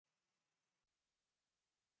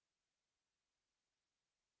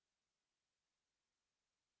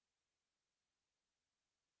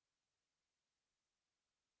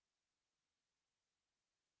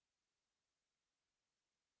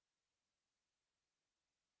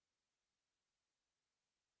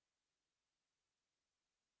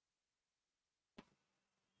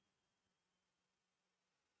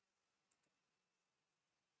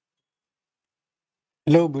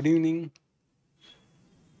Hello, good evening.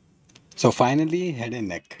 So finally, head and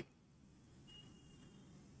neck.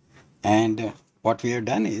 And what we have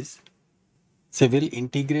done is, so we'll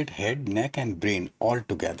integrate head, neck, and brain all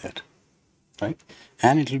together, right?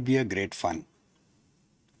 And it will be a great fun.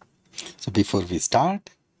 So before we start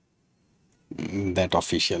that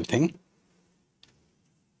official thing,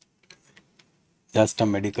 just a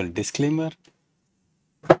medical disclaimer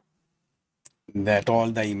that all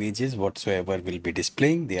the images whatsoever will be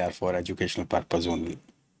displaying, they are for educational purpose only.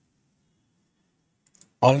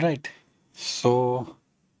 All right. So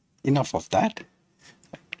enough of that.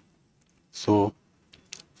 So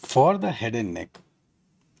for the head and neck,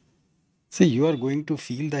 see, you are going to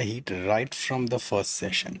feel the heat right from the first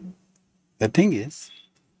session. The thing is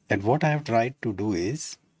that what I have tried to do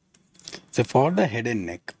is, so for the head and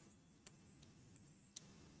neck,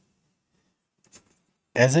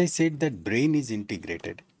 as I said, that brain is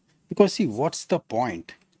integrated. Because see, what's the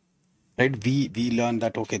point? Right? We learn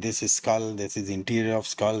that okay, this is skull, this is interior of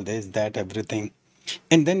skull, this, that, everything.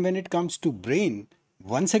 And then when it comes to brain,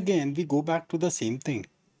 once again we go back to the same thing.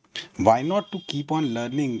 Why not to keep on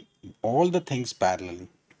learning all the things parallelly?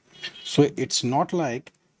 So it's not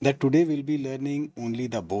like that today we'll be learning only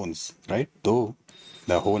the bones, right? Though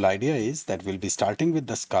the whole idea is that we'll be starting with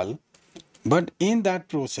the skull. But in that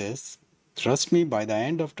process, trust me, by the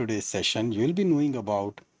end of today's session, you'll be knowing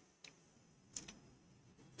about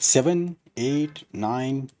 7, 8,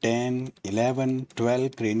 9, 10, 11,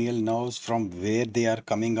 12 cranial nerves, from where they are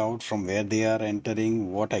coming out, from where they are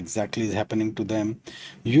entering, what exactly is happening to them.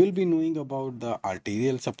 You'll be knowing about the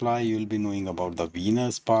arterial supply, you'll be knowing about the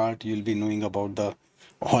venous part, you'll be knowing about the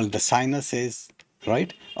all the sinuses,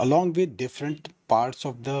 right? Along with different parts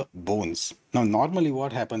of the bones. Now, normally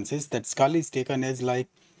what happens is that skull is taken as like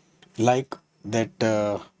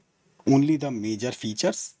that only the major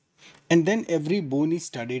features, and then every bone is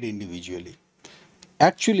studied individually.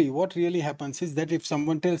 Actually what really happens is that if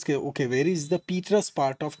someone tells okay, where is the petrous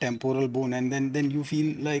part of temporal bone, and then you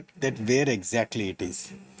feel like that where exactly it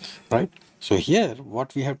is, right? So here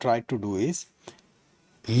what we have tried to do is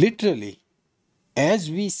literally, as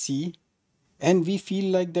we see and we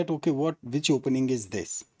feel like that okay, what which opening is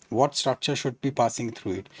this, what structure should be passing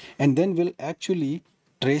through it, and then we'll actually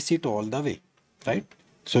trace it all the way, right?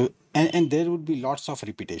 So and there would be lots of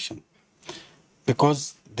repetition,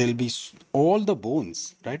 because there'll be all the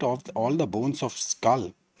bones, right, of all the bones of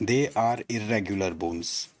skull, they are irregular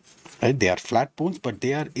bones, right? They are flat bones but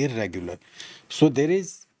they are irregular. So there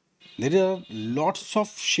are lots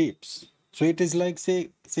of shapes. So it is like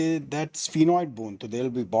say that sphenoid bone, so there'll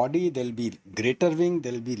be body, there'll be greater wing,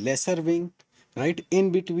 there'll be lesser wing, right?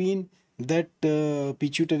 In between that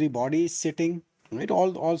pituitary body is sitting, right?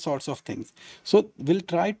 All sorts of things. So we'll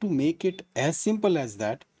try to make it as simple as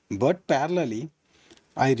that, but parallelly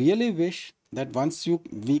I really wish that once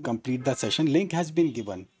we complete the session, link has been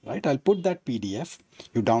given, right? I'll put that PDF.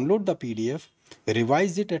 You download the PDF,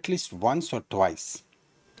 revise it at least once or twice,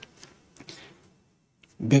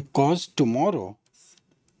 because tomorrow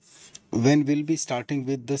when we'll be starting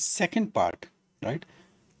with the second part, right,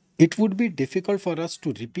 it would be difficult for us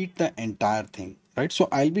to repeat the entire thing, right? So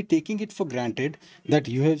I'll be taking it for granted that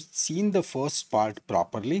you have seen the first part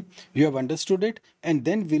properly, you have understood it, and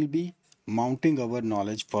then we'll be mounting our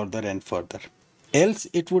knowledge further and further. Else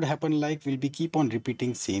it would happen like we'll be keep on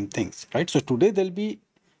repeating same things, right? So today there'll be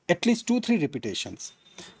at least 2 3 repetitions,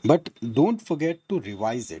 but don't forget to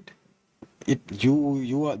revise it.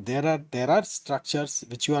 You are, there are structures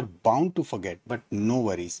which you are bound to forget, but no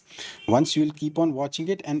worries, once you will keep on watching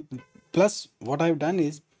it. And plus what I've done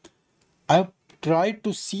is I've tried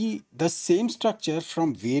to see the same structure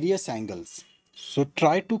from various angles, so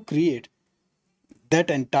try to create that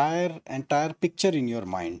entire picture in your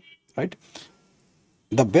mind, right?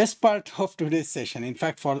 The best part of today's session, in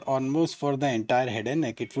fact for almost for the entire head and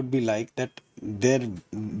neck, it would be like that there,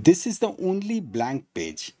 this is the only blank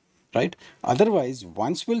page, right? Otherwise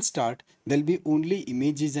once we'll start, there'll be only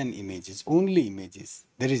images and images, only images.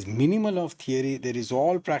 There is minimal of theory, there is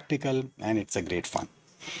all practical, and it's a great fun,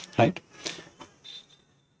 right?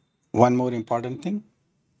 One more important thing,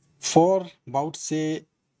 for about say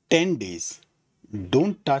 10 days,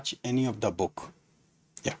 don't touch any of the book.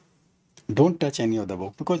 Yeah, don't touch any of the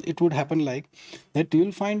book, because it would happen like that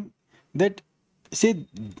you'll find that say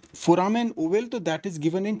foramen oval, so that is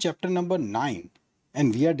given in chapter number 9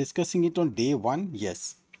 and we are discussing it on day 1.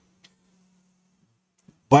 Yes,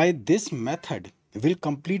 by this method we'll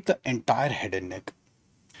complete the entire head and neck.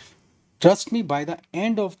 Trust me, by the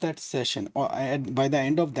end of that session, or by the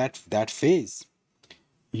end of that phase,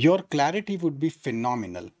 your clarity would be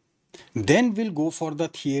phenomenal. Then we'll go for the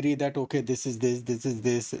theory that okay, this is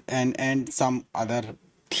this, and some other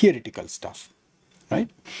theoretical stuff, right?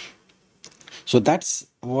 So that's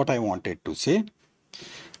what I wanted to say.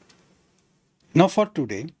 Now for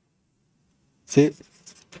today, say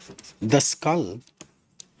the skull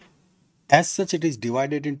as such, it is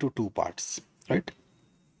divided into two parts, right?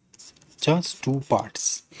 Just two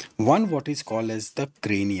parts. One what is called as the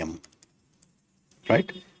cranium, right?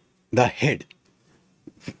 The head,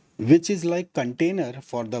 which is like container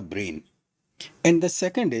for the brain. And the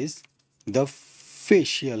second is the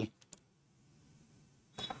facial.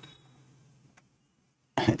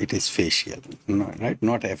 It is facial, no, right?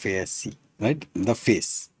 Not FASC, right? The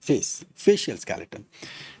facial skeleton.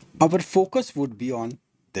 Our focus would be on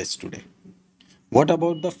this today. What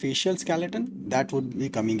about the facial skeleton? That would be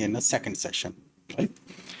coming in a second session, right?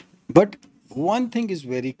 But one thing is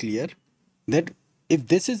very clear that if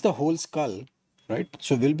this is the whole skull, right?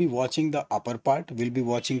 So we'll be watching the upper part, we'll be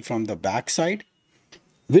watching from the back side,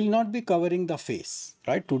 will not be covering the face,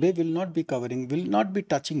 right? Today will not be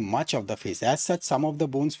touching much of the face. As such, some of the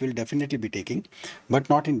bones will definitely be taking, but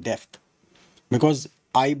not in depth, because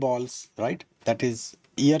eyeballs, right? That is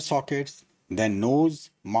ear sockets, then nose,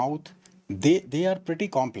 mouth, they are pretty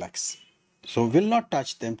complex. So we'll not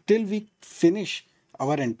touch them till we finish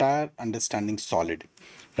our entire understanding solid,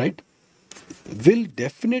 right? We'll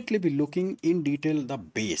definitely be looking in detail the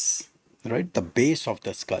base, right? The base of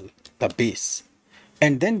the skull, the base.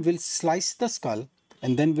 And then we'll slice the skull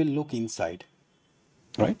and then we'll look inside,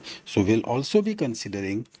 right? So we'll also be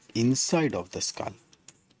considering inside of the skull.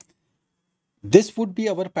 This would be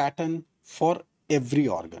our pattern for every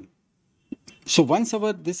organ. So once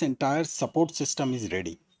our this entire support system is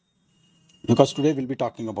ready, because today we'll be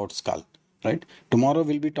talking about skull, right? Tomorrow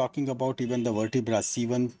we'll be talking about even the vertebra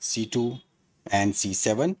C1, C2, and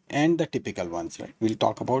C7 and the typical ones, right? We'll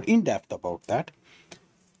talk about in depth about that.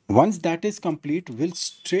 Once that is complete, we'll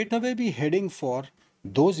straight away be heading for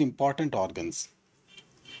those important organs: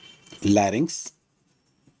 larynx,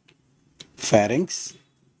 pharynx,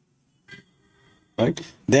 right?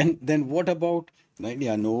 Then what about, right?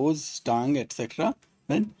 Yeah, nose, tongue, etc.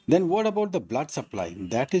 Then what about the blood supply?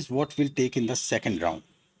 That is what we'll take in the second round,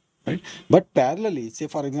 right? But parallelly, say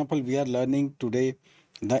for example, we are learning today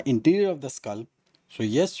the interior of the skull. So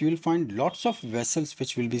yes, you will find lots of vessels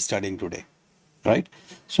which we'll be studying today, right?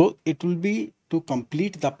 So it will be to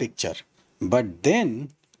complete the picture. But then,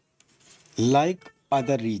 like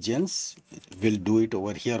other regions, we'll do it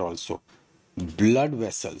over here also. Blood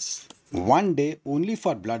vessels. One day only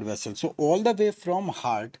for blood vessels. So all the way from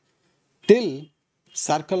heart till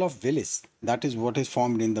circle of Willis, that is what is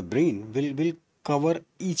formed in the brain, will cover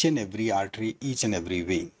each and every artery, each and every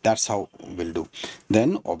vein. That's how we'll do.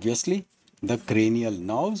 Then obviously the cranial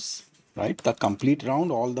nerves, right? The complete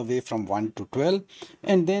round all the way from 1 to 12,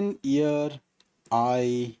 and then ear,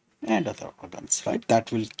 eye, and other organs, right?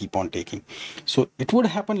 That will keep on taking. So it would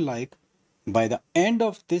happen like by the end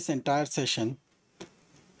of this entire session,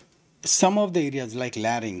 some of the areas like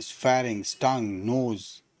larynx, pharynx, tongue,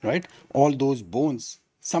 nose, right? All those bones,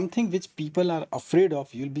 something which people are afraid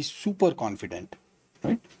of, you'll be super confident,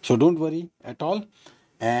 right? So don't worry at all.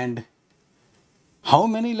 And how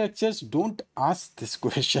many lectures? Don't ask this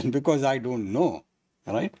question because I don't know,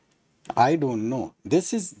 right? I don't know.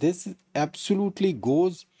 This absolutely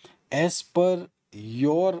goes as per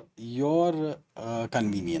your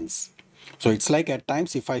convenience. So it's like at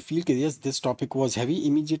times if I feel yes, this topic was heavy,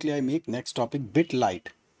 immediately I make next topic bit light,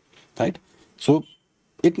 right? So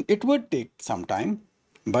it would take some time,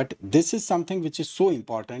 but this is something which is so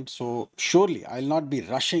important. So surely I'll not be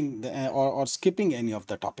rushing or skipping any of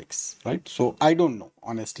the topics, right? So I don't know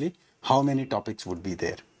honestly how many topics would be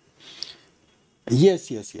there.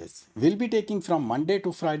 Yes. We'll be taking from Monday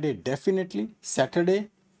to Friday, definitely. Saturday,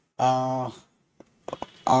 uh,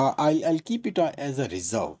 I'll keep it as a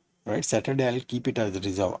reserve, right? Saturday, I'll keep it as a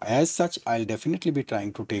reserve. As such, I'll definitely be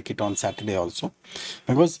trying to take it on Saturday also,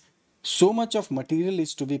 because so much of material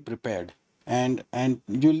is to be prepared, and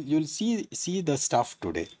you'll see the stuff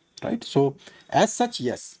today, right? So as such,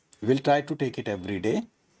 yes, we'll try to take it every day,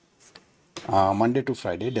 Monday to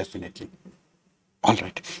Friday, definitely. All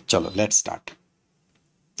right, chalo, let's start.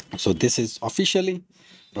 So this is officially,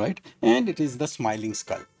 right? And it is the smiling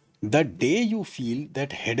skull. The day you feel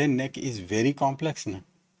that head and neck is very complex, na,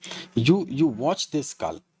 you watch this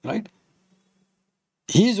skull, right?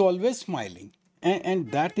 He is always smiling,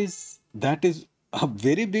 and that is a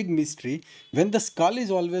very big mystery. When the skull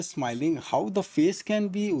is always smiling, how the face can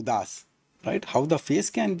be udas, right? How the face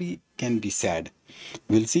can be sad.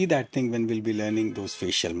 We'll see that thing when we'll be learning those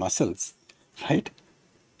facial muscles, right?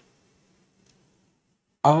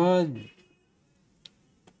 Uh,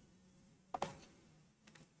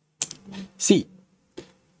 See,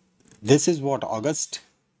 this is what August,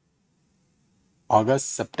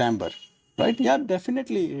 September, right? Yeah,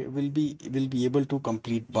 definitely will be able to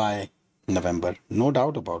complete by November, no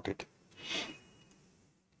doubt about it.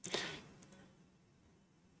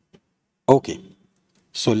 Okay,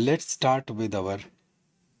 so let's start with our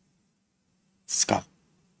skull,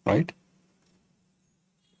 right?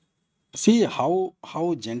 See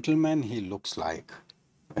how gentleman he looks like,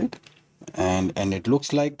 right? And it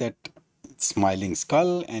looks like that smiling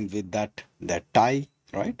skull and with that tie,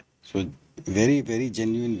 right? So very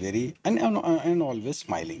genuine, very and always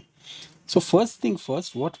smiling. So first thing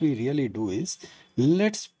first, what we really do is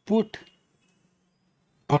let's put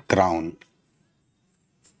a crown,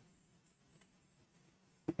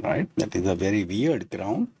 right? That is a very weird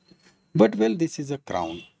crown, but well, this is a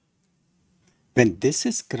crown. When this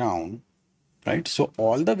is crown, right? So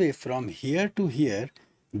all the way from here to here,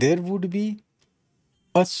 there would be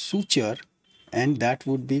a suture, and that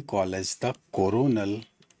would be called as the coronal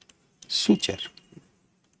suture.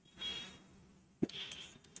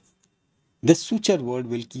 The suture word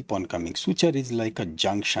will keep on coming. Suture is like a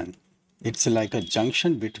junction. It's like a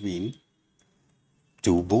junction between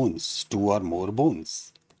two bones, two or more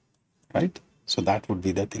bones, right? So that would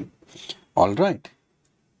be the thing. All right.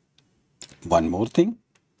 One more thing.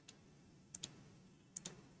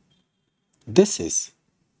 This is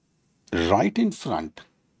right in front,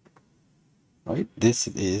 right? This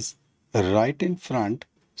is right in front.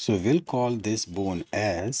 So we'll call this bone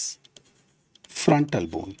as frontal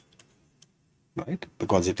bone, right?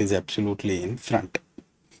 Because it is absolutely in front.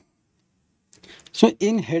 So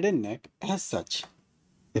in head and neck as such,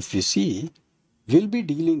 if you see, we'll be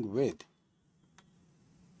dealing with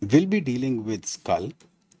skull,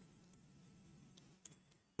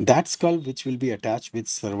 that skull which will be attached with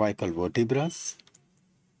cervical vertebrae,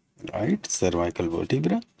 right? Cervical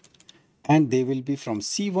vertebra, and they will be from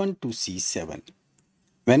C1 to C7.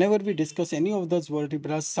 Whenever we discuss any of those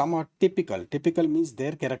vertebrae, some are typical. Typical means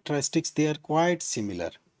their characteristics, they are quite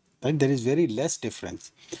similar, right? There is very less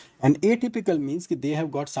difference. And atypical means that they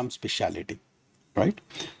have got some speciality, right?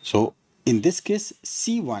 So in this case,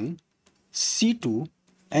 C1, C2,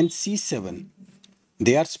 and C7,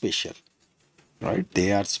 they are special, right?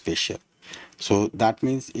 They are special. So that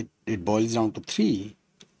means it boils down to three,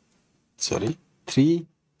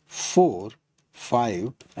 4,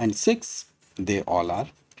 5, and 6. They all are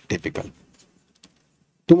typical.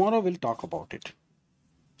 Tomorrow we'll talk about it.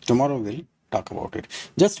 Tomorrow we'll talk about it.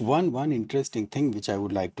 Just one interesting thing which I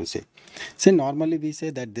would like to say. So normally we say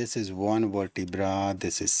that this is one vertebra,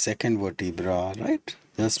 this is second vertebra, right?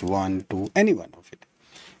 Just one, two, any one of it.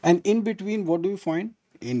 And in between, what do you find?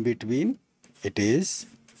 In between, it is,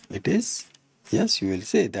 yes, you will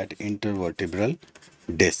say that intervertebral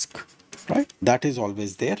disc, right? That is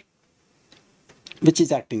always there, which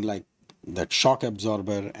is acting like that shock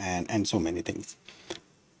absorber and so many things.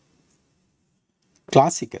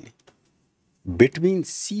 Classically, between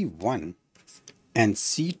C1 and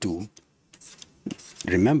C2,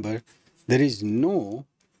 remember, there is no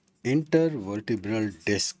intervertebral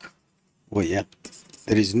disc. Oh, yeah,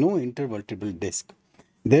 there is no intervertebral disc.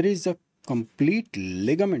 There is a complete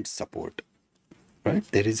ligament support, right?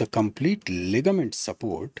 There is a complete ligament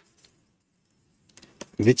support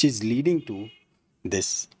which is leading to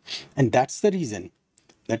this. And that's the reason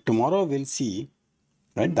that tomorrow we'll see,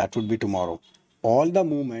 right? That would be tomorrow. All the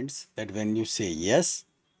movements that when you say yes,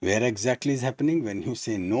 where exactly is happening? When you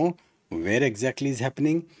say no, where exactly is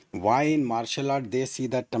happening? Why in martial art they see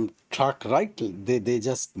that truck, right? They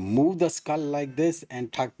just move the skull like this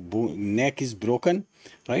and truck neck is broken,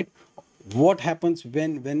 right? What happens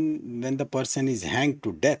when the person is hanged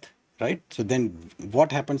to death, right? So then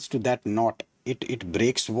what happens to that knot? It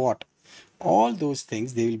breaks what? All those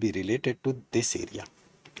things, they will be related to this area,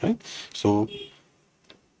 right? So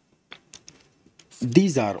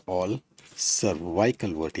these are all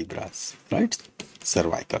cervical vertebrae, right?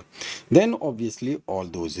 Cervical. Then obviously all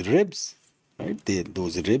those ribs, right?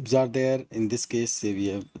 Those ribs are there. In this case, we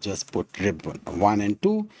have just put rib 1 and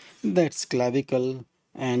 2. That's clavicle,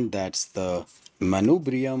 and that's the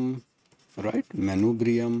manubrium, right?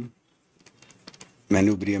 Manubrium.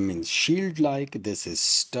 Manubrium means shield-like. This is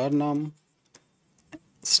sternum,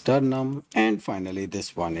 and finally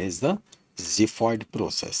this one is the xiphoid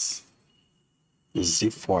process.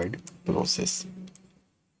 Xiphoid process.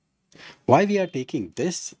 Why we are taking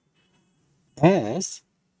this as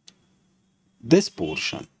this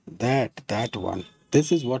portion, that one,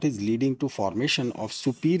 this is what is leading to formation of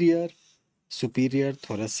superior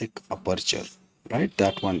thoracic aperture. right?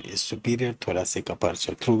 That one is superior thoracic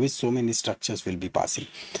aperture through which so many structures will be passing,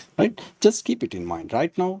 right? Just keep it in mind.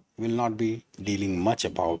 Right now, we'll not be dealing much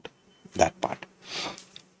about that part.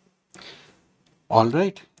 All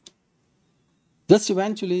right. Just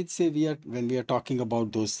eventually, say we are when we are talking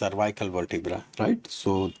about those cervical vertebra, right?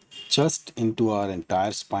 So just into our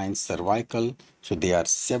entire spine, cervical. So they are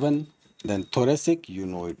 7. Then thoracic, you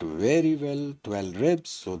know it very well. 12 ribs.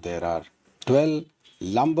 So there are 12.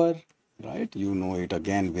 Lumbar, right? You know it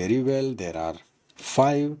again very well. There are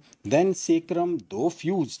 5. Then sacrum, though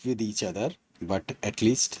fused with each other, but at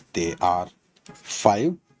least they are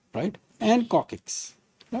 5, right? And coccyx,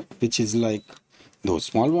 right? Which is like those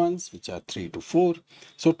small ones, which are 3 to 4.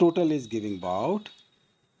 So total is giving about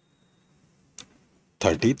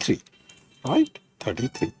 33, right?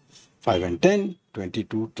 33. 5 and 10,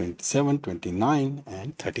 22, 27, 29,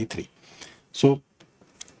 and 33. So,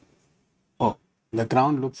 oh, the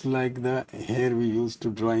crown looks like the hair we used to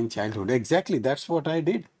draw in childhood. Exactly, that's what I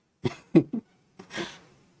did.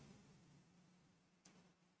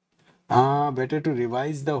 Better to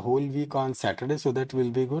revise the whole week on Saturday, so that will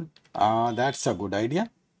be good. That's a good idea.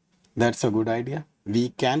 That's a good idea. We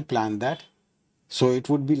can plan that. So it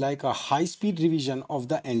would be like a high speed revision of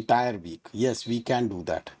the entire week. Yes, we can do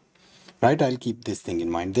that. Right? I'll keep this thing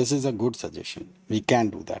in mind. This is a good suggestion. We can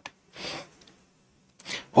do that.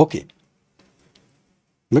 Okay.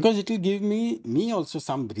 Because it will give me also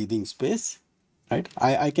some breathing space. Right?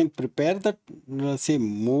 I can prepare that, say,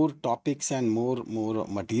 more topics and more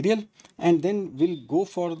material, and then we'll go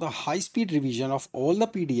for the high speed revision of all the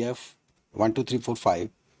PDF 1, 2, 3, 4, 5.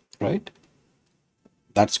 Right?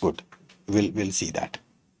 That's good. We'll see that.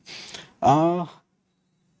 Uh,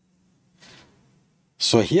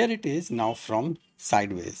 So here it is now from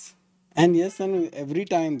sideways. And yes, and every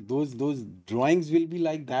time those drawings will be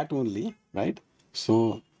like that only, right?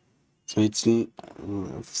 So it's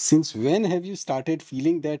since when have you started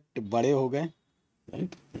feeling that bade ho gaye,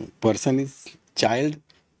 right? Person is child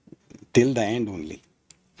till the end only.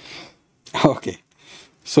 Okay.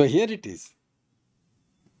 So here it is.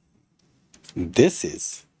 This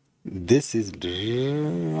is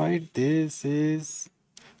right. This is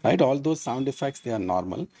right. All those sound effects, they are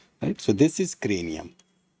normal, right? So this is cranium,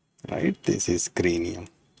 right? This is cranium,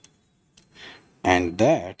 and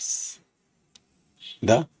that's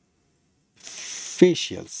the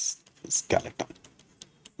facial skeleton.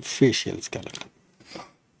 Facial skeleton.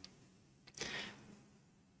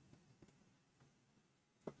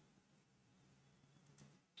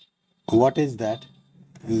 What is that?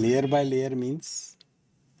 Layer by layer means.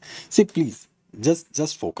 See, please,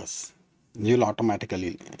 just focus. You'll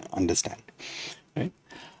automatically understand, right?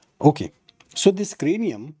 Okay. So this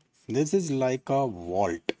cranium, this is like a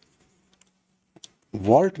vault.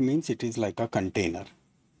 Vault means it is like a container.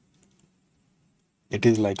 It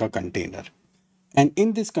is like a container. And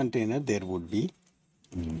in this container, there would be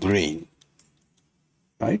brain,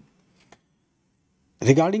 right?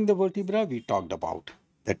 Regarding the vertebra, we talked about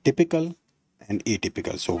the typical and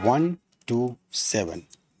atypical. So 1, 2, 7,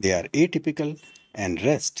 they are atypical, and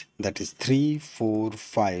rest, that is 3, 4,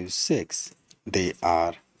 5, 6, they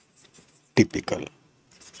are typical,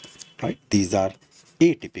 right? These are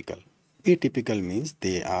atypical. Atypical means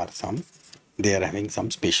they are having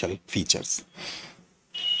some special features.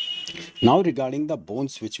 Now regarding the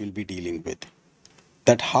bones which we'll be dealing with,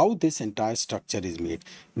 that how this entire structure is made.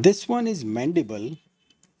 This one is mandible,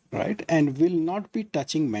 right? And will not be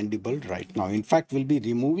touching mandible right now. In fact, we'll be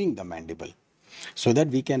removing the mandible so that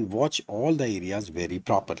we can watch all the areas very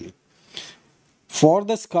properly. For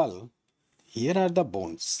the skull, here are the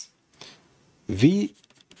bones. We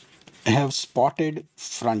have spotted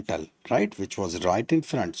frontal, right? Which was right in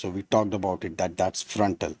front. So we talked about it, that's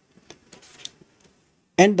frontal.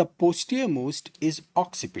 And the posterior most is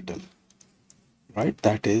occipital, right?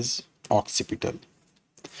 That is occipital.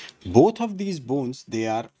 Both of these bones, they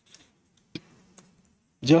are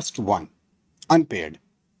just one, unpaired.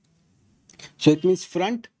 So it means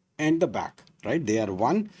front and the back, right? They are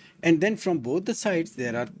one. And then from both the sides,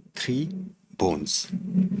 there are 3 bones,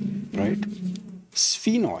 right?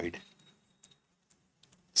 Sphenoid,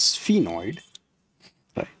 sphenoid,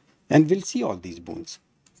 right? And we'll see all these bones.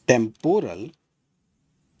 Temporal,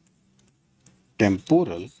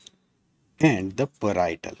 temporal, and the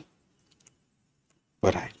parietal,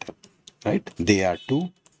 parietal, right? They are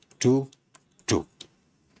 2, 2, 2.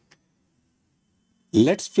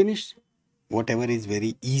 Let's finish whatever is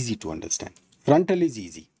very easy to understand. Frontal is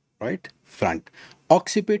easy, right? Front.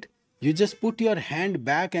 Occipit, you just put your hand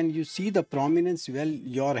back and you see the prominence. Well,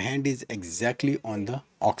 your hand is exactly on the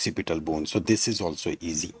occipital bone. So this is also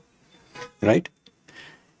easy, right?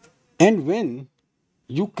 And when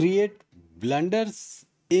you create blunders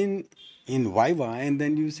in Viva and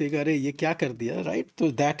then you say, "Arey, ye kya kar diya?" Right? So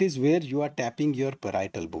that is where you are tapping your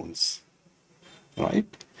parietal bones,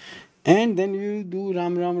 right? And then you do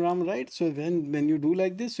ram ram ram, right? So when you do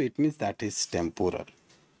like this, so it means that is temporal,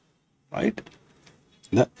 right?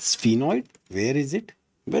 The sphenoid, where is it?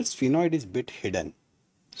 Well, sphenoid is bit hidden,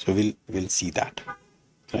 so we'll see that,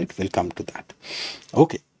 right? We'll come to that.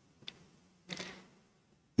 Okay.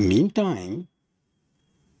 Meantime,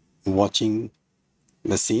 watching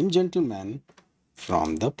the same gentleman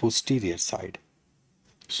from the posterior side.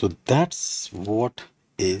 So that's what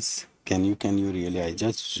is. Can you really? I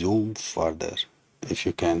just zoom further, if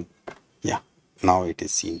you can. Yeah, now it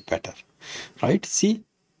is seen better, right? See,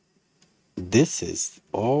 this is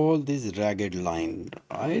all this ragged line,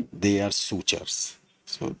 right? They are sutures.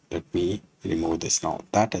 So let me remove this now.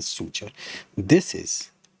 That is suture. This is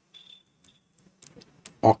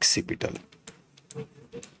occipital,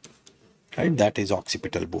 right? That is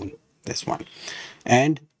occipital bone, this one.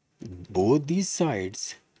 And both these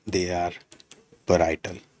sides, they are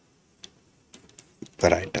parietal.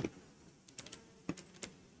 Parietal.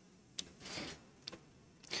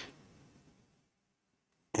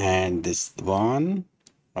 And this one,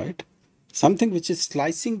 right? Something which is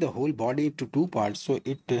slicing the whole body into two parts, so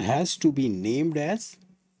it has to be named as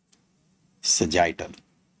sagittal,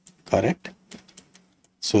 correct?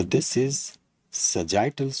 So this is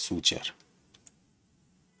sagittal suture.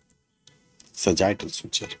 Sagittal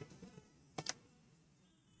suture.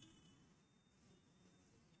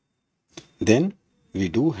 Then we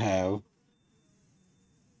do have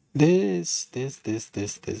this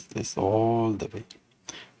all the way.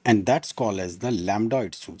 And that's called as the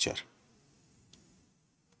lambdoid suture.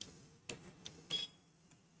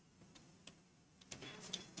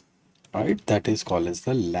 Right? That is called as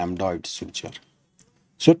the lambdoid suture.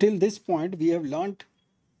 So till this point, we have learned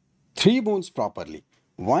three bones properly.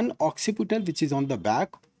 One occipital, which is on the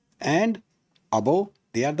back, and above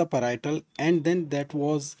they are the parietal, and then that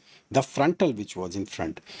was the frontal, which was in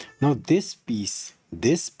front. Now this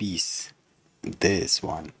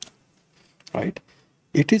one, right?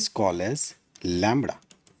 It is called as lambda.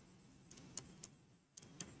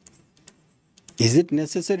 Is it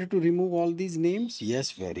necessary to remove all these names?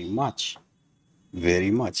 Yes, very much.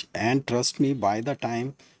 Very much. And trust me, by the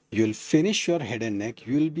time you'll finish your head and neck,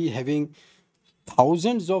 you'll be having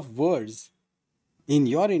thousands of words in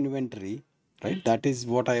your inventory, right? That is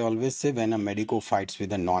what I always say when a medico fights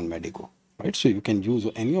with a non-medico, right? So you can use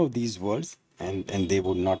any of these words and they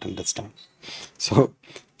would not understand. So,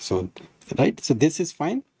 so, right? So this is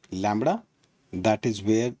fine. Lambda, that is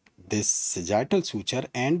where this sagittal suture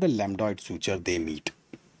and the lambdoid suture, they meet.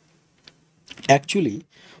 Actually,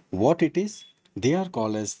 what it is, they are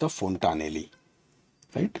called as the fontanelli,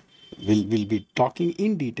 right? We'll be talking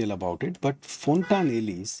in detail about it, but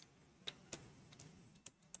fontanelles,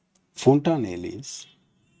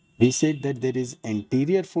 we said that there is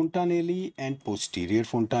anterior fontanelle and posterior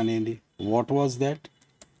fontanelle. What was that?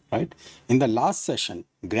 Right? In the last session,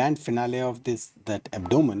 grand finale of this, that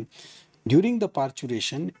abdomen, during the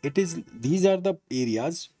parturition, it is, these are the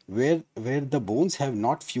areas where the bones have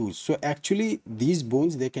not fused. So actually these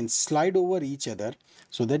bones, they can slide over each other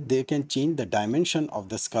so that they can change the dimension of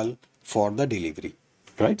the skull for the delivery,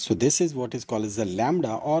 right? So this is what is called as the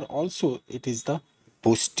lambda, or also it is the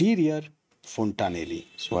posterior fontanelle.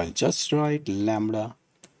 So I'll just write lambda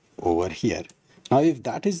over here. Now if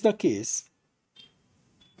that is the case,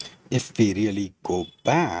 if we really go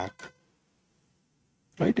back,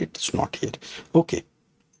 right, it's not here. Okay.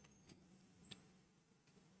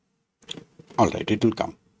 All right, it will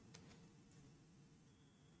come.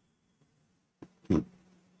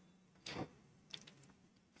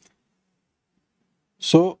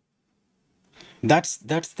 So that's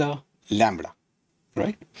the lambda,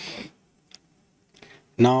 right?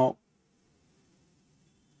 Now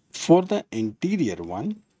for the anterior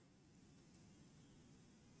one,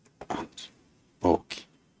 okay.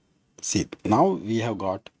 See, now we have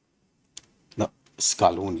got the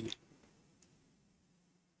skull only.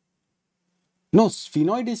 No,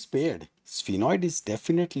 sphenoid is paired. Sphenoid is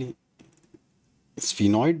definitely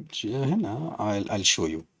sphenoid है ना, I'll show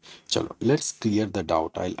you. चलो, let's clear the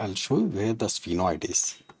doubt. I'll show you where the sphenoid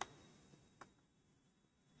is.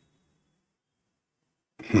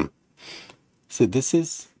 So this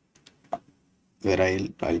is where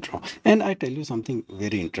I'll draw. And I tell you something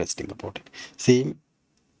very interesting about it. See,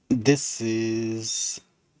 this is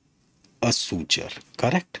a suture,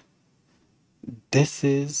 correct? This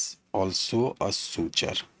is also a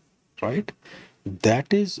suture, right?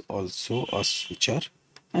 That is also a suture.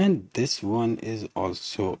 and this one is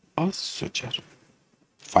also a suture.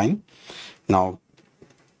 Fine. Now,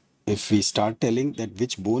 if we start telling that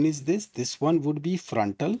which bone is this one would be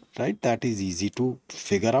frontal, right? That is easy to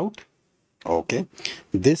figure out. Okay.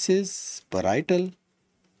 This is parietal.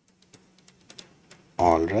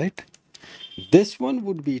 All right. This one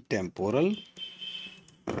would be temporal,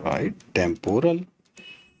 right? Temporal.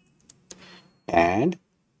 And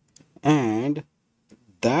and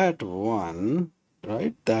that one,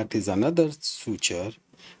 right? That is another suture.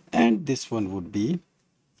 And this one would be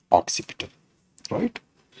occipital, right?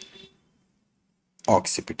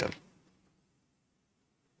 Occipital.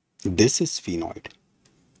 This is sphenoid.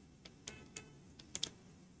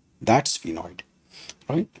 That's sphenoid,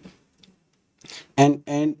 right?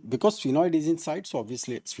 And because sphenoid is inside, so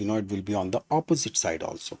obviously sphenoid will be on the opposite side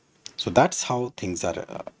also. So that's how things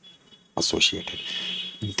are associated.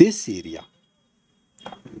 This area,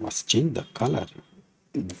 must change the color.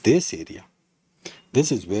 This area,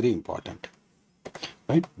 this is very important,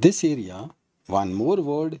 right? This area, one more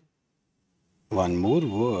word,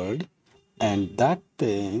 and that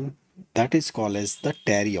thing, that is called as the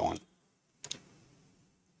pterion.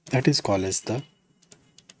 That is called as the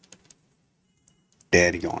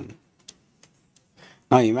pterion.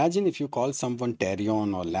 Now imagine if you call someone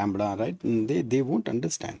pterion or lambda, right? They won't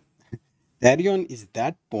understand. Pterion is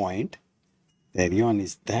that point,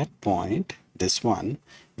 this one,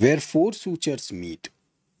 where four sutures meet,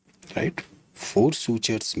 right? Four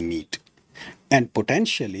sutures meet. And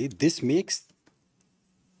potentially this makes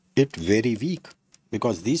it very weak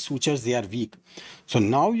because these sutures, they are weak. So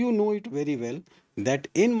now you know it very well that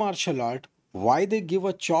in martial art, why they give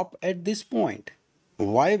a chop at this point?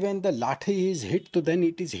 Why when the lathi is hit, to then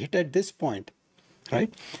it is hit at this point,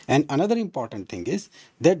 right? And another important thing is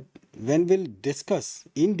that when we'll discuss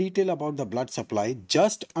in detail about the blood supply,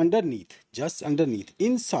 just underneath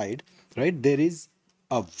inside, right, there is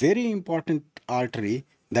a very important artery,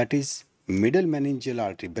 that is middle meningeal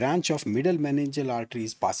artery. Branch of middle meningeal artery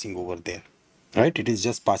is passing over there, right? It is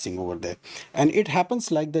just passing over there, and it happens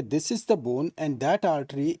like that. This is the bone and that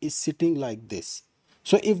artery is sitting like this.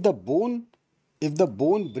 So if the bone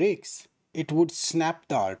breaks, it would snap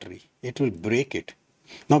the artery, it will break it.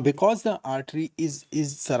 Now because the artery is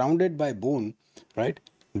surrounded by bone, right,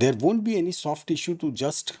 there won't be any soft tissue to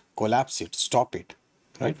just collapse it, stop it,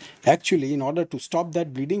 right? Actually, in order to stop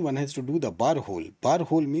that bleeding, one has to do the bar hole. Bar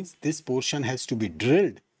hole means this portion has to be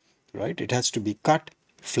drilled, right? It has to be cut,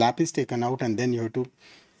 flap is taken out, and then you have to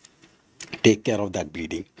take care of that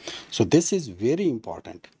bleeding. So this is very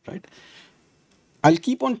important, right? I'll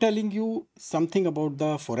keep on telling you something about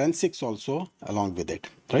the forensics also along with it,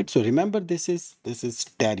 right? So remember, this is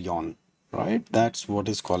pterion, right? That's what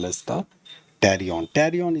is called as the pterion.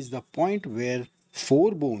 Pterion is the point where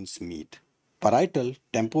four bones meet: parietal,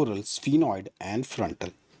 temporal, sphenoid, and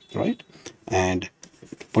frontal, right? And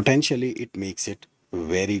potentially it makes it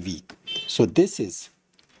very weak. So this is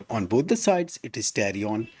on both the sides, it is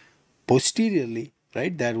pterion. Posteriorly,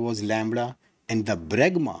 right, there was lambda, and the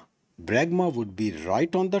bregma. Bregma would be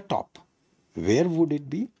right on the top. Where would it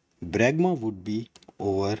be? Bregma would be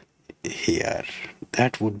over here.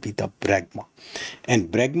 That would be the bregma. And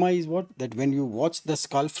bregma is what? That when you watch the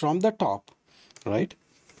skull from the top, right?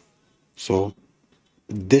 So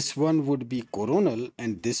this one would be coronal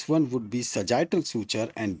and this one would be sagittal suture,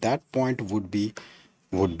 and that point would be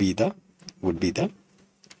the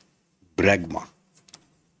bregma,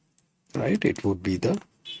 right? It would be the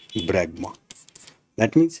bregma.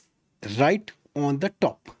 That means right on the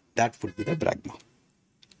top, that would be the bregma.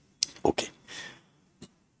 Okay.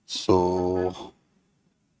 So,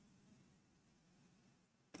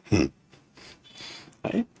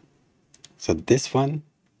 right? So this one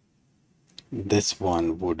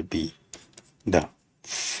would be the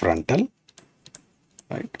frontal,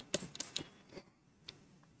 right?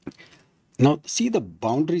 Now see the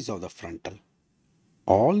boundaries of the frontal,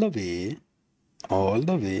 all the way,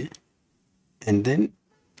 and then,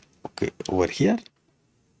 okay, over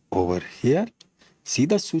here, see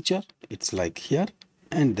the suture, it's like here,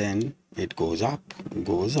 and then it goes up,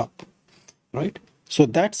 right? So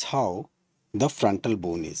that's how the frontal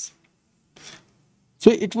bone is. So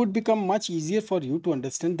it would become much easier for you to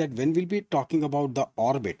understand that when we'll be talking about the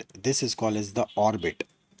orbit, this is called as the orbit,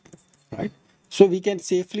 right? So we can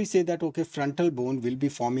safely say that, okay, frontal bone will be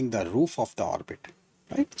forming the roof of the orbit,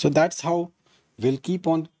 right? So that's how we'll keep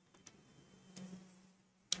on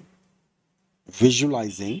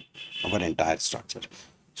visualizing our entire structure.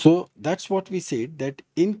 So that's what we said, that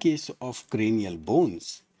in case of cranial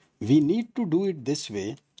bones, we need to do it this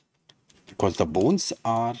way because the bones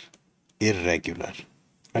are irregular.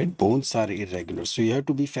 right? Bones are irregular. So you have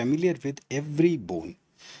to be familiar with every bone.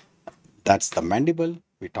 That's the mandible.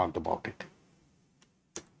 We talked about it.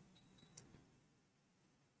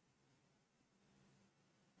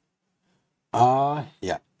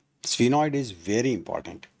 Yeah. Sphenoid is very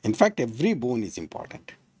important. In fact, every bone is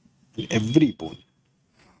important. Every bone.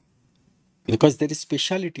 Because there is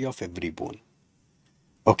speciality of every bone.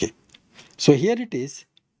 Okay. So here it is.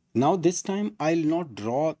 Now this time I'll not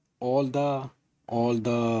draw all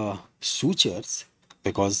the sutures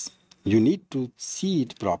because you need to see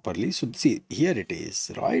it properly. So see, here it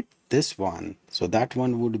is, right? This one. So that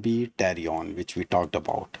one would be pterion, which we talked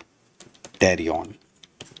about. Pterion.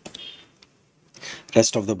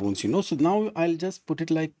 Rest of the bones, you know. So now I'll just put it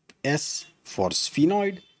like S for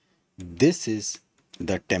sphenoid. This is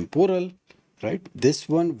the temporal, right? This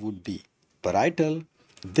one would be parietal.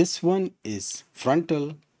 This one is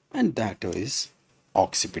frontal, and that is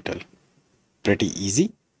occipital. Pretty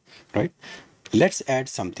easy, right? Let's add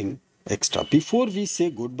something extra. Before we say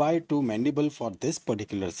goodbye to mandible for this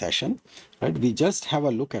particular session, right? We just have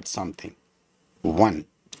a look at something. One,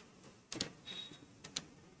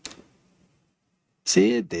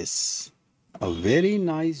 say this, a very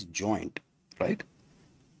nice joint, right?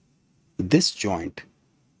 This joint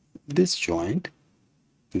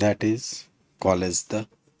that is called as the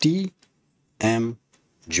TM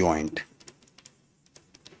joint.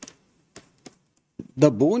 The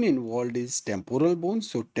bone involved is temporal bone,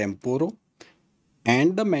 so temporo,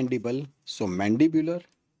 and the mandible, so mandibular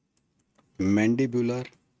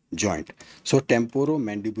joint. So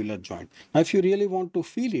temporomandibular joint. Now if you really want to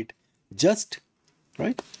feel it, just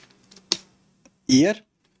right ear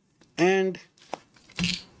and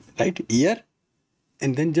ear,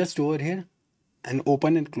 and then just over here and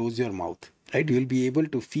open and close your mouth, right? You will be able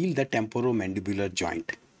to feel the temporomandibular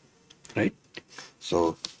joint, right?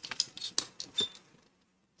 So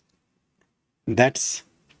that's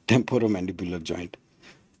temporomandibular joint.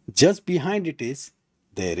 Just behind it is,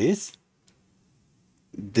 this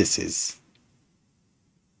is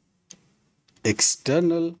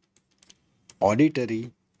external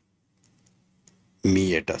auditory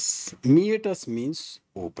meatus. Meatus means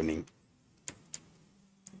opening.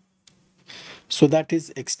 So that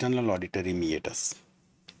is external auditory meatus.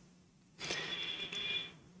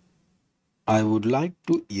 I would like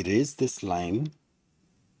to erase this line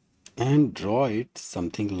and draw it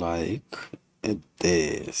something like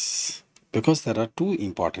this, because there are two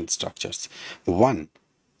important structures. One,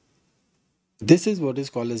 this is what is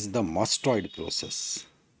called as the mastoid process.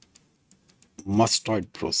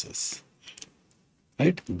 Mastoid process,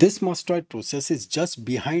 right? This mastoid process is just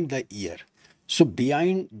behind the ear. So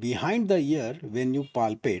behind the ear, when you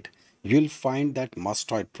palpate, you'll find that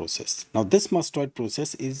mastoid process. Now this mastoid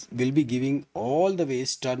process will be giving all the way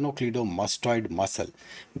sternocleidomastoid muscle.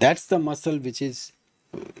 That's the muscle which is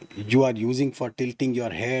you are using for tilting your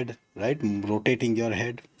head, right? Rotating your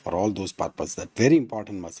head for all those purposes. That very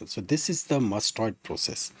important muscle. So this is the mastoid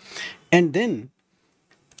process. And then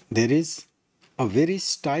there is a very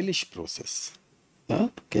stylish process. Yeah?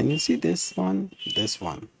 Can you see this one? This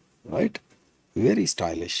one, right? Very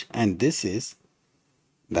stylish. And this is,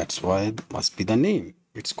 that's why it must be the name.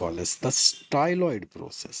 It's called as the styloid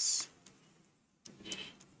process.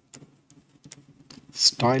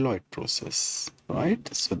 Styloid process,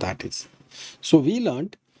 right? So that is. So we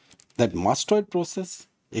learned that mastoid process,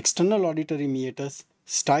 external auditory meatus,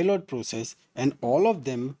 styloid process, and all of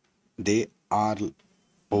them, they are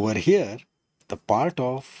over here the part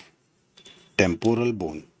of temporal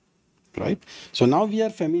bone, right? So now we are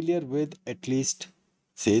familiar with at least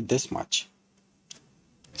say this much.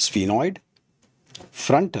 Sphenoid,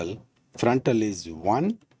 frontal is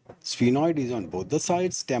one, sphenoid is on both the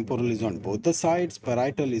sides, temporal is on both the sides,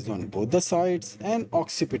 parietal is on both the sides, and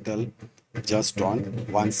occipital just on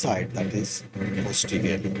one side, that is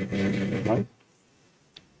posteriorly, right?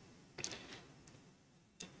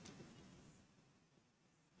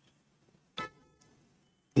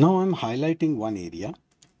 Now I'm highlighting one area,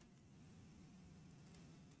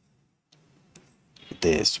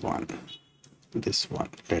 this one,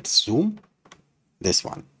 let's zoom, this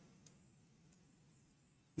one,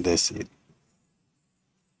 this,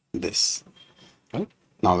 right?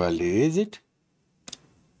 Now I'll erase it.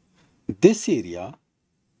 This area,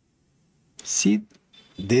 see,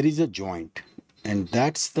 there is a joint, and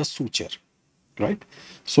that's the suture, right?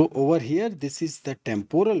 So over here, this is the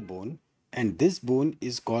temporal bone, and this bone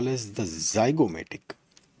is called as the zygomatic.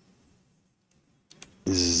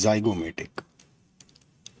 Zygomatic.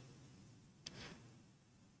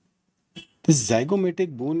 This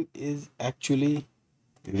zygomatic bone is actually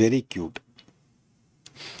very cute.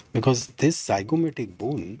 Because this zygomatic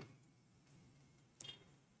bone,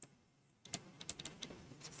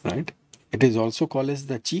 right, it is also called as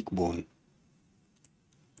the cheekbone.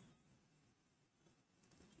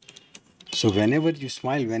 So whenever you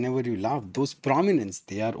smile, whenever you laugh, those prominence,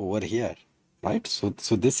 they are over here, right? So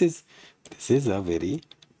this is a very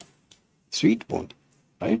sweet bone,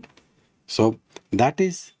 right? So that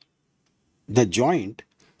is the joint,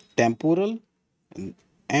 temporal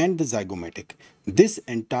and the zygomatic. This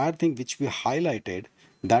entire thing which we highlighted,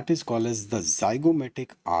 that is called as the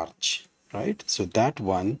zygomatic arch, right? So that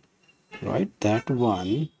one, right? That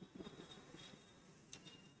one.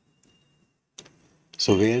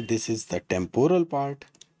 So where this is the temporal part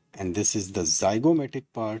and this is the zygomatic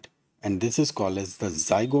part, and this is called as the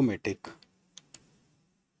zygomatic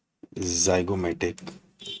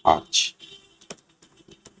arch,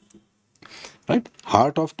 right?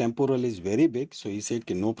 Heart of temporal is very big, so he said,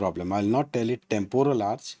 "Okay, no problem, I'll not tell it temporal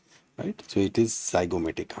arch," right? So it is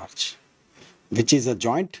zygomatic arch, which is a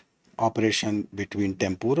joint operation between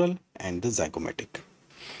temporal and the zygomatic.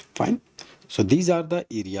 Fine. So these are the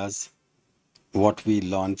areas what we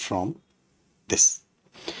learn from this.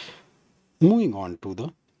 Moving on to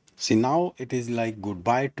the, see, now it is like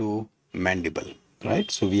goodbye to mandible, right?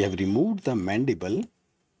 So we have removed the mandible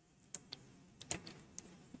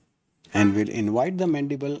and we'll invite the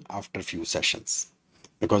mandible after few sessions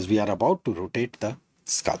because we are about to rotate the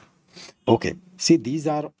skull. Okay, see, these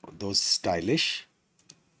are those styloid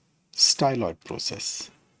process,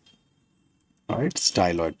 right?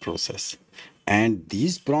 Styloid process. And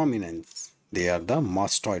these prominence, they are the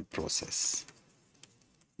mastoid process,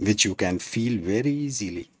 which you can feel very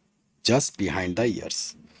easily just behind the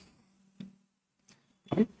ears,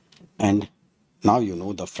 right? And now you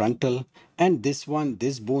know the frontal and this one,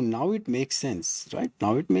 this bone, now it makes sense, right?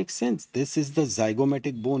 Now it makes sense. This is the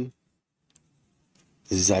zygomatic bone.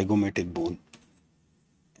 Zygomatic bone.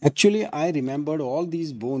 Actually, I remembered all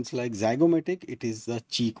these bones like zygomatic, it is the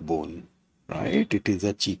cheekbone, right? It is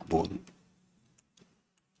a cheekbone.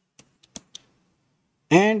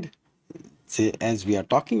 And say, as we are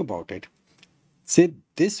talking about it, say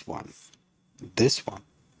this one, this one,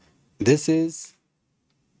 this is,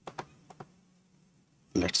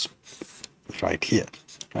 let's write here,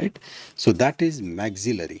 right? So that is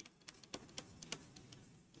maxillary.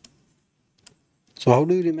 So how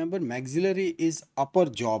do you remember? Maxillary is upper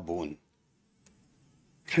jaw bone,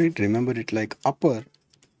 right? Remember it like upper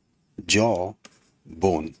jaw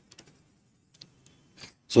bone.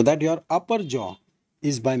 So that your upper jaw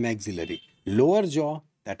is by maxillary, lower jaw,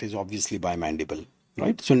 that is obviously by mandible,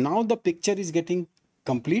 right? So now the picture is getting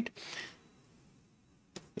complete.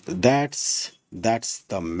 That's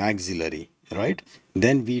the maxillary, right?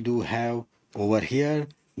 Then we do have over here,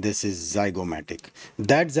 this is zygomatic.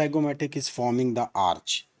 That zygomatic is forming the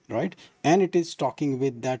arch, right? And it is talking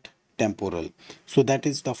with that temporal. So that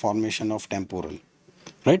is the formation of temporal,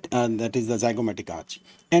 right? And that is the zygomatic arch.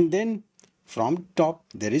 And then from top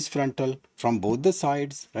there is frontal, from both the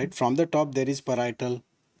sides, right? From the top there is parietal,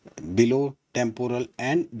 below temporal,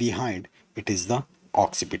 and behind it is the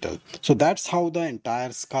occipital. So that's how the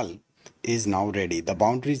entire skull is now ready. The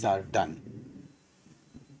boundaries are done.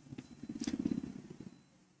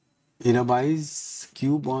 In a Bayes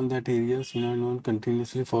cube on that area, known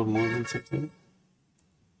continuously for more than 6 minutes.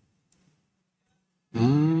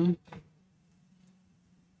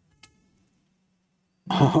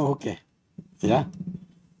 Okay. Yeah.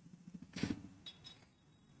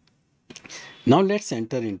 Now let's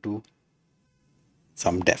enter into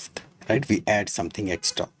some depth, right? We add something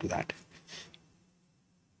extra to that.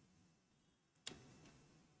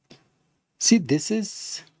 See, this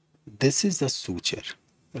is a suture,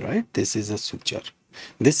 right? This is a suture.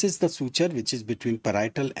 This is the suture which is between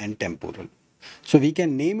parietal and temporal. So we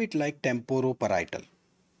can name it like temporoparietal.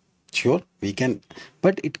 Sure, we can,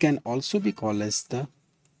 but it can also be called as the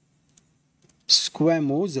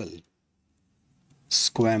squamosal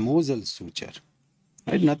suture.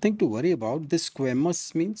 Right? Nothing to worry about. This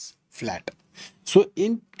squamous means flat. So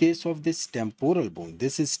in case of this temporal bone,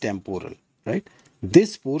 this is temporal, right?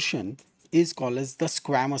 This portion is called as the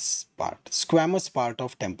squamous part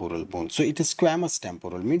of temporal bone. So it is squamous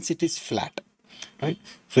temporal, means it is flat, right?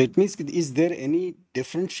 So it means, is there any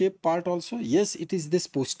different shape part also? Yes, it is this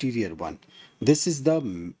posterior one. This is the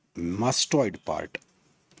mastoid part,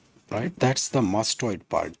 right? That's the mastoid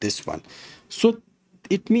part, this one. So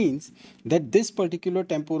it means that this particular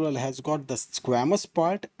temporal has got the squamous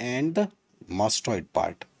part and the mastoid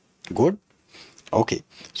part. Good. Okay,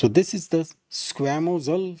 so this is the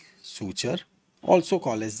squamosal suture, also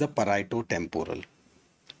called as the parieto-temporal.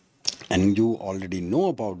 And you already know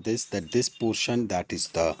about this, that this portion, that is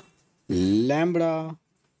the lambda,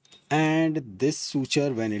 and this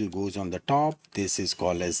suture, when it goes on the top, this is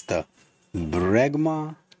called as the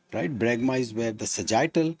bregma, right? Bregma is where the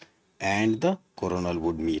sagittal and the coronal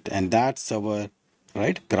would meet, and that's our,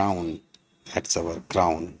 right, crown. That's our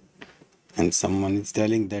crown. And someone is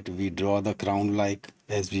telling that we draw the crown like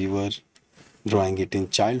as we were drawing it in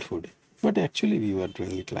childhood, but actually we were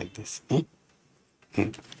doing it like this.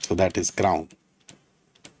 So that is crown.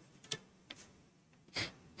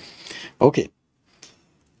 Okay,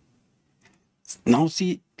 now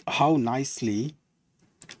see how nicely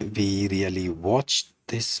we really watch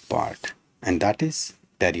this part, and that is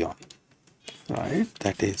pterion, right?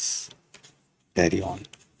 That is pterion.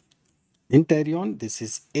 In pterion, this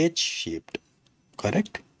is H-shaped,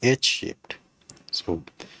 correct? H-shaped. So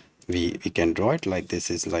we can draw it like this,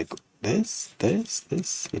 is like this.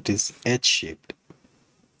 It is H-shaped.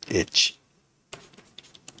 H.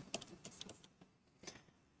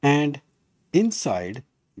 And inside,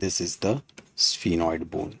 this is the sphenoid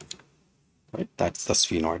bone, right? That's the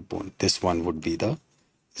sphenoid bone. This one would be the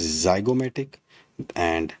zygomatic,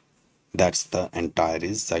 and that's the entire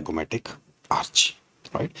is zygomatic arch,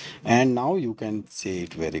 right? And now you can say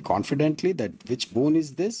it very confidently that which bone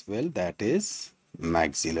is this? Well, that is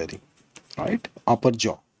maxillary, right? Upper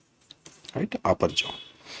jaw, right? Upper jaw.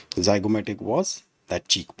 Zygomatic was that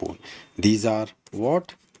cheekbone. These are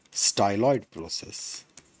what? Styloid process,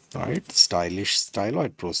 right? Stylish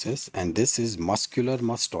styloid process, and this is muscular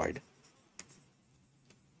mastoid,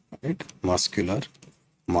 right? Muscular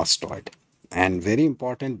mastoid. And very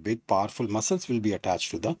important, big powerful muscles will be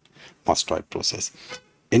attached to the mastoid process.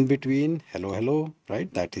 In between, hello,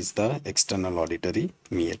 right? That is the external auditory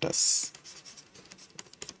meatus.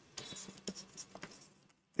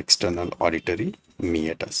 External auditory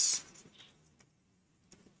meatus.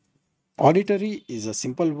 Auditory is a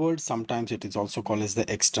simple word. Sometimes it is also called as the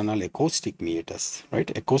external acoustic meatus,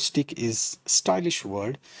 right? Acoustic is stylish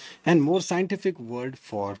word and more scientific word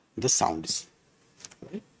for the sounds.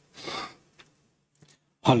 Right?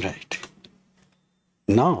 All right.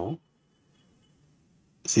 Now,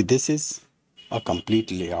 see, this is a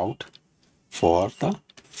complete layout for the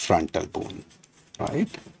frontal bone, right?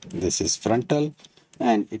 This is frontal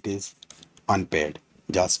and it is unpaired,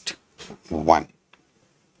 just one.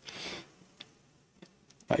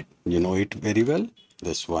 Right, you know it very well.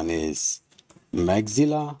 This one is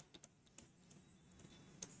maxilla,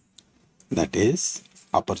 that is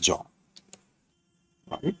upper jaw,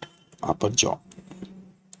 right? Upper jaw.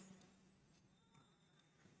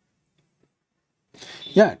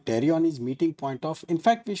 Yeah, pterion is meeting point of, in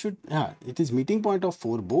fact, we should, yeah, it is meeting point of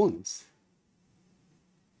four bones.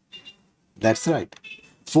 That's right.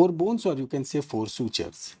 Four bones, or you can say four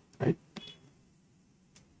sutures, right?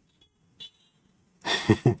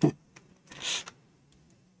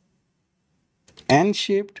 N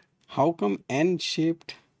shaped. How come N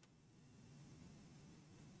shaped?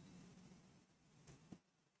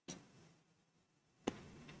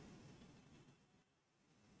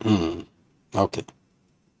 Okay.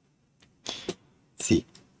 See.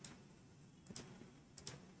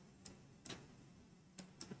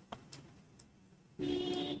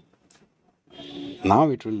 Now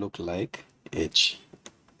it will look like H.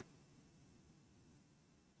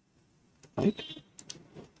 Right?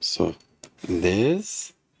 So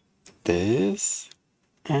this,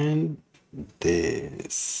 and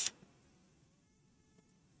this.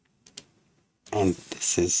 And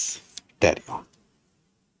this is pterion.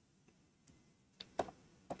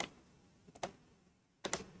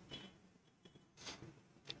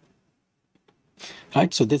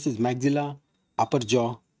 Right, so this is maxilla, upper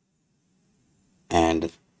jaw, and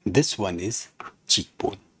this one is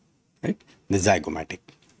cheekbone, right? The zygomatic.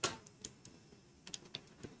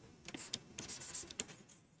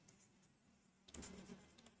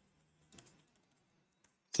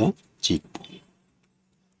 The cheekbone.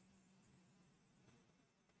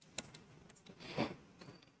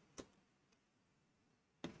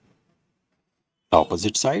 The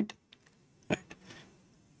opposite side, right?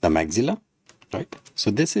 The maxilla, right? So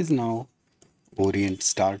this is now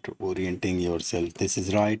start orienting yourself. This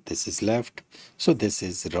is right, this is left. So this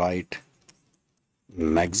is right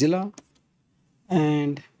maxilla,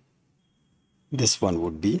 and this one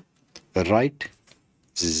would be right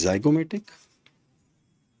zygomatic,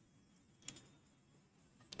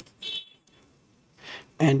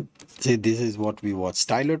 and say this is what we watch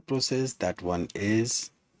styloid process. That one is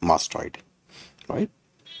mastoid, right?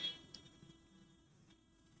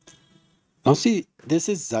 Now see, this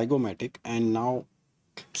is zygomatic, and now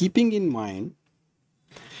keeping in mind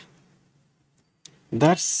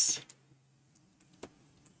that's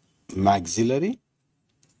maxillary.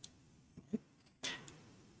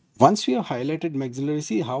 Once we have highlighted maxillary,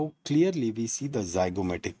 see how clearly we see the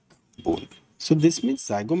zygomatic bone. So this means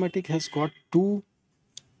zygomatic has got two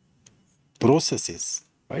processes,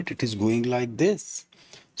 right? It is going like this.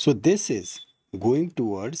 So this is going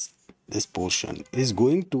towards, this portion is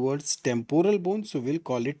going towards temporal bone. So we'll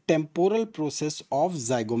call it temporal process of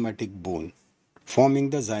zygomatic bone,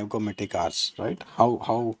 forming the zygomatic arch, right?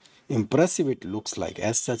 How impressive it looks like.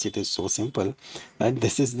 As such, it is so simple, right?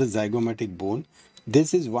 This is the zygomatic bone.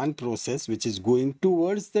 This is one process which is going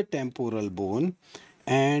towards the temporal bone,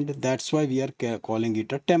 and that's why we are calling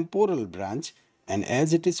it a temporal branch. And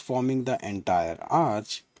as it is forming the entire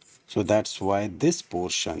arch, so that's why this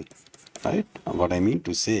portion, right? What I mean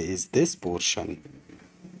to say is this portion,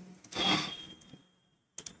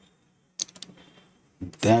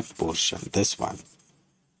 that portion, this one,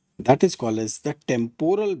 that is called as the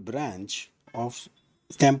temporal branch of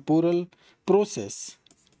temporal process.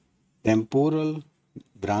 Temporal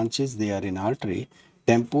branches, they are in artery.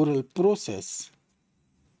 Temporal process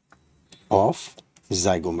of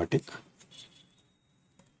zygomatic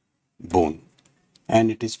bone, and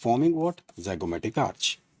it is forming what? Zygomatic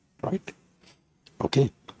arch, right?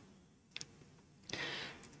 Okay.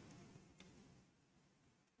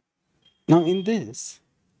 Now in this,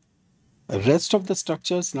 rest of the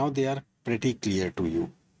structures, now they are pretty clear to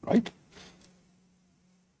you, right?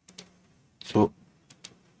 So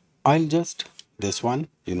I'll just, this one,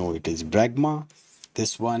 you know, it is bragma.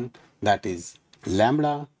 This one, that is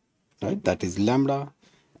lambda, right? That is lambda.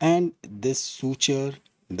 And this suture,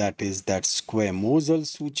 that is that squamosal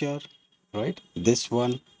suture, right? This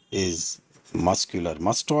one is muscular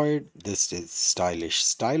mastoid. This is stylish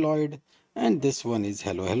styloid. And this one is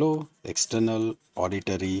hello, hello, external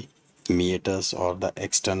auditory meatus, or the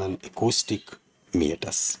external acoustic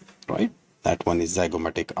meatus, right? That one is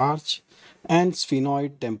zygomatic arch. And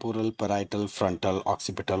sphenoid, temporal, parietal, frontal,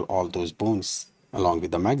 occipital, all those bones along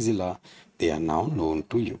with the maxilla, they are now known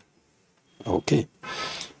to you. Okay,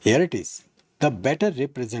 here it is, the better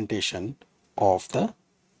representation of the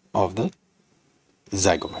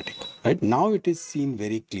zygomatic, right? Now it is seen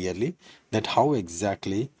very clearly that how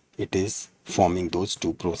exactly it is forming those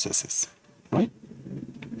two processes, right?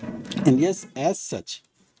 And yes, as such,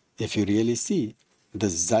 if you really see the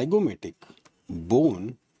zygomatic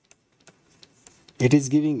bone, it is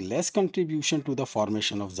giving less contribution to the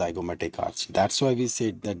formation of zygomatic arch. That's why we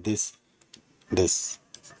said that this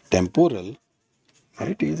temporal,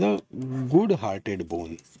 right, is a good-hearted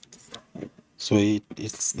bone. So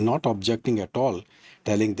it's not objecting at all,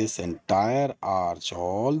 telling this entire arch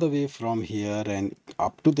all the way from here and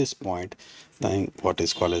up to this point, then what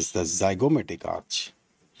is called as the zygomatic arch.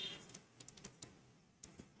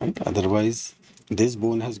 Right? Otherwise, this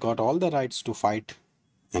bone has got all the rights to fight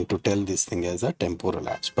and to tell this thing as a temporal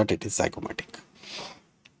arch, but it is zygomatic.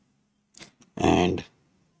 And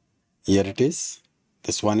here it is.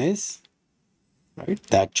 This one is, right,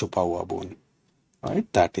 that Chupaua bone,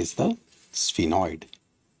 right? That is the sphenoid.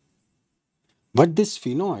 But this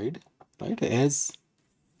sphenoid, right, as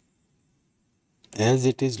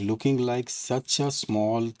it is looking like such a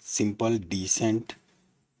small, simple, decent,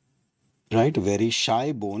 right, very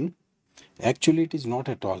shy bone, actually it is not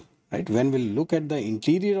at all, right? When we'll look at the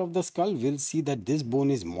interior of the skull, we'll see that this bone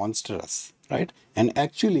is monstrous, right? And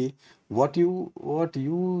actually, what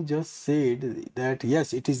you just said, that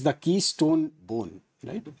yes, it is the keystone bone,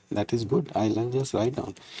 right? That is good. I'll just write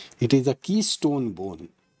down. It is a keystone bone.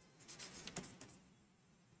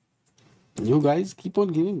 You guys keep on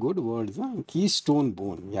giving good words, huh? Keystone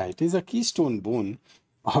bone. Yeah, it is a keystone bone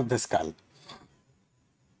of the skull.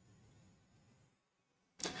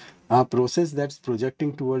 A process that's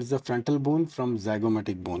projecting towards the frontal bone from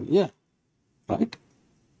zygomatic bone. Yeah, right.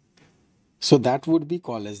 So that would be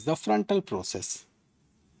called as the frontal process,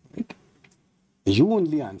 right? You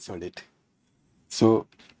only answered it. So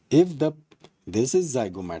if this is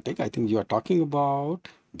zygomatic, I think you are talking about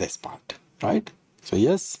this part, right? So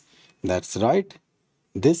yes, that's right.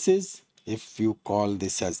 This is, if you call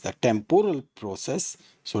this as the temporal process,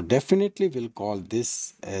 so definitely we'll call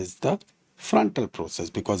this as the frontal process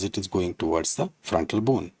because it is going towards the frontal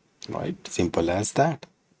bone, right? Simple as that.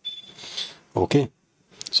 Okay.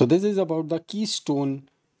 So this is about the keystone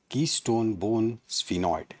bone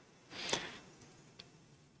sphenoid.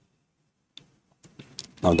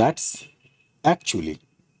 Now that's actually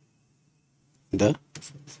the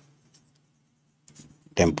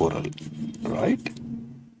temporal, right?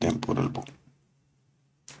 Temporal bone.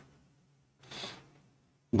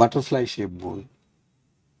 Butterfly shaped bone.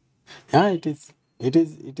 Yeah, it is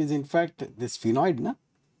in fact the sphenoid, na?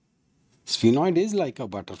 Sphenoid is like a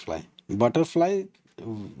butterfly. Butterfly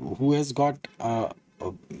who has got a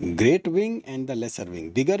great wing and the lesser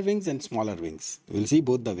wing, bigger wings and smaller wings. We'll see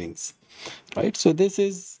both the wings, right? So this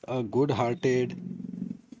is a good-hearted,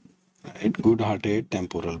 right? Good-hearted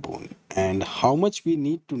temporal bone. And how much we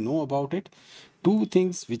need to know about it? Two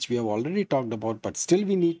things which we have already talked about, but still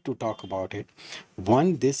we need to talk about it.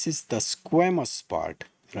 One, this is the squamous part,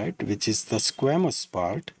 right? Which is the squamous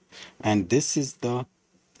part, and this is the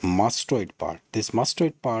mastoid part. This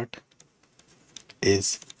mastoid part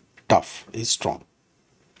is tough, is strong.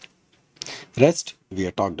 Rest we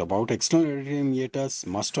have talked about: external auditory meatus,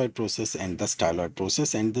 mastoid process, and the styloid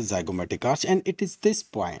process, and the zygomatic arch. And it is this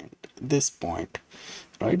point,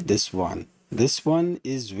 right? This one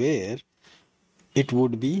is where it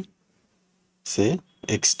would be, say,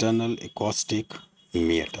 external acoustic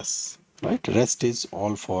meatus, right? Rest is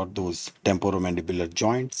all for those temporomandibular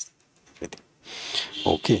joints.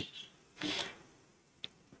 Okay,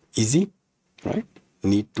 easy, right?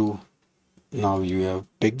 Need to, now you have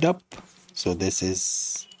picked up. So this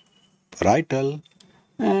is parietal,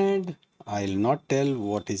 and I'll not tell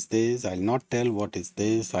what is this, I'll not tell what is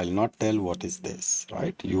this, I'll not tell what is this,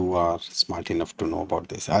 right? You are smart enough to know about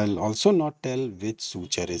this. I'll also not tell which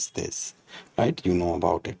suture is this, right? You know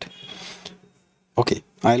about it. Okay,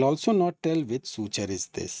 I'll also not tell which suture is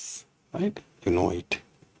this, right? You know it.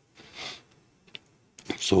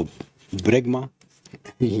 So, bregma,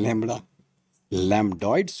 lambda,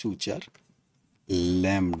 lambdoid suture,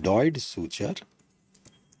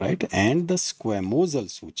 right? And the squamosal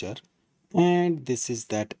suture, and this is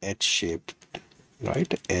that H-shaped,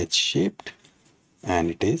 right? H-shaped,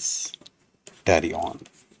 and it is pterion.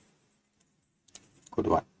 Good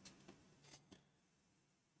one.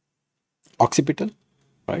 Occipital,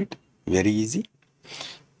 right? Very easy.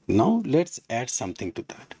 Now let's add something to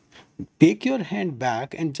that. Take your hand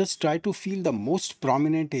back and just try to feel the most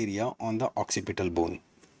prominent area on the occipital bone.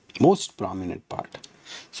 Most prominent part.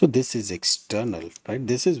 So this is external, right?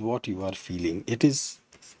 This is what you are feeling. It is,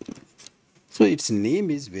 so its name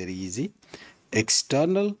is very easy.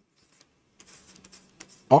 External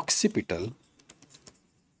occipital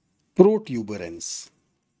protuberance,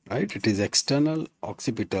 right? It is external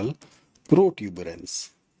occipital protuberance.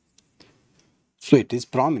 So it is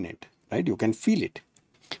prominent, right? You can feel it.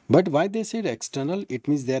 But why they said external? It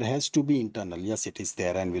means there has to be internal. Yes, it is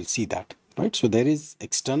there, and we'll see that, right? So there is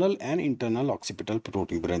external and internal occipital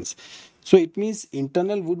protuberance. So it means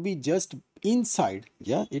internal would be just inside.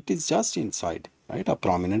 Yeah, it is just inside, right? A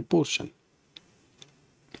prominent portion.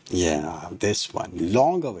 Yeah, this one,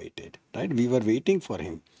 long awaited, right? We were waiting for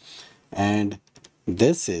him. And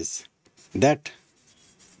this is that,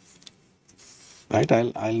 right?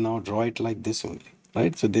 I'll now draw it like this only,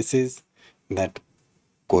 right? So this is that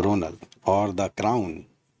coronal or the crown,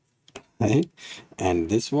 right? And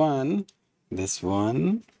this one,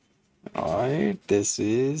 right? This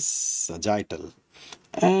is sagittal,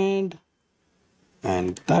 and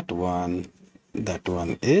that one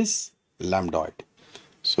is lambdoid.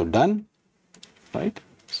 So done, right?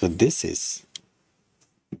 So this is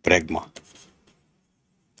bregma,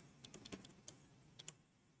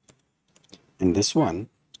 and this one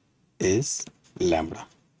is lambda.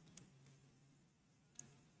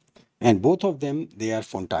 And both of them, they are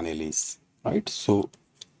fontanelles, right? So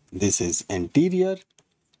this is anterior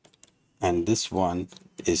and this one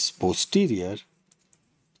is posterior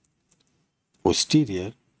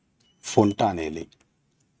fontanelle.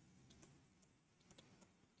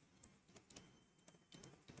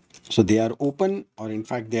 So they are open, or in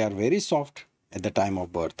fact they are very soft at the time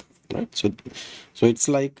of birth, right? So it's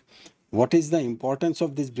like, what is the importance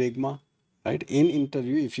of this bregma, right? In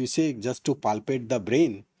interview, if you say just to palpate the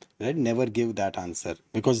brain, right, never give that answer,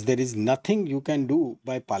 because there is nothing you can do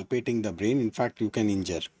by palpating the brain. In fact, you can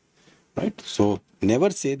injure, right? So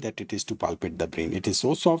never say that it is to palpate the brain. It is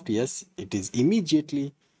so soft. Yes, it is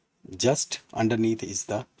immediately just underneath is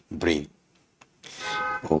the brain.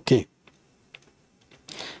 Okay.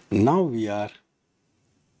 Now we are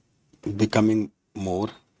becoming more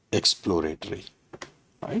exploratory,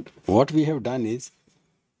 right? What we have done is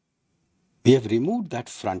we have removed that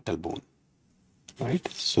frontal bone, right?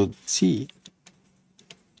 So see,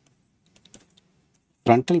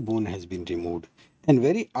 frontal bone has been removed, and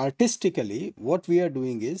very artistically what we are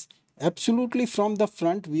doing is absolutely from the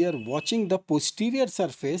front we are watching the posterior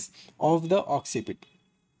surface of the occiput,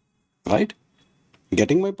 right?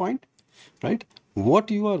 Getting my point, right?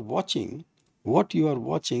 What you are watching,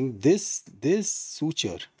 this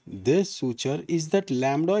suture, is that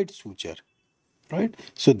lambdoid suture, right?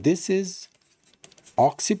 So this is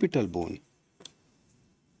occipital bone,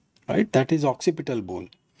 right? That is occipital bone.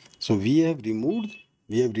 So we have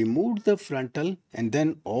removed the frontal, and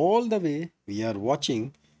then all the way we are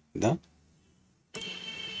watching the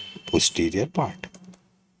posterior part.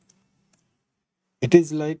 It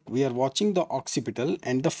is like we are watching the occipital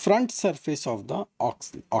and the front surface of the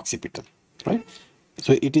occipital, right?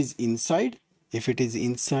 So it is inside. If it is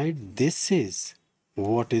inside, this is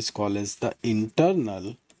what is called as the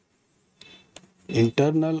internal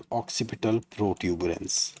occipital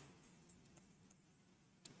protuberance.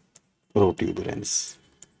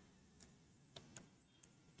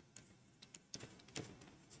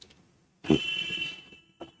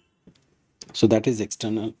 So that is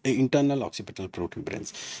internal occipital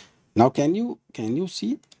protuberance. Now can you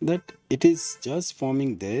see that it is just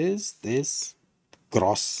forming this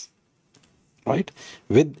cross, right,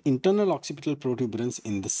 with internal occipital protuberance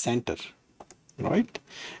in the center, right?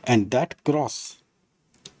 And that cross,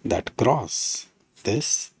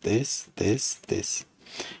 this,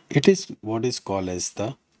 it is what is called as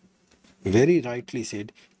the, very rightly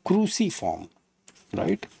said, cruciform,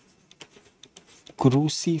 right?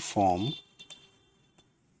 Cruciform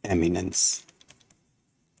eminence.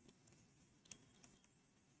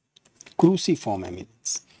 Cruciform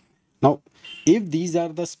eminence. Now, if these are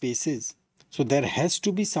the spaces, so there has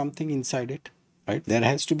to be something inside it, right? There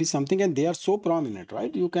has to be something, and they are so prominent,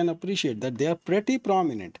 right? You can appreciate that they are pretty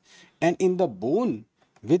prominent. And in the bone,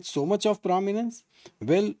 with so much of prominence,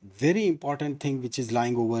 well, very important thing which is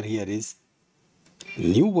lying over here is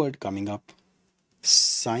new word coming up,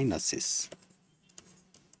 sinuses.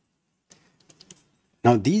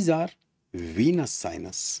 Now, these are venous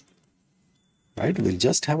sinus, right? We'll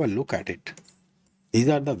just have a look at it. These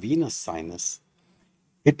are the venous sinus.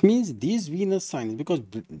 It means these venous sinus, because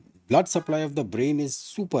blood supply of the brain is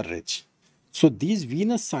super rich. So these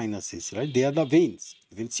venous sinuses, right, they are the veins.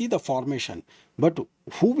 We'll see the formation. But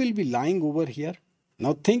who will be lying over here?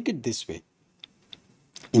 Now think it this way.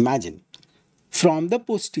 Imagine from the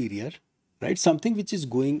posterior, right, something which is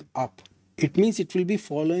going up. It means it will be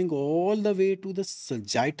following all the way to the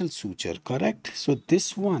sagittal suture, correct? So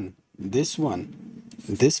this portion,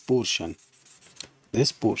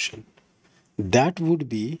 that would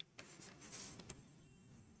be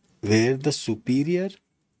where the superior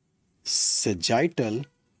sagittal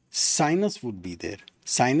sinus would be there.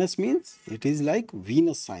 Sinus means it is like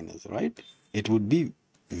venous sinus, right? It would be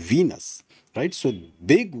venous, right? So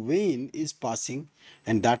big vein is passing,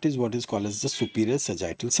 and that is what is called as the superior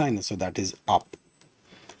sagittal sinus. So that is up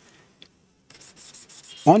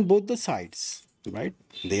on both the sides, right?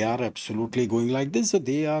 They are absolutely going like this. So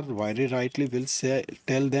they are, very rightly will say,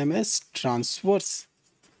 tell them as transverse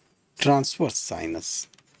sinus.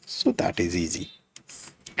 So that is easy.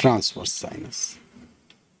 Transverse sinus.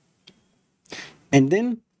 And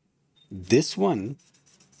then this one,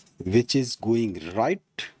 which is going right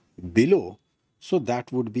below, so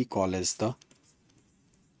that would be called as the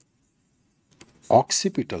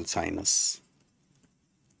occipital sinus,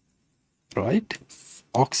 right?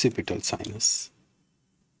 Occipital sinus.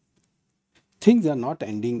 Things are not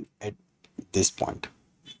ending at this point.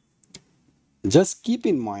 Just keep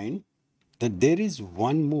in mind that there is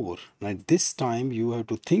one more, right? This time you have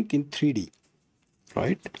to think in 3D,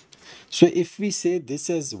 right? So if we say this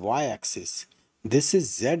is y-axis, this is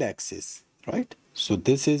z-axis, right? So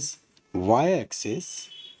this is y-axis,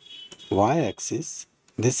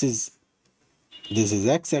 this is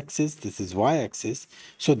x-axis, this is y-axis.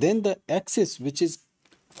 So then the axis which is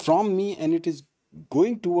from me and it is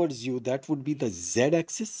going towards you, that would be the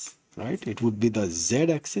z-axis, right? It would be the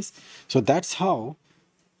z-axis. So that's how,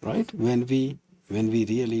 right, when we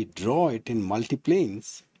really draw it in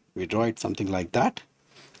multiplanes, we draw it something like that,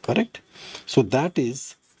 correct? So that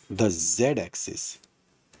is the z-axis.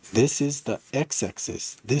 This is the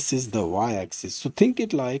x-axis. This is the y-axis. So think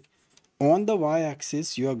it like, on the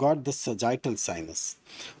y-axis, you have got the sagittal sinus.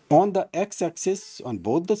 On the x-axis, on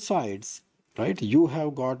both the sides, right, you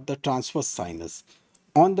have got the transverse sinus.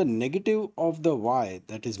 On the negative of the y,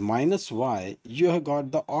 that is minus y, you have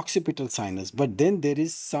got the occipital sinus. But then there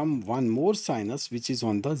is one more sinus which is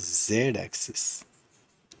on the z-axis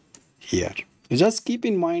here. Just keep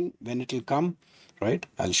in mind when it will come, right?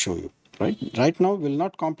 I'll show you, right? Right now, we'll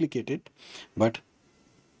not complicate it, but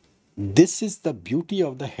this is the beauty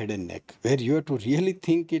of the head and neck, where you have to really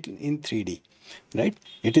think it in 3D, right?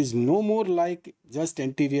 It is no more like just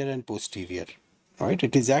anterior and posterior, right?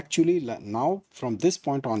 It is actually now from this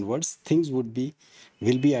point onwards, things will be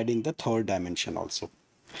adding the third dimension also.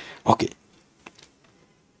 Okay.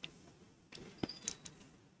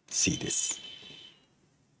 See this.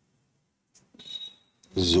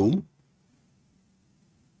 Zoom.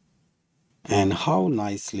 and how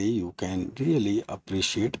nicely you can really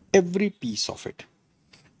appreciate every piece of it,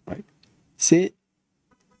 right? Say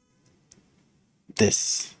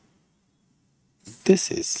this.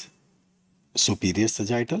 This is superior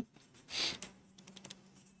sagittal,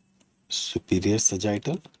 superior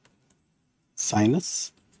sagittal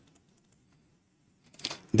sinus.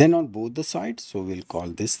 Then on both the sides, so we'll call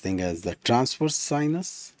this thing as the transverse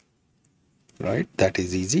sinus, right? That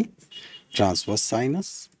is easy. Transverse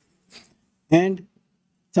sinus. And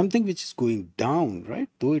something which is going down, right?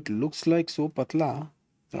 Though it looks like so patla,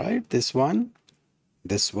 right? This one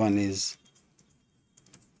is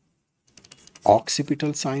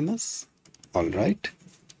occipital sinus, all right?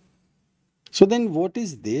 So then what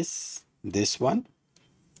is this? This one?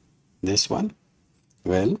 This one?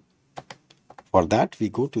 Well, for that we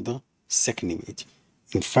go to the second image.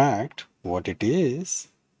 In fact, what it is,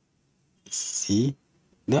 see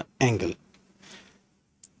the angle.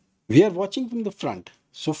 We are watching from the front.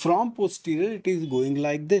 So from posterior, it is going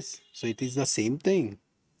like this. So it is the same thing.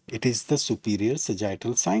 It is the superior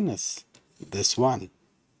sagittal sinus. This one.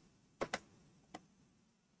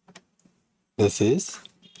 This is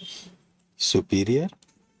superior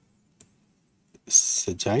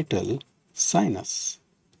sagittal sinus.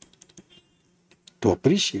 To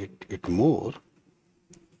appreciate it more,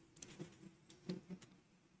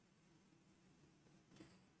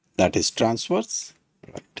 that is transverse,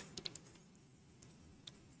 right?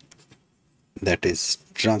 That is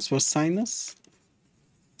transverse sinus.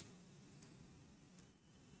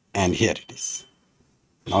 And here it is.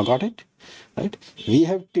 Now got it? Right? We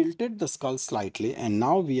have tilted the skull slightly and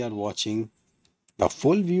now we are watching the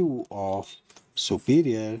full view of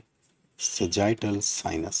superior sagittal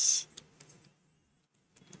sinus.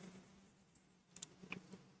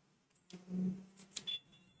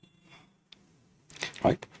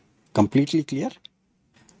 Right? Completely clear?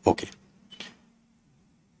 Okay.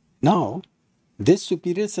 Now, this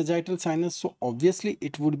superior sagittal sinus, so obviously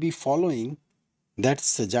it would be following that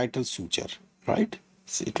sagittal suture, right?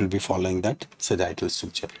 So it will be following that sagittal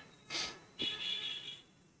suture.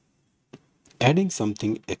 Adding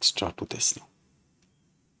something extra to this now.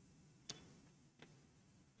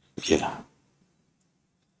 Yeah.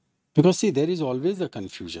 Because see, there is always a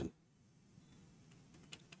confusion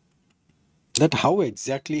that how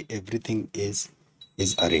exactly everything is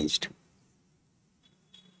arranged.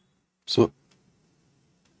 So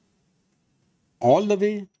all the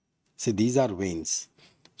way, see these are veins.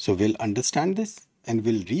 So we'll understand this and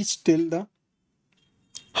we'll reach till the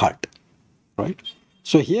heart, right?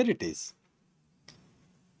 So here it is.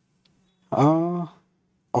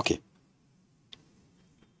 Okay.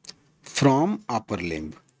 From upper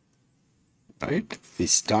limb, right? We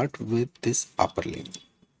start with this upper limb.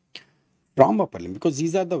 From upper limb, because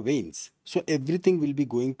these are the veins. So everything will be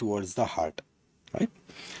going towards the heart, right?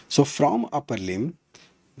 So from upper limb,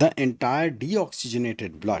 the entire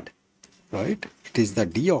deoxygenated blood, right? It is the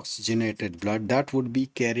deoxygenated blood that would be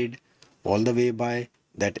carried all the way by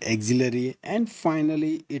that axillary and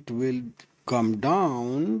finally it will come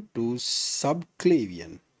down to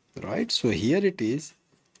subclavian, right? So here it is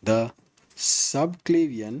the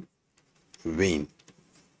subclavian vein,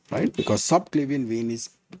 right? Because subclavian vein is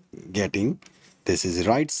getting, this is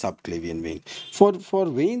right subclavian vein. For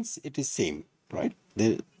veins, it is same, right?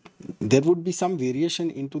 There would be some variation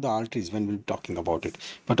into the arteries when we're talking about it.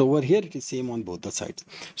 But over here, it is same on both the sides.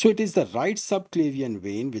 So it is the right subclavian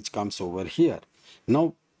vein which comes over here.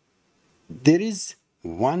 Now, there is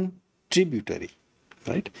one tributary,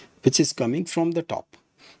 right? Which is coming from the top.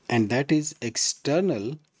 And that is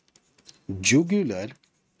external jugular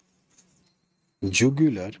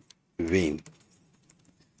vein.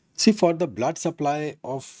 See, for the blood supply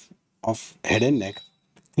of head and neck,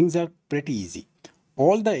 things are pretty easy.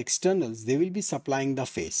 All the externals, they will be supplying the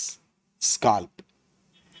face, scalp,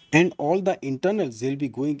 and all the internals, they'll be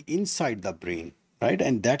going inside the brain, right?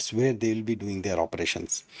 And that's where they'll be doing their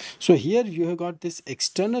operations. So here you have got this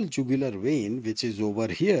external jugular vein, which is over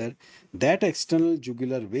here. That external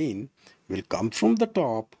jugular vein will come from the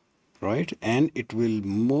top, right? And it will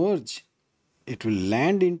merge, it will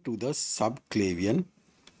land into the subclavian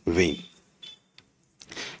vein.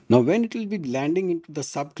 Now, when it will be landing into the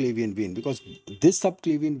subclavian vein, because this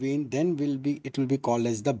subclavian vein then it will be called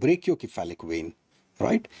as the brachiocephalic vein,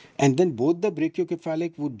 right? And then both the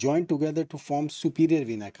brachiocephalic would join together to form superior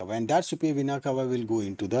vena cava, and that superior vena cava will go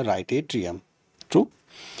into the right atrium. True,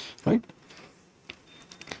 right?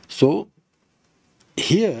 So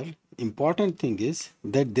here, important thing is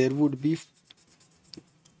that there would be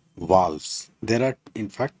valves. There are in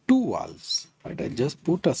fact two valves, right? I just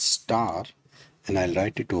put a star and I'll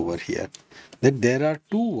write it over here that there are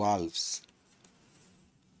two valves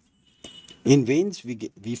In veins,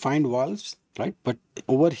 we find valves, right? But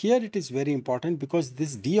over here, it is very important because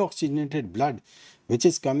this deoxygenated blood, which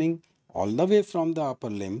is coming all the way from the upper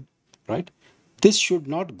limb, right? This should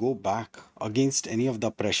not go back against any of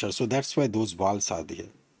the pressure. So that's why those valves are there,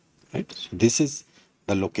 right? So this is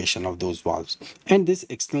the location of those valves. And this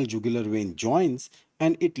external jugular vein joins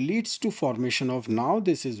and it leads to formation of, now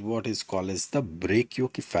this is what is called as the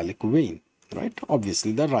brachiocephalic vein, right?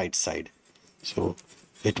 Obviously the right side. So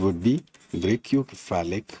it would be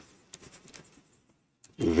brachiocephalic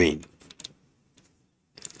vein.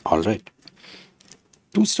 All right.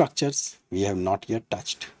 Two structures we have not yet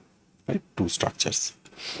touched, right? Two structures.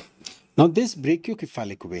 Now this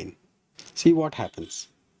brachiocephalic vein, see what happens.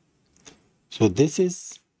 So this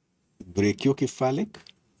is brachiocephalic,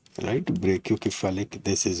 right? Brachiocephalic,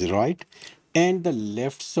 this is right. And the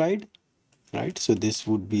left side, right? So this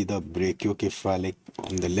would be the brachiocephalic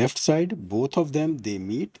on the left side. Both of them, they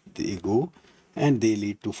meet, they go, and they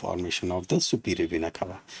lead to formation of the superior vena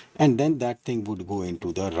cava. And then that thing would go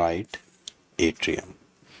into the right atrium,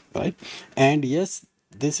 right? And yes,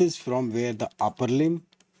 this is from where the upper limb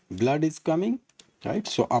blood is coming, right?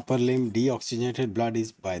 So upper limb deoxygenated blood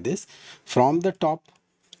is by this. From the top,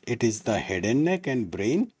 it is the head and neck and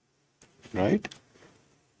brain, right?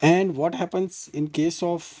 And what happens in case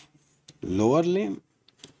of lower limb?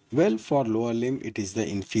 Well, for lower limb, it is the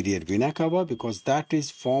inferior vena cava because that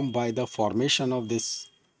is formed by the formation of this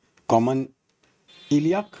common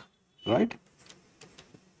iliac, right?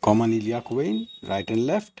 Common iliac vein, right and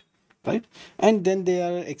left, right? And then they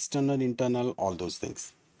are external, internal, all those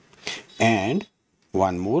things. And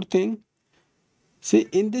one more thing, see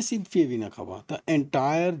in this inferior vena cava, the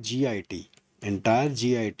entire GIT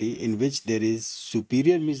in which there is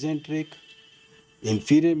superior mesenteric,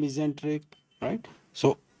 inferior mesenteric, right?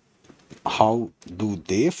 So how do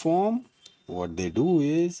they form? What they do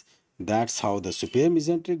is, that's how the superior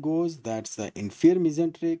mesenteric goes, that's the inferior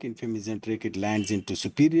mesenteric. Inferior mesenteric, it lands into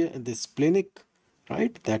superior, the splenic,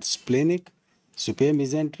 right? That's splenic, superior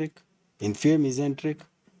mesenteric, inferior mesenteric,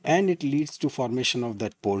 and it leads to formation of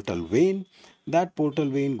that portal vein. That portal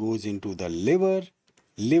vein goes into the liver.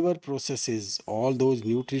 Liver processes all those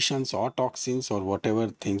nutritions or toxins or whatever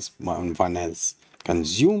things one has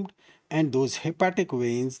consumed, and those hepatic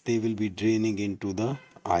veins, they will be draining into the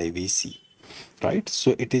IVC, right?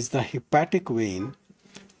 So it is the hepatic vein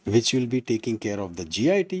which will be taking care of the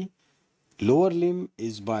GIT. Lower limb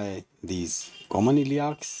is by these common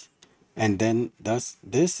iliacs, and then thus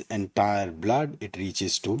this entire blood, it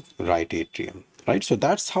reaches to right atrium, right? So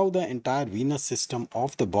that's how the entire venous system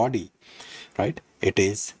of the body, right, it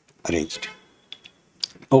is arranged.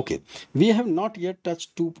 Okay, we have not yet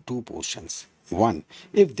touched two portions. One,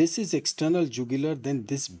 if this is external jugular, then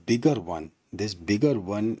this bigger one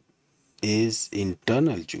is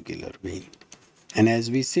internal jugular vein. And as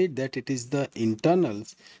we said that it is the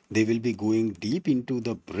internals, they will be going deep into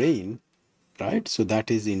the brain, right? So that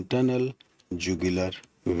is internal jugular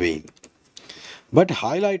vein. But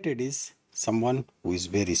highlighted is someone who is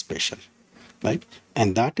very special, right?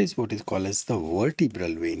 And that is what is called as the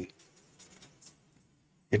vertebral vein.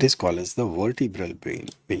 It is called as the vertebral vein.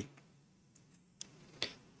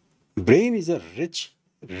 Brain is a rich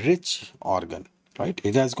organ, right?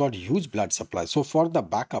 It has got huge blood supply. So for the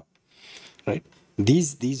backup, right,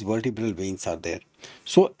 these vertebral veins are there.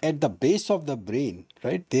 So at the base of the brain,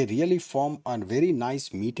 right, they really form a very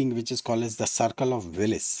nice meeting, which is called as the circle of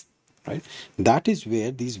Willis, right? That is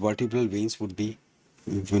where these vertebral veins will be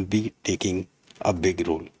taking a big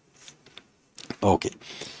role. Okay.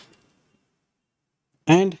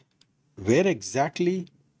 And where exactly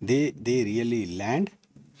they really land?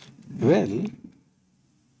 Well,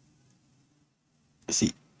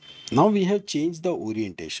 see, now we have changed the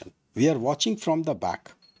orientation. We are watching from the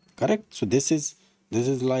back, correct? So this is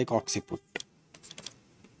like occiput,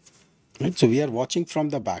 right? So we are watching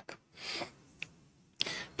from the back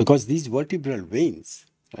because these vertebral veins,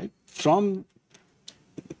 right? So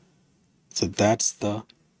that's the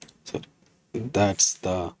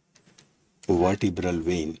vertebral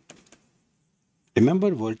vein.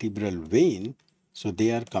 Remember vertebral vein, so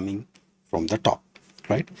they are coming from the top,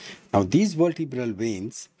 right? Now these vertebral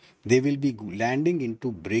veins, they will be landing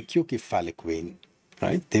into brachiocephalic vein,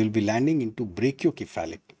 right? They will be landing into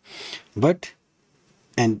brachiocephalic. But,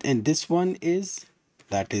 and this one is,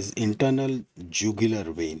 that is internal jugular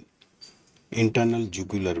vein. Internal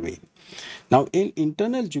jugular vein. Now in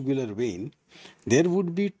internal jugular vein, there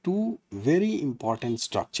would be two very important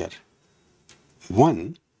structure.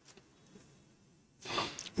 One,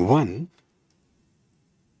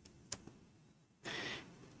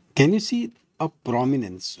 can you see a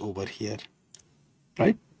prominence over here,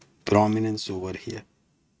 right? prominence over here.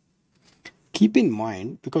 Keep in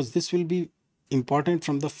mind, because this will be important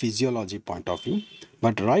from the physiology point of view,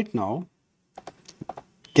 but right now,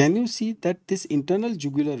 can you see that this internal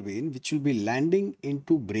jugular vein, which will be landing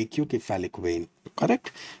into brachiocephalic vein,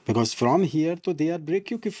 correct? Because from here, so they are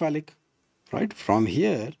brachiocephalic, right? From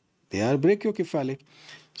here, they are brachiocephalic.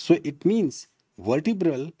 So it means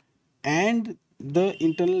vertebral and the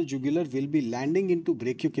internal jugular will be landing into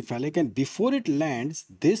brachiocephalic, and before it lands,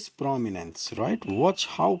 this prominence, right? Watch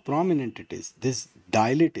how prominent it is. This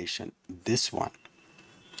dilatation, this one.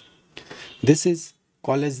 This is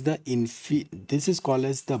called as the this is called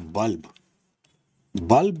as the bulb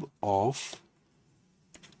of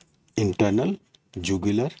internal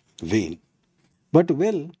jugular vein. But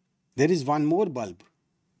well, there is one more bulb.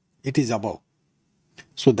 It is above.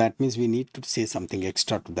 So that means we need to say something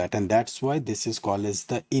extra to that, and that's why this is called as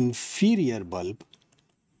the inferior bulb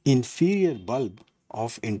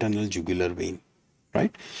of internal jugular vein,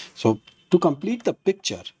 right? So to complete the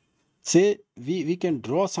picture, say we can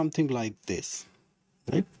draw something like this,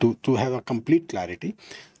 right? To have a complete clarity.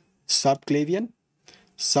 Subclavian,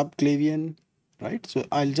 right? So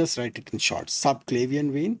I'll just write it in short.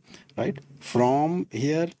 Subclavian vein, right? From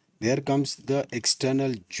here, there comes the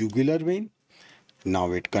external jugular vein.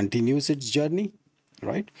 Now it continues its journey,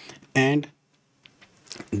 right? And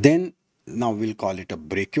then now we'll call it a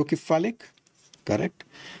brachiocephalic, correct?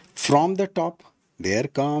 From the top, there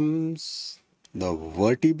comes the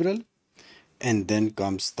vertebral, and then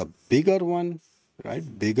comes the bigger one,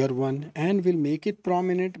 right? Bigger one, and we'll make it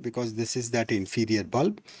prominent because this is that inferior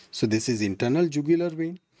bulb. So this is internal jugular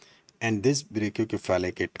vein, and this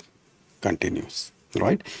brachiocephalic, it continues,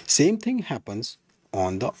 right? Same thing happens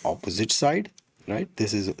on the opposite side, right?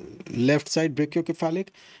 This is left side brachiocephalic,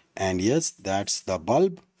 and yes, that's the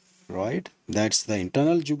bulb, right? That's the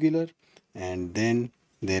internal jugular, and then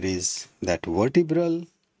there is that vertebral,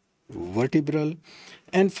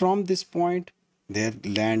 and from this point there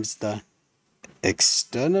lands the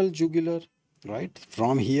external jugular, right?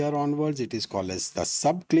 From here onwards it is called as the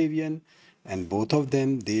subclavian, and both of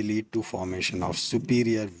them, they lead to formation of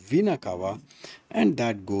superior vena cava, and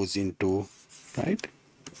that goes into right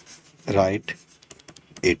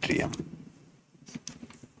atrium.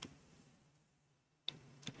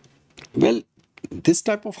 Well, this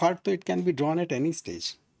type of heart, though, it can be drawn at any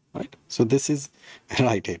stage, right? So this is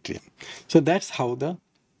right atrium. So that's how the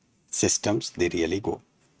systems, they really go,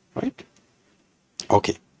 right?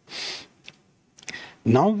 Okay.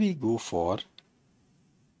 Now we go for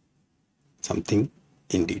something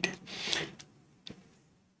in detail.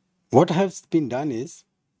 What has been done is,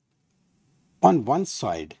 on this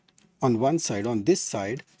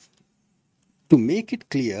side, to make it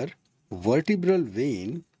clear, vertebral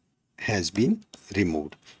vein has been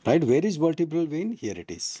removed, right? Where is vertebral vein? Here it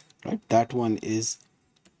is, right? That one is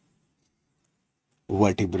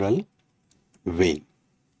vertebral vein,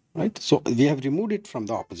 right? So we have removed it from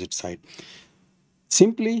the opposite side.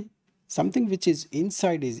 Simply, something which is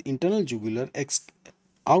inside is internal jugular,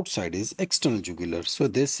 outside is external jugular. So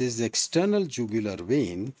this is external jugular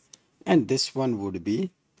vein, and this one would be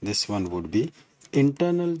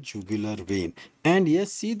internal jugular vein. And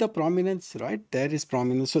yes, see the prominence, right? There is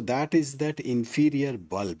prominence. So that is that inferior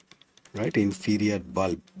bulb, right? Inferior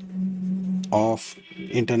bulb of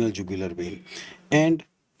internal jugular vein. And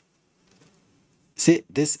say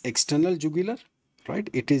this external jugular, right?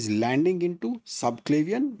 It is landing into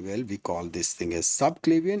subclavian. Well, we call this thing as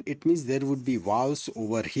subclavian. It means there would be valves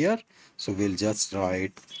over here. So we'll just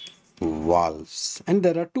write valves, and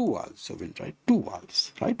there are two valves, so we'll write two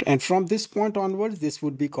valves, right? And from this point onwards, this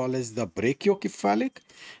would be called as the brachiocephalic,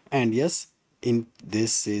 and yes, in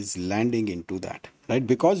this is landing into that, right?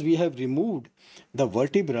 Because we have removed the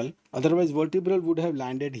vertebral, otherwise vertebral would have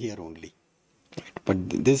landed here only, right? But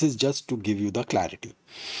this is just to give you the clarity.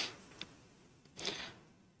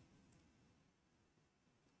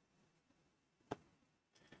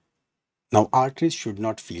 Now arteries should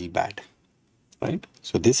not feel bad, right?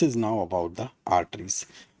 So this is now about the arteries.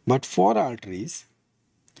 But for arteries,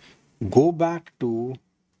 go back to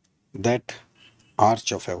that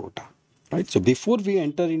arch of aorta, right? So before we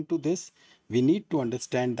enter into this, we need to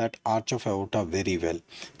understand that arch of aorta very well,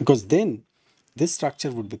 because then this structure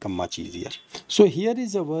would become much easier. So here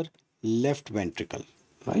is our left ventricle,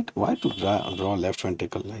 right? Why to draw left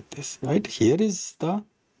ventricle like this, right? Here is the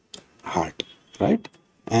heart, right?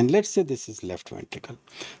 And let's say this is left ventricle.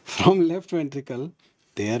 From left ventricle,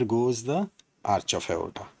 there goes the arch of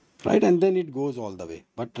aorta, right? And then it goes all the way.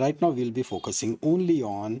 But right now we'll be focusing only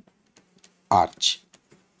on arch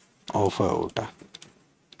of aorta.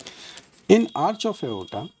 In arch of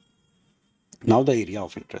aorta, Now the area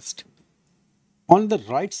of interest. On the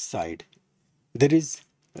right side, there is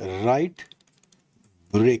right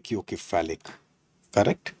brachiocephalic,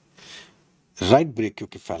 correct? Right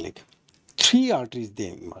brachiocephalic. Three arteries they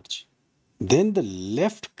emerge. Then the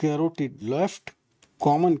left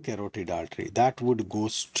common carotid artery that would go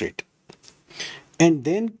straight. And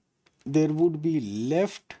then there would be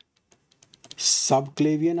left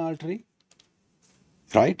subclavian artery,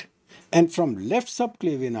 right? And from left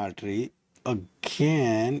subclavian artery,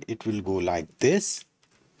 again, it will go like this.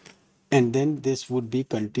 And then this would be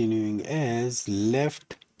continuing as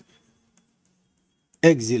left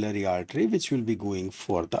axillary artery, which will be going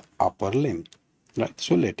for the upper limb, right?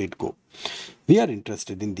 So let it go. We are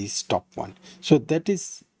interested in this top one. So that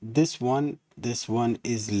is this one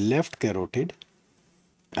is left carotid,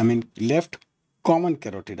 left common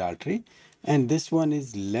carotid artery, and this one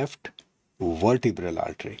is left vertebral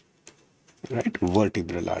artery, right?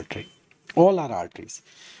 Vertebral artery. All are arteries.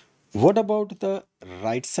 What about the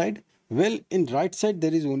right side? Well, in right side,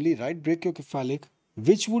 there is only right brachiocephalic,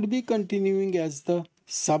 which would be continuing as the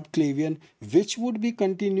subclavian, which would be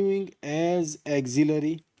continuing as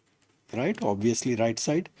axillary, right? Obviously, right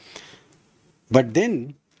side. But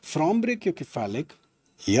then from brachiocephalic,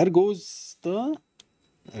 here goes the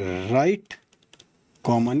right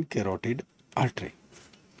common carotid artery,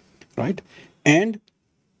 right? And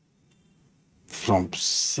from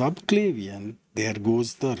subclavian, there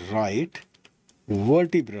goes the right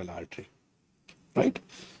vertebral artery, right?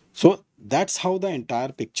 So that's how the entire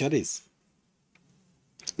picture is.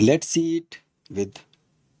 Let's see it with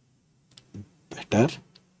better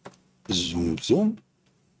zoom.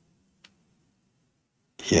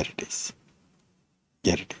 Here it is.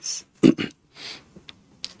 Here it is.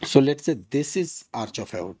 So let's say this is arch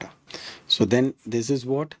of aorta. So then this is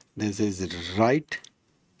what? This is right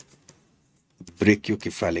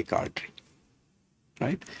brachiocephalic artery,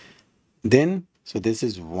 right? Then, so this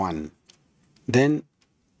is one. Then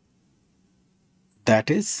that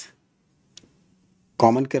is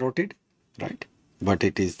common carotid, right? But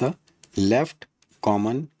it is the left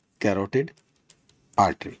common carotid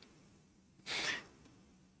artery.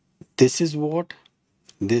 This is what?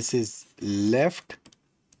 This is left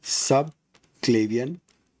subclavian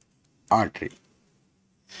artery.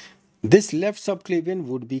 This left subclavian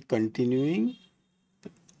would be continuing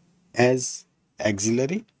as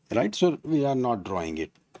axillary, right? So we are not drawing it.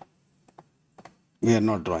 We are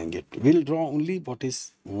not drawing it. We'll draw only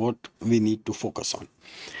what we need to focus on.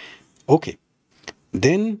 Okay.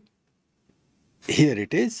 Then here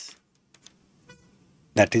it is.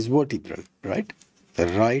 That is vertebral, right? The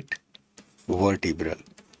right vertebral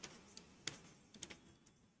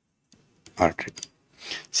artery.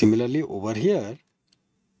 Similarly, over here,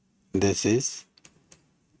 this is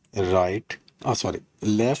left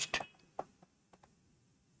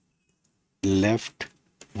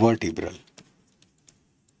vertebral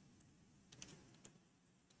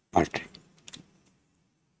artery.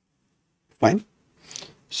 Fine.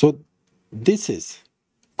 So this is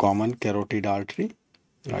common carotid artery,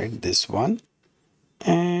 right? This one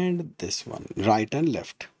and this one, right and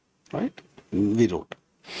left, right? We wrote.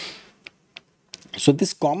 So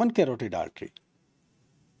this common carotid artery.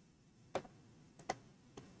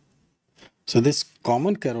 So this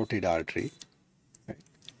common carotid artery, right,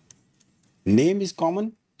 name is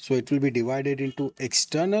common. So it will be divided into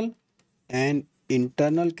external and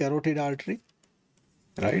internal carotid artery,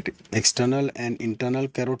 right? External and internal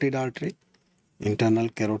carotid artery. Internal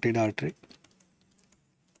carotid artery.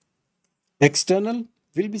 External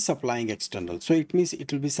will be supplying external. So it means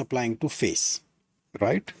it will be supplying to face,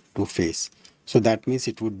 right? To face. So that means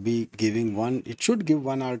it would be giving one, it should give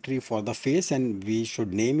one artery for the face, and we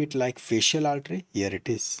should name it like facial artery. Here it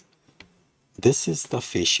is. This is the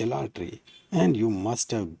facial artery, and you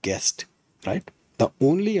must have guessed, right? The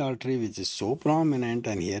only artery which is so prominent,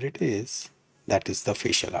 and here it is, that is the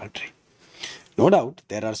facial artery. No doubt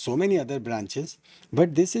there are so many other branches,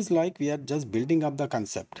 but this is like we are just building up the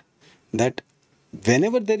concept that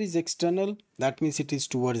whenever there is external, that means it is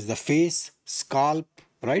towards the face, scalp,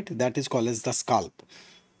 right? That is called as the scalp.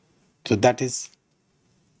 So that is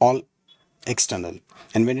all external.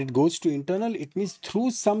 And when it goes to internal, it means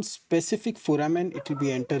through some specific foramen, it will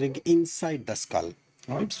be entering inside the skull,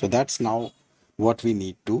 right? So that's now what we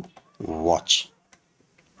need to watch,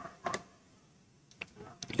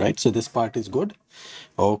 right? So this part is good.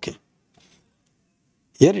 Okay.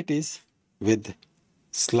 Here it is with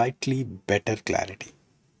slightly better clarity,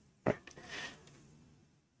 right?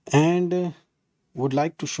 And would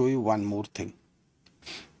like to show you one more thing.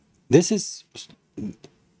 This is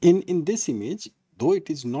in this image, though it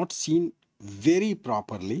is not seen very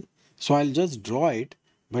properly. So I'll just draw it,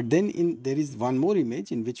 but then there is one more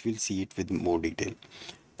image in which we'll see it with more detail.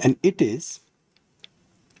 And it is,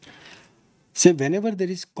 say, whenever there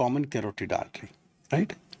is common carotid artery,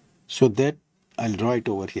 right? So that I'll draw it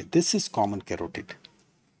over here. This is common carotid.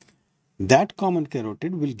 That common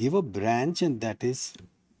carotid will give a branch, and that is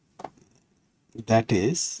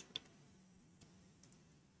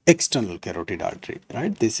external carotid artery,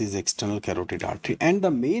 right? This is external carotid artery, and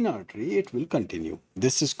the main artery, it will continue.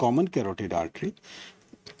 This is common carotid artery,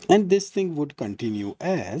 and this thing would continue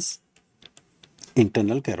as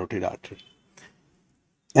internal carotid artery.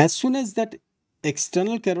 As soon as that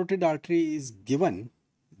external carotid artery is given,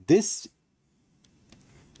 this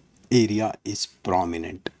area is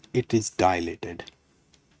prominent. It is dilated.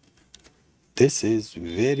 This is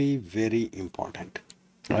very, very important,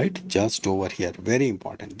 right? Just over here, very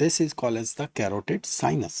important. This is called as the carotid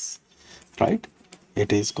sinus, right?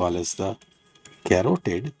 It is called as the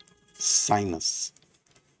carotid sinus.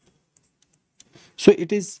 So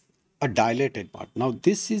it is a dilated part. Now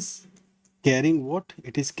this is carrying what?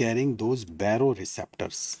 It is carrying those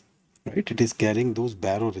baroreceptors, right? It is carrying those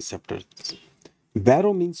baroreceptors.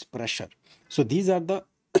 Baro means pressure. So these are the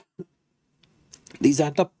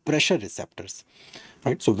pressure receptors,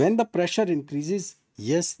 right? So when the pressure increases,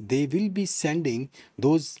 yes, they will be sending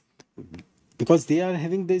those, because they are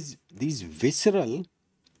having these visceral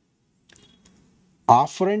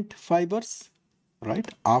afferent fibers, right?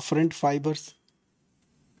 Afferent fibers,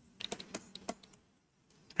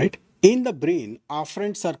 right? In the brain,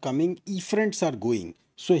 afferents are coming, efferents are going.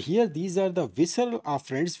 So here these are the visceral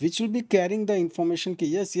afferents which will be carrying the information that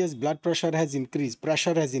yes, blood pressure has increased,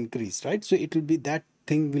 right? So it will be, that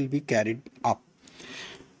thing will be carried up.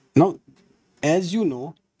 Now, as you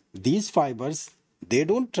know, these fibers, they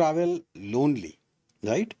don't travel lonely,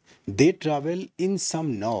 right? They travel in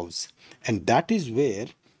some nerves, and that is where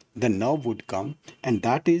the nerve would come, and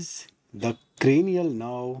that is the cranial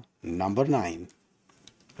nerve number 9,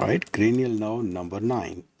 right? Cranial nerve number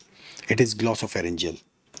 9. It is glossopharyngeal,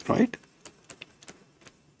 right?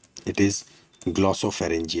 It is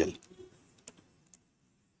glossopharyngeal.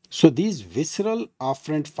 So these visceral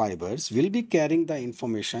afferent fibers will be carrying the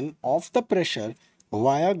information of the pressure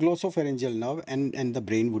via glossopharyngeal nerve, and the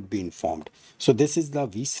brain would be informed. So this is the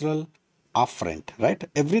visceral afferent, right?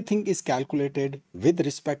 Everything is calculated with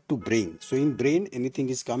respect to brain. So in brain, anything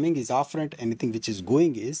is coming is afferent, anything which is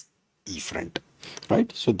going is efferent,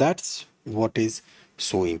 right? So that's what is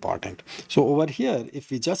so important. So over here,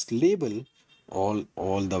 if we just label all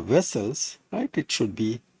the vessels, right, it should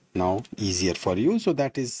be now easier for you. So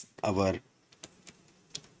that is our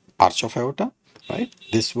arch of aorta, right?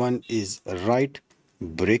 This one is right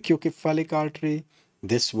brachiocephalic artery.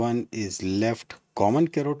 This one is left common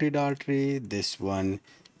carotid artery. This one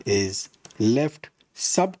is left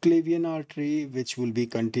subclavian artery, which will be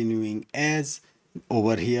continuing as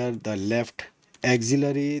over here the left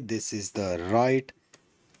axillary. This is the right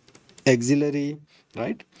axillary,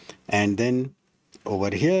 right? And then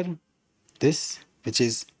over here, this which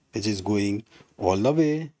is going all the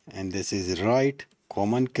way, and this is right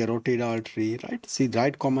common carotid artery, right? See,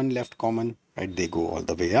 right common, left common, right? They go all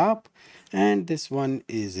the way up, and this one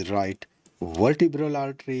is right vertebral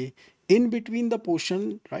artery. In between the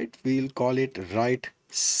portion, right, we'll call it right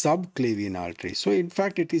subclavian artery. So in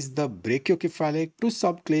fact, it is the brachiocephalic to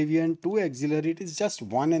subclavian to axillary. It is just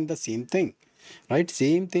one and the same thing, right?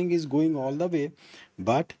 Same thing is going all the way,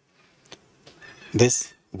 but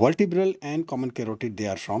this vertebral and common carotid, they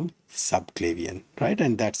are from subclavian, right?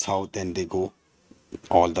 And that's how then they go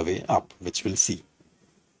all the way up, which we'll see.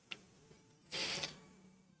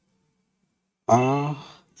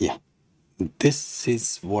 Yeah, this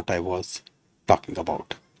is what I was talking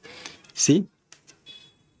about. See,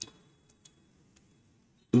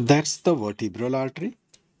 that's the vertebral artery,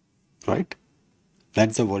 right?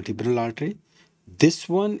 That's the vertebral artery. This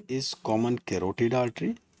one is common carotid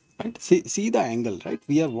artery, right? See the angle, right?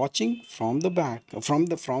 We are watching from the back, from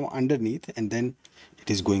underneath, and then it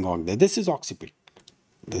is going on there. This is occipit.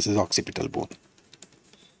 This is occipital bone.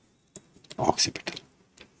 Occipital.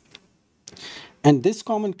 And this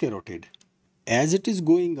common carotid, as it is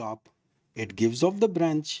going up, it gives off the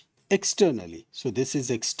branch externally. So this is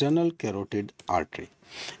external carotid artery.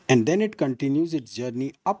 And then it continues its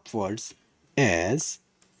journey upwards as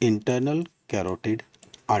internal carotid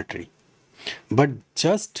artery. But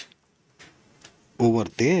just over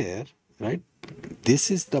there, right, this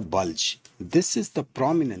is the bulge. This is the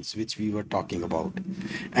prominence which we were talking about.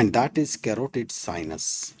 And that is carotid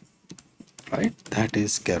sinus, right? That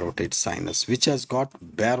is carotid sinus, which has got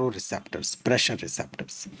baroreceptors, pressure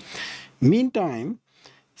receptors. Meantime,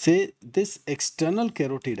 say this external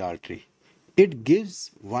carotid artery, it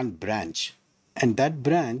gives one branch, and that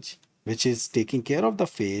branch which is taking care of the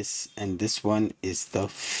face, and this one is the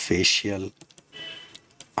facial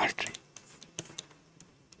artery,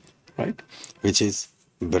 right, which is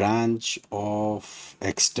branch of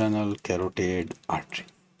external carotid artery,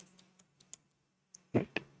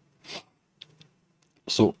 right?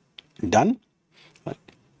 So done. Right.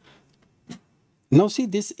 Now see,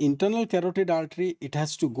 this internal carotid artery, it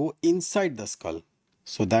has to go inside the skull,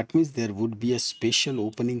 so that means there would be a spatial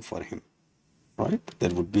opening for him, right? There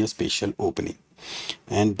would be a spatial opening,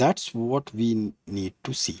 and that's what we need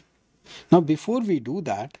to see. Now before we do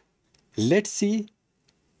that, let's see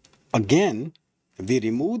again. We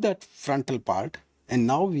remove that frontal part, and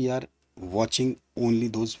now we are watching only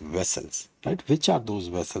those vessels, right? Which are those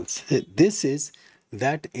vessels? This is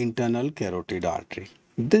that internal carotid artery.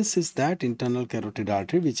 This is that internal carotid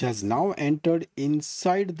artery which has now entered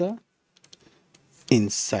inside the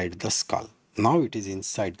skull. Now it is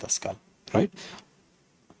inside the skull, right?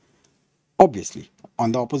 Obviously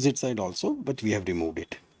on the opposite side also, but we have removed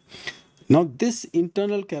it. Now this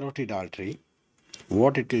internal carotid artery,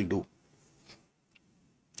 what it will do,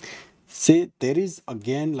 say there is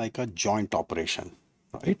again like a joint operation,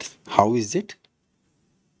 right? How is it?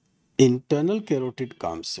 Internal carotid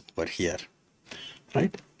comes over here,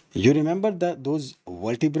 right? You remember that those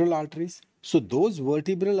vertebral arteries? So those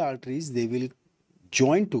vertebral arteries, they will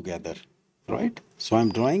join together, right? So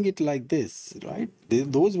I'm drawing it like this, right?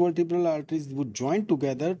 Those vertebral arteries would join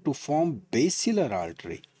together to form basilar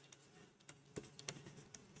artery.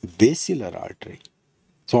 Basilar artery.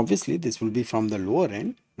 So obviously this will be from the lower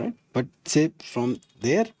end, right? But say from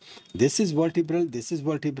there, this is vertebral,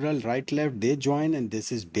 right, left, they join, and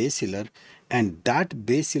this is basilar, and that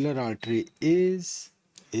basilar artery is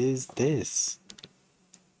this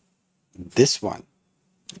one.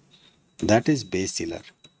 That is basilar.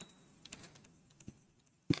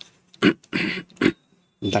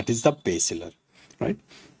 That is the basilar, right?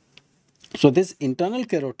 So this internal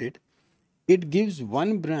carotid, it gives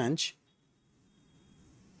one branch,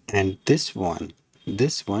 and this one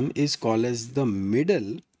is called as the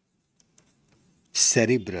middle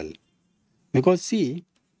cerebral. Because see,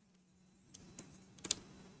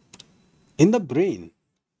 in the brain,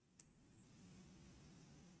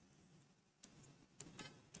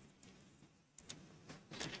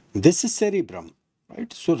 this is cerebrum,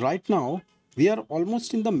 right? So right now we are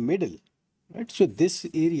almost in the middle, right? So this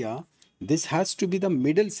area, this has to be the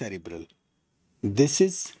middle cerebral. This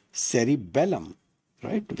is cerebellum,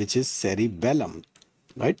 right? Which is cerebellum,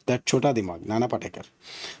 right? That chota dimag, Nana Patekar,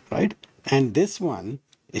 right? And this one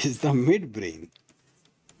is the midbrain,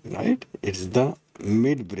 right? It's the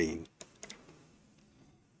midbrain.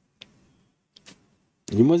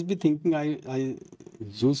 You must be thinking,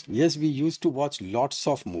 yes, we used to watch lots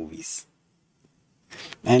of movies.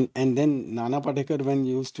 And then Nana Patekar, when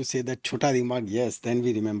used to say that chota dimag, yes, then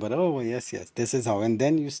we remember, oh, yes, this is how. And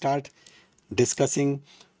then you start discussing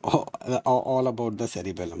all about the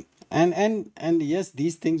cerebellum. And yes,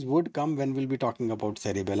 these things would come when we'll be talking about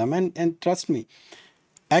cerebellum. And trust me,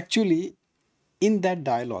 actually, in that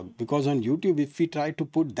dialogue, because on YouTube, if we try to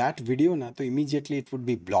put that video, so immediately it would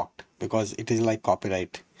be blocked because it is like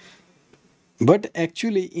copyright. But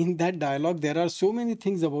actually, in that dialogue, there are so many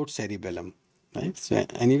things about cerebellum, right? So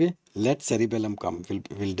anyway, let cerebellum come.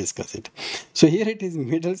 We'll discuss it. So here it is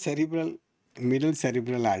middle cerebral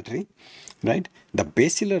artery, right? The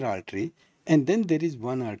basilar artery, and then there is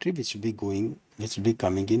one artery which will be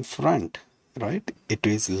coming in front, right? It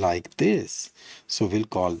is like this. So we'll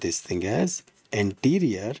call this thing as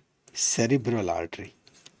anterior cerebral artery.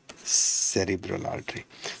 Cerebral artery.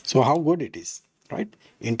 So how good it is, right?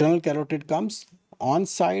 Internal carotid comes on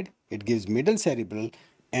side, it gives middle cerebral,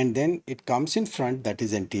 and then it comes in front, that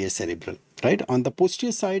is anterior cerebral, right? On the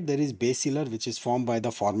posterior side, there is basilar, which is formed by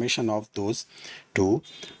the formation of those two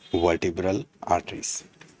vertebral arteries.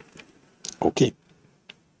 Okay.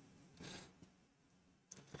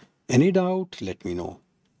 Any doubt? Let me know.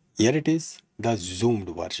 Here it is, the zoomed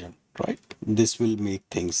version, right? This will make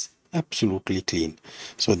things absolutely clean.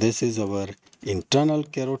 So this is our internal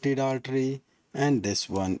carotid artery, and this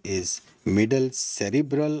one is middle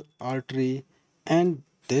cerebral artery, and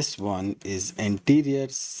this one is anterior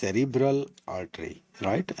cerebral artery,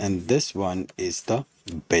 right? And this one is the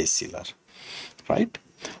basilar, right?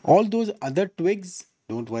 All those other twigs,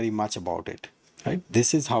 don't worry much about it, right?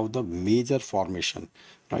 This is how the major formation,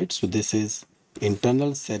 right? So this is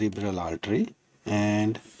internal cerebral artery,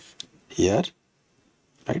 and here,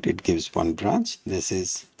 right, it gives one branch. This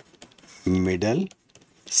is middle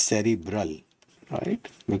cerebral, right?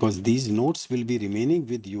 Because these notes will be remaining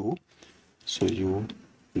with you, so you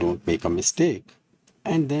don't make a mistake.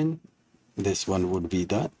 And then this one would be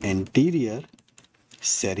the anterior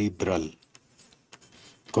cerebral.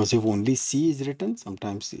 Because if only C is written,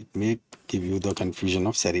 sometimes it may give you the confusion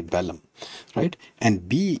of cerebellum, right? And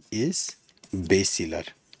B is basilar,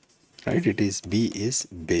 right? It is B is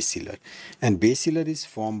basilar, and basilar is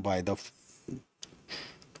formed by the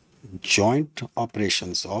joint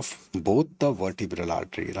operations of both the vertebral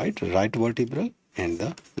artery, right vertebral and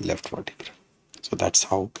the left vertebral. So that's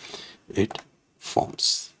how it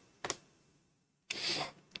forms,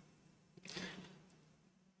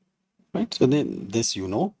 right? So then this,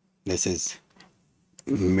 this is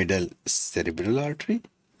middle cerebral artery,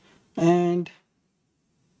 and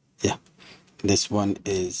yeah, this one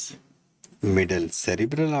is middle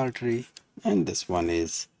cerebral artery, and this one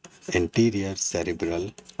is anterior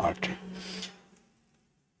cerebral artery.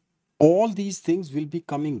 All these things will be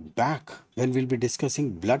coming back when we'll be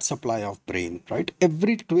discussing blood supply of brain, right?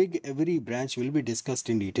 Every twig, every branch will be discussed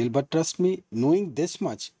in detail, but trust me, knowing this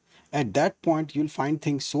much, at that point you'll find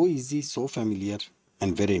things so easy, so familiar,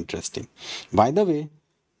 and very interesting. By the way,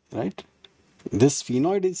 right, this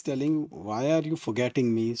sphenoid is telling, why are you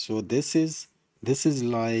forgetting me? So this is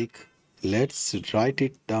like, let's write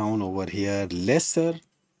it down over here, lesser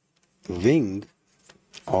wing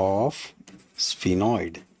of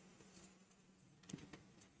sphenoid,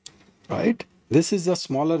 right? This is a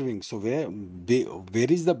smaller wing, so where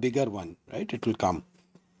is the bigger one, right? It will come,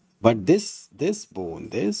 but this bone,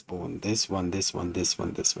 this one,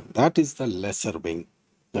 that is the lesser wing,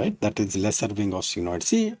 right? That is lesser wing of sphenoid.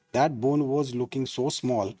 See, that bone was looking so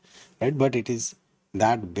small, right? But it is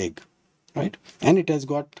that big, right? And it has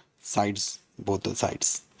got sides, both the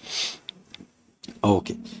sides.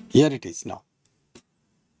 Okay, here it is now.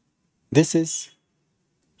 This is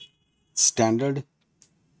standard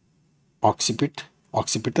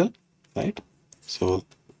occipital, right? So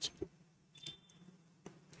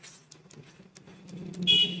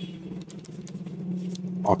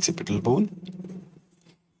occipital bone,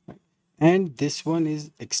 and this one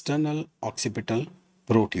is external occipital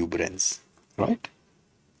protuberance, right?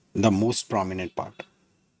 The most prominent part.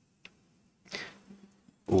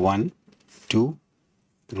 1, 2,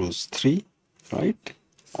 rows 3, right?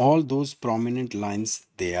 All those prominent lines,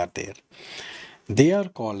 they are there. They are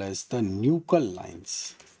called as the nuchal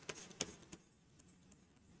lines.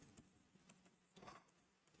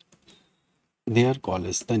 They are called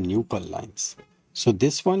as the nuchal lines. So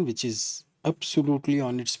this one, which is absolutely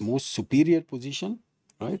on its most superior position,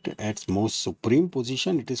 right? At its most supreme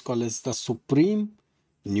position, it is called as the supreme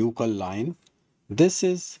nuchal line. This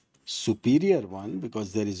is superior one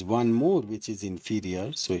because there is one more which is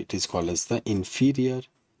inferior. So it is called as the inferior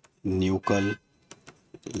nuchal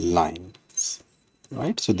lines,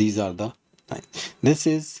 right? So these are the lines. This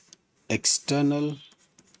is external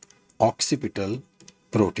occipital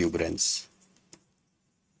protuberance,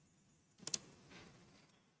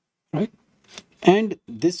 right? And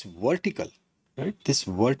this vertical, right? This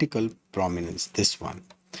vertical prominence, this one,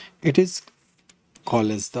 it is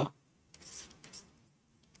called as the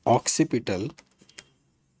occipital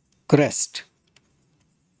crest.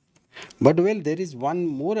 But well, there is one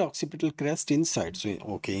more occipital crest inside. So,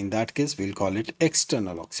 okay, in that case, we'll call it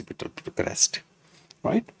external occipital crest,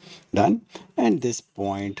 right? Done. And this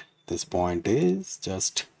point is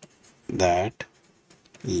just that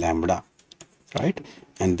lambda, right?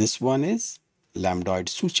 And this one is lambdoid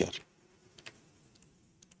suture,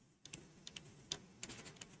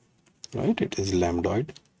 right? It is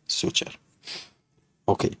lambdoid suture.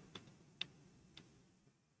 Okay.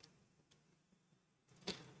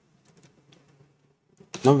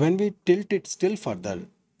 Now, when we tilt it still further,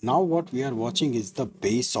 now what we are watching is the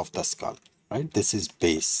base of the skull, right? This is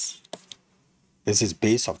base. This is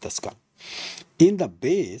base of the skull. In the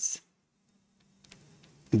base,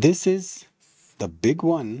 this is the big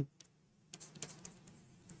one,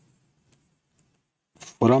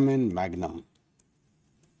 foramen magnum,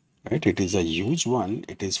 right? It is a huge one.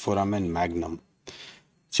 It is foramen magnum.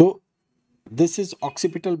 So this is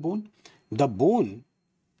occipital bone. The bone,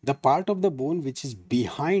 the part of the bone which is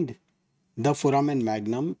behind the foramen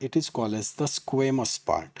magnum, it is called as the squamous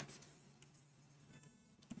part,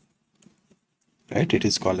 right? It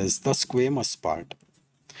is called as the squamous part.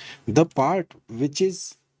 The part which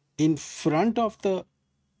is in front of the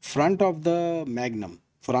magnum,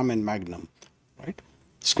 foramen magnum, right?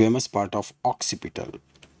 Squamous part of occipital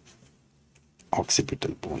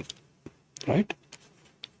bone, right?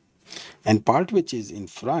 And part which is in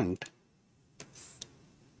front,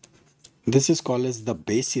 this is called as the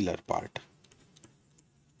basilar part.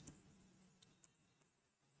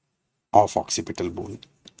 of occipital bone.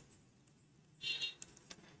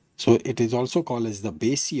 So it is also called as the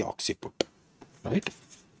basi occiput, right?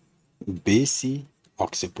 Basi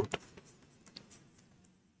occiput.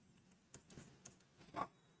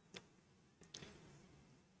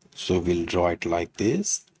 So we'll draw it like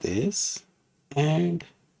this, and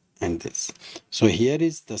this. So here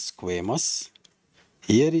is the squamous,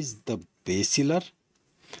 here is the basilar.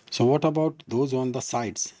 So what about those on the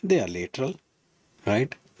sides? They are lateral,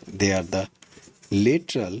 right? They are the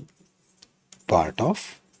lateral part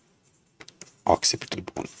of occipital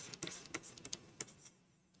bone.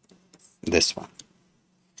 This one,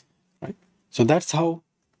 right? So that's how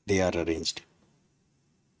they are arranged.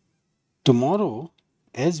 Tomorrow,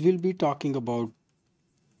 as we'll be talking about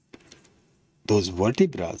those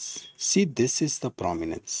vertebrae, see, this is the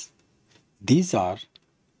prominence. These are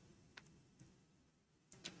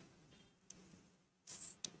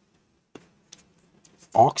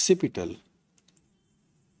occipital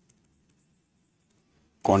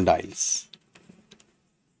condyles,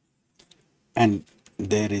 and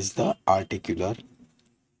there is the articular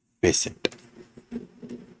facet.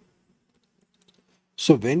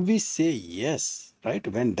 So when we say yes, right,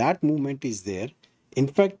 when that movement is there, in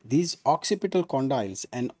fact, these occipital condyles,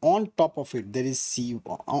 and on top of it, there is C,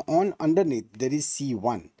 on underneath, there is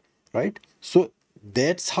C1, right? So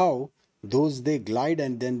that's how those they glide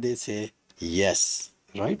and then they say yes,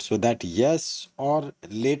 right? So that yes or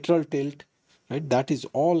lateral tilt, right, that is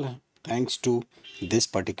all thanks to this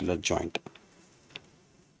particular joint.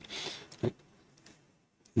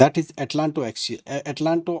 That is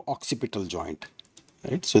atlanto-occipital joint,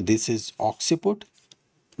 right? So this is occiput,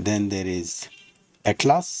 then there is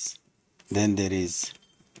atlas, then there is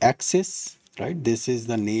axis, right? This is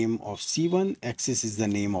the name of C1, axis is the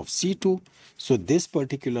name of C2. So this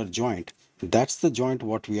particular joint, that's the joint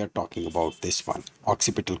what we are talking about, this one,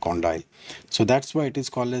 occipital condyle. So that's why it is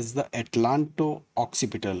called as the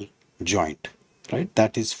atlanto-occipital joint, right?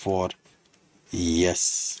 That is for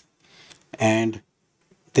yes. And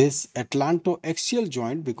this atlanto-axial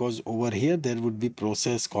joint, because over here there would be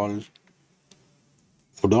process called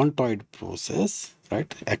odontoid process,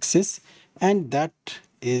 right, axis, and that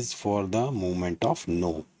is for the movement of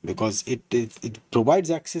no, because it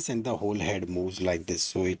provides axis and the whole head moves like this.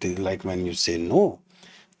 So it is like when you say no,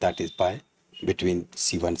 that is by between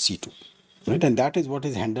C1 C2, right? And that is what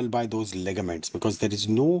is handled by those ligaments, because there is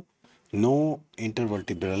no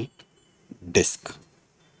intervertebral disc,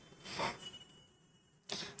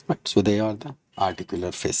 right? So they are the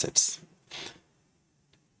articular facets.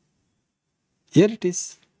 Here it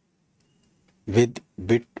is with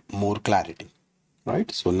bit more clarity, right?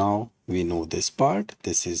 So now we know this part.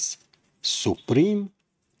 This is supreme,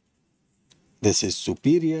 this is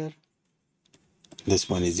superior, this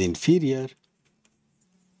one is inferior.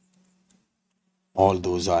 All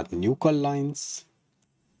those are nuchal lines,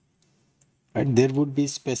 right? There would be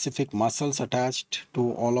specific muscles attached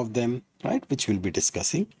to all of them, right, which we'll be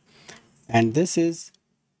discussing. And this is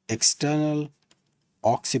external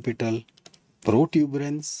occipital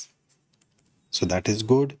protuberance, so that is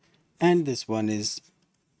good. And this one is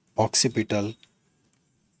occipital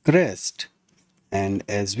crest. And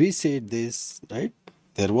as we said this, right,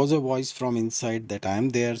 there was a voice from inside that I am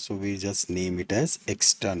there, so we just name it as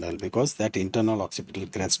external because that internal occipital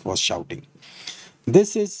crest was shouting.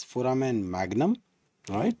 This is foramen magnum,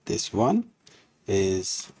 right? This one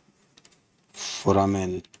is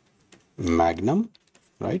foramen magnum,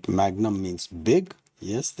 right? Magnum means big.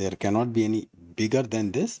 Yes, there cannot be any bigger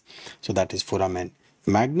than this. So that is foramen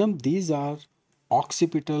magnum. These are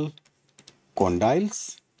occipital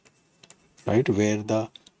condyles, right, where the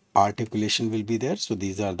articulation will be there. So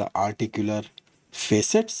these are the articular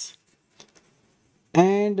facets.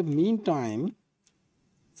 And meantime,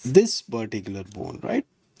 this particular bone, right,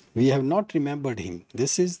 we have not remembered him.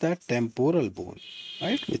 This is the temporal bone,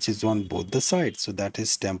 right, which is on both the sides. So that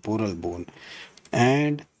is temporal bone.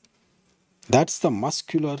 And that's the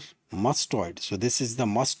muscular mastoid. So this is the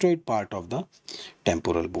mastoid part of the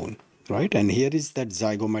temporal bone, right? And here is that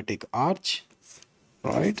zygomatic arch,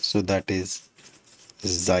 right? So that is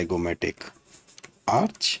zygomatic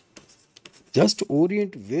arch. Just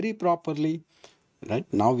orient very properly, right?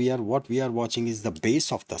 Now what we are watching is the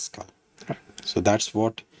base of the skull, right? So that's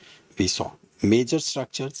what we saw, major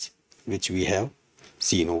structures which we have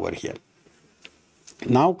seen over here.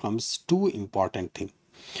 Now comes two important things.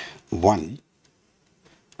 One,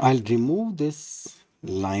 I'll remove this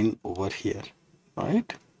line over here,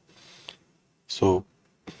 right? So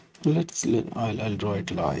I'll draw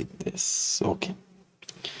it like this. Okay,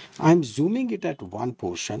 I'm zooming it at one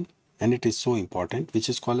portion, and it is so important, which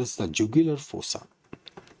is called as the jugular fossa.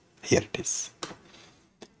 Here it is.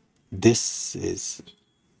 This is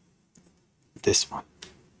this one,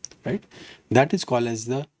 right? That is called as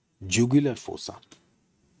the jugular fossa.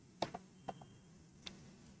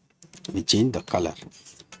 We change the color,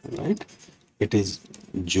 right? It is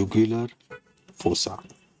jugular fossa.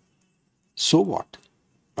 So what,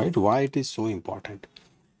 right? Why it is so important?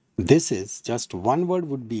 This is just one word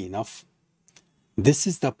would be enough. This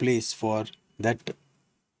is the place for that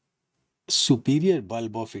superior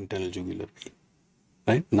bulb of internal jugular vein,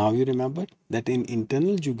 right? Now you remember that in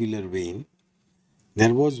internal jugular vein,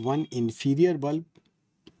 there was one inferior bulb.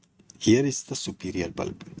 Here is the superior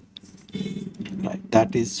bulb, right?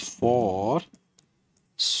 That is for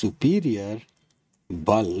superior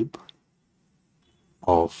bulb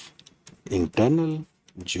of internal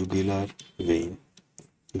jugular vein.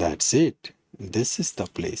 That's it. This is the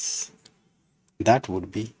place. That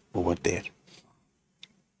would be over there.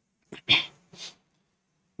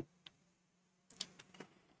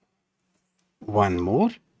 One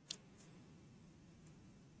more.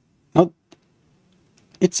 Now,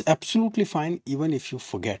 it's absolutely fine even if you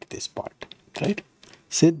forget this part, right?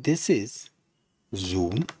 Say this is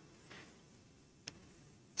zoom.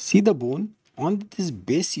 See the bone on this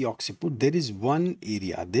base occiput, there is one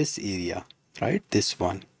area, this area, right? This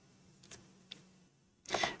one.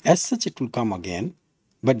 As such, it will come again,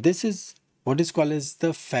 but this is what is called as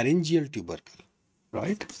the pharyngeal tubercle,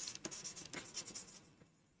 right?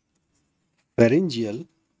 Pharyngeal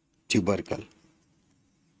tubercle.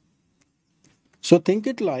 So think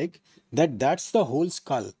it like that that's the whole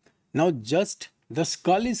skull. Now just the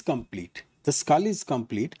skull is complete. The skull is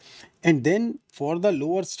complete. And then for the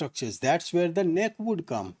lower structures, that's where the neck would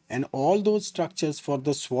come. And all those structures for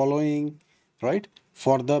the swallowing, right?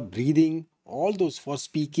 For the breathing, all those for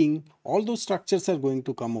speaking, all those structures are going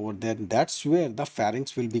to come over there. That's where the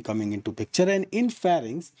pharynx will be coming into picture. And in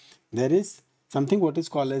pharynx, there is something what is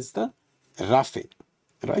called as the raphe,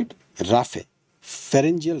 right? Raphe,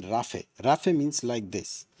 pharyngeal raphe. Raphe means like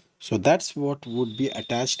this. So that's what would be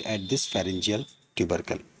attached at this pharyngeal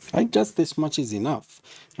tubercle, right? Just this much is enough,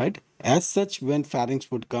 right? As such, when pharynx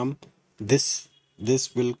would come, this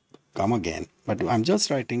will come again. But I'm just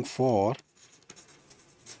writing for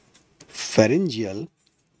pharyngeal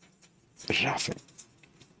raphe.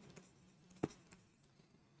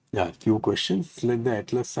 Yeah, few questions like the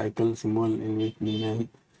Atlas cycle symbol in which women.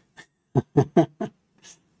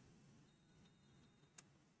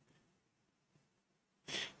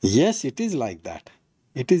 Yes, it is like that.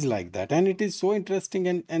 It is like that. And it is so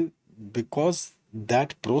interesting. And because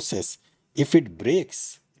that process, if it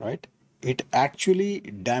breaks, right, it actually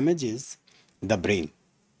damages the brain.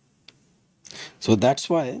 So that's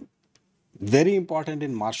why very important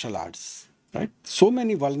in martial arts, right? So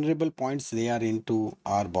many vulnerable points they are into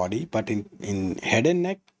our body, but in head and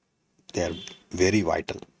neck, they are very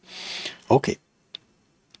vital. Okay.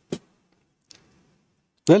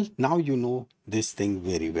 Well, now you know this thing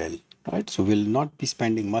very well, right? So we'll not be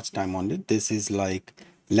spending much time on it. This is like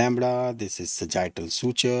lambda, this is sagittal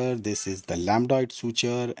suture, this is the lambdoid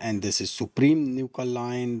suture, and this is supreme nuchal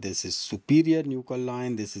line, this is superior nuchal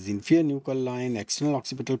line, this is inferior nuchal line, external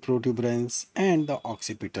occipital protuberance, and the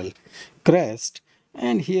occipital crest.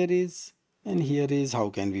 And here is, how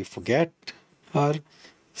can we forget her?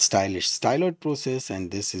 Stylish styloid process, and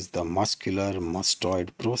this is the muscular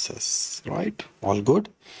mastoid process, right? All good,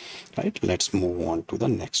 right? Let's move on to the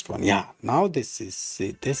next one. Yeah, now this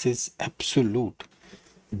is absolute,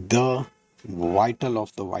 the vital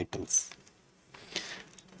of the vitals.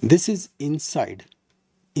 This is inside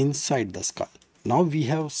the skull. Now we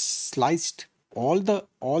have sliced all the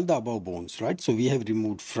above bones, right? So we have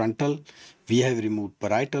removed frontal, we have removed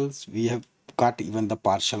parietals, we have cut even the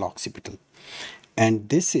partial occipital. And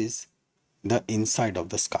this is the inside of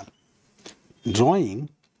the skull. Drawing,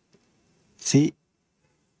 see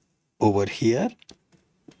over here,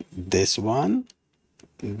 this one,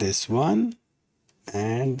 and this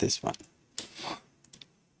one.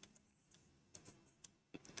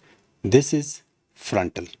 This is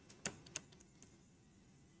frontal.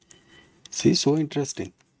 See, so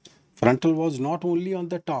interesting. Frontal was not only on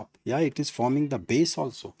the top, yeah, it is forming the base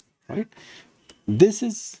also, right? This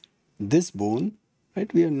is this bone,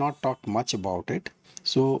 right? We have not talked much about it.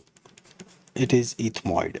 So it is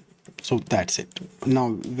ethmoid. So that's it.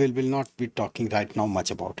 Now we'll not be talking right now much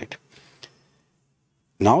about it.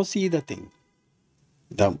 Now see the thing.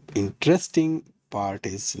 The interesting part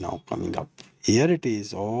is now coming up. Here it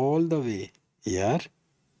is all the way here,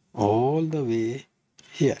 all the way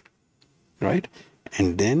here, right?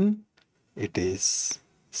 And then it is,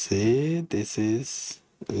 say this is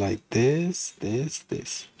like this.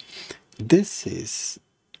 This is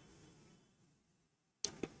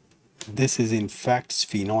This is in fact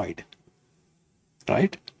sphenoid,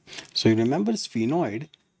 right? So you remember sphenoid,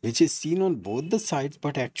 which is seen on both the sides,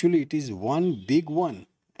 but actually it is one big one.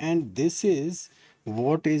 And this is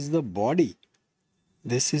what is the body.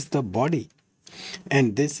 This is the body.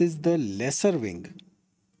 And this is the lesser wing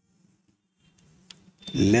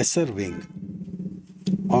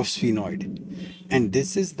of sphenoid. And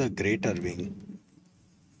this is the greater wing.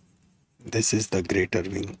 This is the greater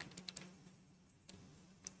wing,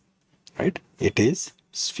 right? It is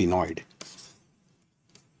sphenoid.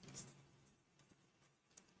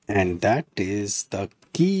 And that is the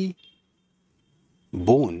key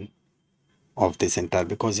bone of this entire,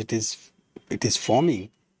 because it is forming,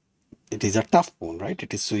 it is a tough bone, right?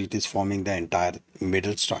 It is forming the entire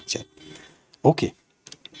middle structure. Okay.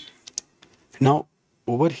 Now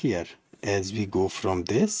over here, as we go from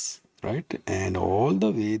this, right, and all the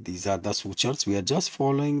way, these are the sutures. We are just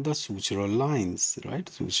following the sutural lines, right?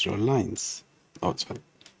 Sutural lines. Oh, sorry.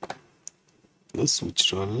 The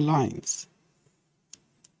sutural lines.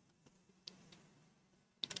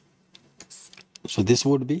 So this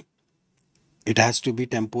would be, it has to be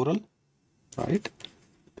temporal, right?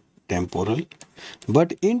 Temporal.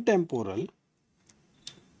 But in temporal,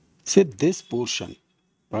 say this portion,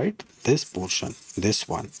 right? This portion, this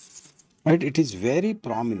one, right? It is very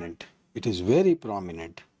prominent. It is very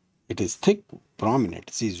prominent. It is thick, prominent.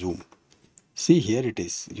 See, zoom. See, here it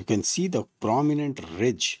is. You can see the prominent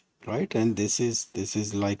ridge, right? And this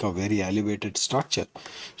is like a very elevated structure.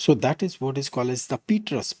 So that is what is called as the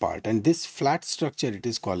petrous part. And this flat structure, it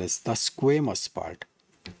is called as the squamous part.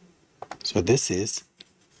 So this is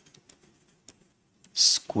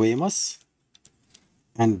squamous,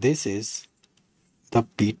 and this is the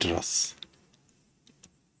petrous.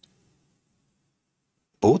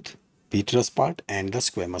 Both petrous part and the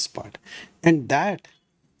squamous part. And that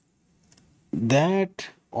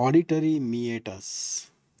auditory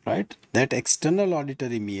meatus, right? That external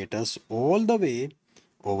auditory meatus all the way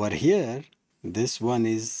over here, this one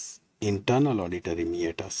is internal auditory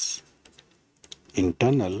meatus.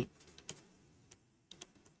 Internal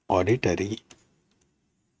auditory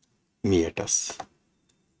meatus.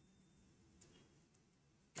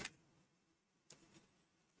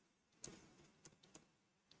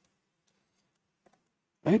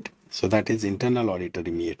 Right? So that is internal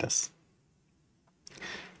auditory meatus.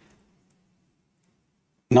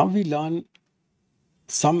 Now we learn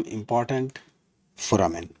some important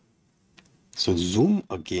foramen. So zoom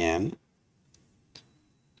again.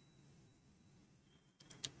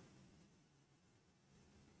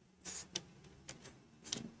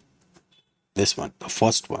 This one, the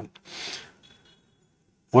first one.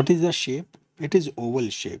 What is the shape? It is oval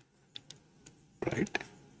shape, right?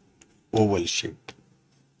 Oval shape.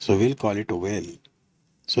 So we'll call it oval.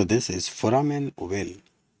 So this is foramen oval,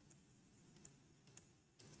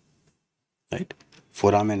 right?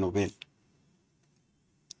 Foramen oval.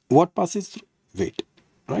 What passes through? Wait,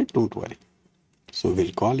 right? Don't worry. So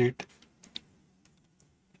we'll call it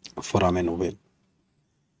foramen oval.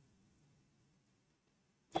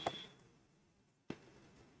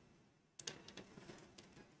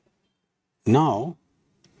 Now,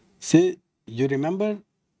 say you remember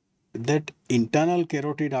that internal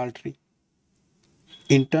carotid artery.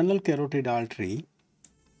 Internal carotid artery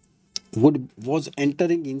was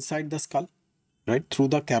entering inside the skull, right, through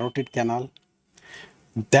the carotid canal.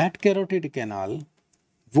 That carotid canal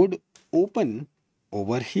would open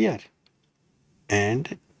over here,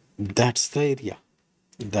 and that's the area.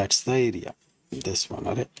 That's the area. This one,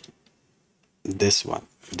 all right? This one,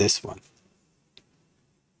 this one.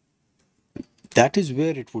 That is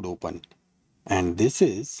where it would open. And this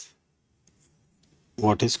is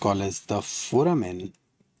what is called as the foramen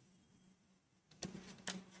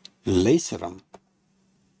lacerum.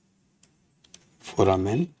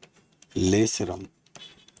 Foramen lacerum.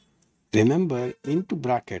 Remember, into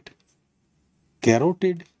bracket,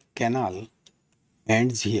 carotid canal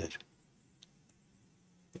ends here.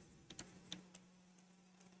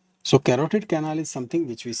 So carotid canal is something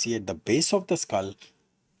which we see at the base of the skull,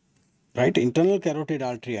 right? Internal carotid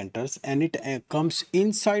artery enters and it comes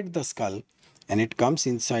inside the skull, and it comes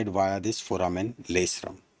inside via this foramen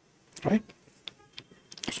lacerum, right?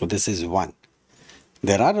 So this is one.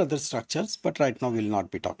 There are other structures, but right now we'll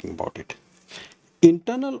not be talking about it.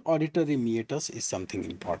 Internal auditory meatus is something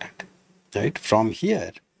important, right? From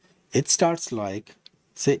here, it starts like,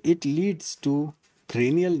 say, it leads to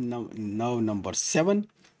cranial nerve number 7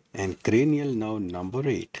 and cranial nerve number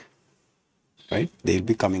 8, right? They'll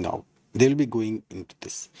be coming out. They'll be going into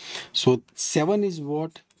this. So 7 is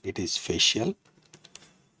what? It is facial.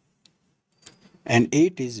 And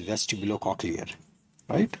 8 is vestibulocochlear.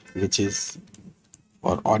 right? Which is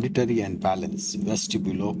for auditory and balance,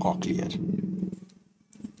 vestibulocochlear.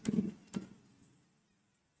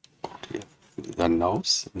 The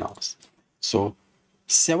nerves. So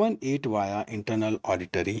 7, 8 via internal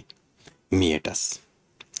auditory meatus,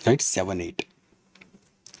 right? 7, 8.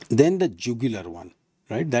 Then the jugular one,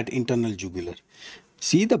 right? That internal jugular.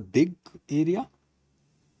 See the big area?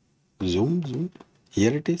 Zoom.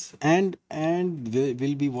 Here it is. And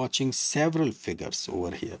we'll be watching several figures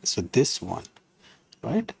over here. So this one,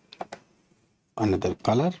 right? Another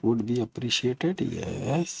color would be appreciated.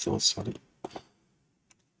 Yes. So sorry.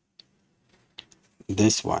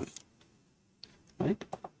 This one, right?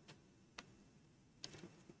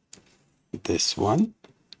 This one.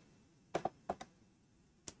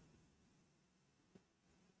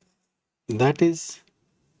 That is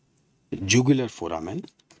jugular foramen.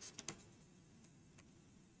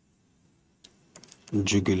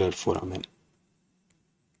 Jugular foramen.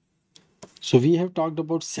 So we have talked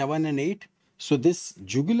about 7 and 8. So this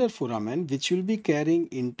jugular foramen, which will be carrying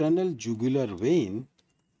internal jugular vein,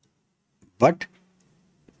 but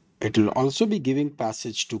it will also be giving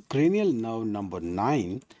passage to cranial nerve number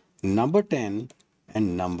 9, number 10,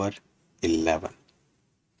 and number 11.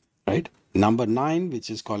 Right? Number 9,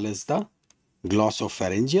 which is called as the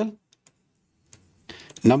glossopharyngeal.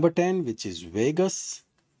 Number 10, which is vagus,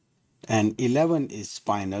 and 11 is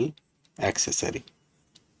spinal accessory.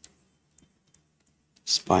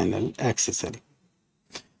 Spinal accessory.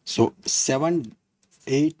 So 7,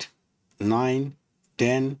 8, 9,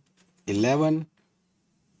 10, 11.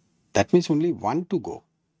 That means only one to go,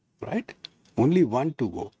 right? Only one to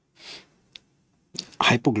go.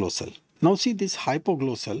 Hypoglossal. Now see this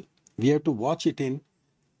hypoglossal, we have to watch it in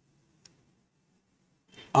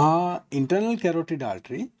internal carotid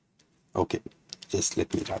artery. Okay, just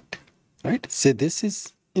let me write, right? Say this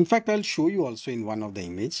is, in fact, I'll show you also in one of the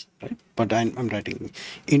image, right? But I'm writing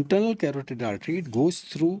internal carotid artery. It goes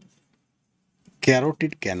through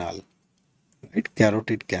carotid canal, right?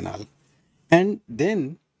 Carotid canal. And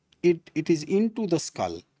then it is into the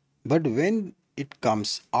skull. But when it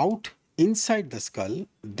comes out inside the skull,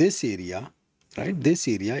 this area, right? This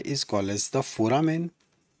area is called as the foramen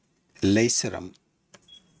lacerum.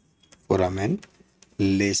 Foramen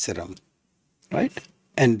lacerum, right?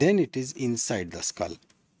 And then it is inside the skull.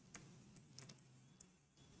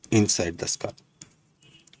 Inside the skull.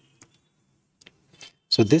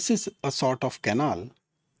 So this is a sort of canal,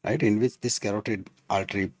 right, in which this carotid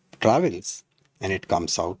artery travels and it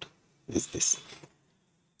comes out is this,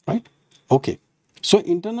 right? Okay. So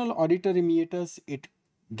internal auditory meatus, it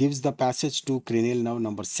gives the passage to cranial nerve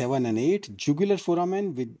number 7 and 8. Jugular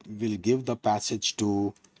foramen will give the passage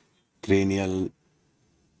to cranial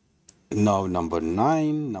nerve number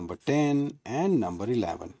 9, number 10, and number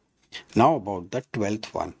 11. Now about the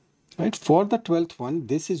 12th one. Right, for the 12th one,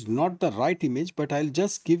 this is not the right image, but I'll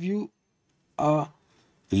just give you a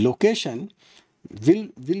location. We'll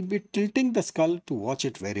be tilting the skull to watch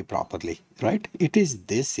it very properly, right? It is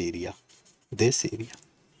this area, this area,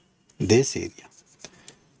 this area.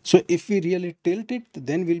 So if we really tilt it,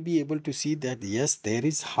 then we'll be able to see that yes, there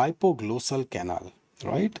is hypoglossal canal,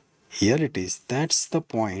 right? Here it is. That's the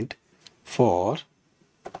point for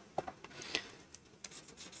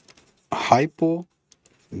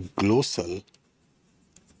hypoglossal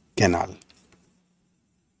canal,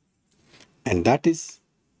 and that is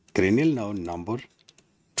cranial nerve number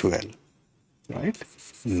 12, right?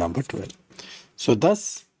 Number 12. So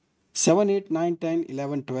thus 7, 8, 9, 10,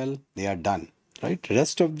 11, 12, they are done, right?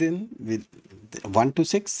 Rest of them with 1 to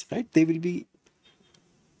 6, right? They will be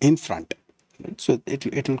in front, right? So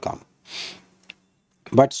it will come.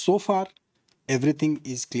 But so far everything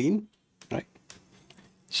is clean, right?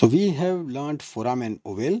 So we have learned foramen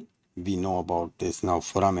ovale. We know about this now,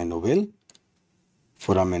 foramen ovale.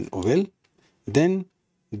 Foramen ovale. Then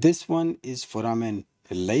this one is foramen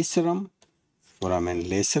lacerum. Foramen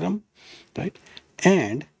lacerum, right?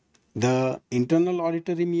 And the internal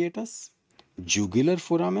auditory meatus, jugular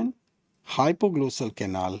foramen, hypoglossal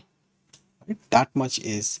canal, right? That much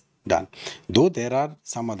is done. Though there are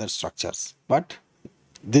some other structures, but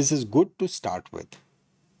this is good to start with,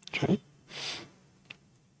 right?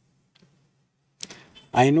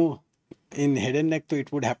 I know in head and neck, though,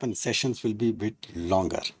 it would happen, sessions will be a bit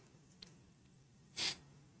longer.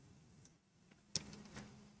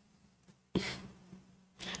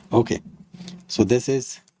 Okay, so this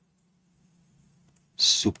is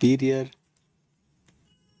superior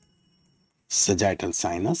sagittal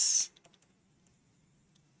sinus,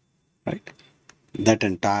 right? That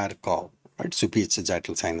entire curve, right? Superior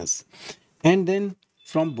sagittal sinus. And then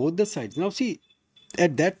from both the sides, now see,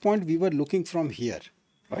 At that point, we were looking from here,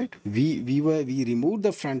 right? We removed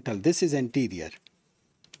the frontal. This is anterior.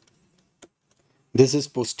 This is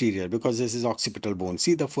posterior because this is occipital bone.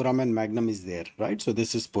 See, the foramen magnum is there, right? So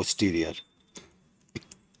this is posterior.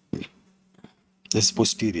 This is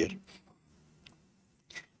posterior.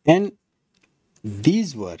 And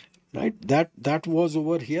these were, right? That was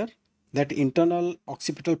over here, that internal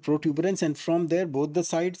occipital protuberance, and from there, both the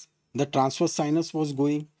sides, the transverse sinus was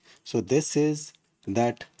going. So this is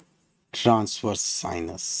that transverse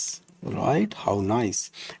sinus, right? How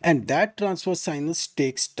nice. And that transverse sinus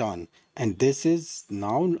takes turn. And this is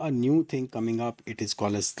now a new thing coming up. It is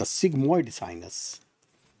called as the sigmoid sinus.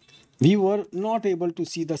 We were not able to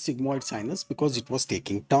see the sigmoid sinus because it was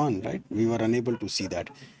taking turn, right? We were unable to see that.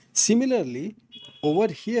 Similarly, over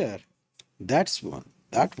here, that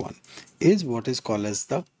one is what is called as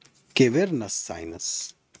the cavernous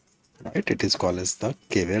sinus, right? It is called as the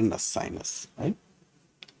cavernous sinus, right?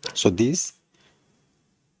 So these,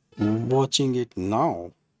 watching it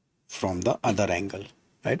now from the other angle,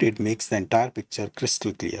 right? It makes the entire picture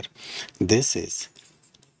crystal clear. This is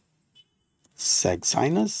sag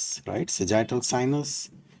sinus, right? Sagittal sinus.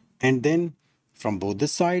 And then from both the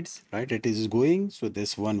sides, right? It is going. So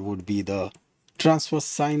this one would be the transverse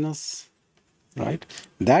sinus, right?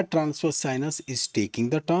 That transverse sinus is taking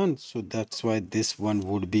the turn. So that's why this one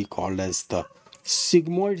would be called as the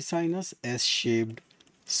sigmoid sinus, S-shaped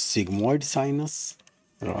sigmoid sinus,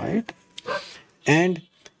 right? And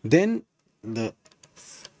then the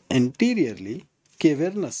anteriorly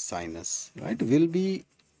cavernous sinus, right? We'll be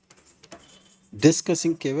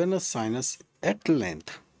discussing cavernous sinus at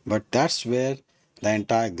length, but that's where the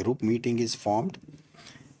entire group meeting is formed.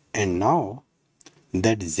 And now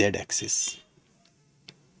that z-axis,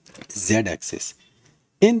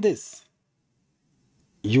 in this,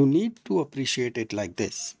 you need to appreciate it like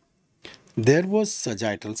this. There was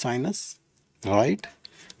sagittal sinus, right?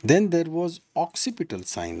 Then there was occipital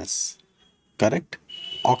sinus, correct?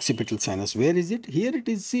 Occipital sinus, where is it? Here it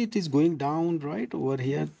is. See, it is going down, right? Over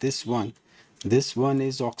here, this one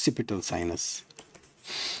is occipital sinus.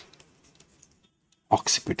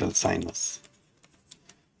 Occipital sinus.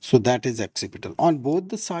 So that is occipital. On both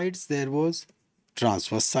the sides, there was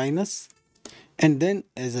transverse sinus. And then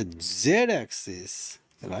as a z-axis,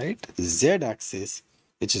 right? Z-axis,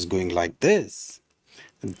 which is going like this,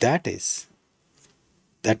 that is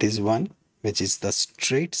one which is the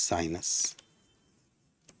straight sinus.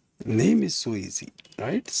 Name is so easy,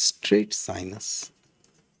 right? Straight sinus.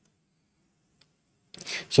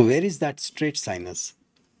 So where is that straight sinus?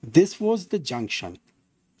 This was the junction,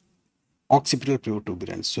 occipital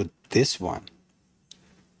protuberance. So this one,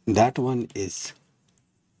 that one is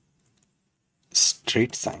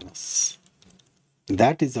straight sinus.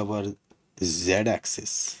 That is our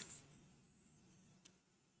z-axis,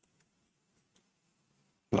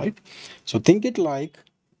 right? So think it like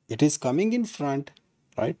it is coming in front,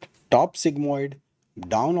 right? Top sigmoid,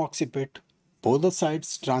 down occipit, both the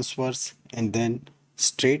sides transverse, and then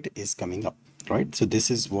straight is coming up, right? So this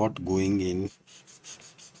is what going in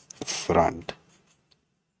front,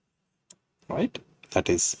 right? That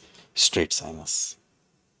is straight sinus.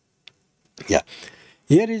 Yeah,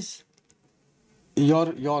 here is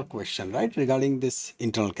your question, right, regarding this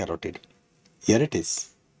internal carotid. Here it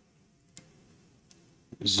is.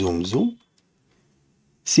 Zoom.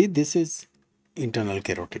 See, this is internal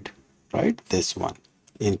carotid, right? This one,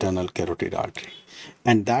 internal carotid artery,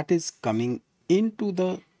 and that is coming into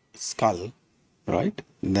the skull, right?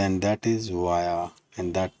 Then that is via,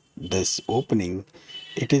 and that this opening,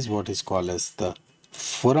 it is what is called as the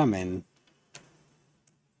foramen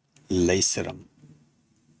lacerum.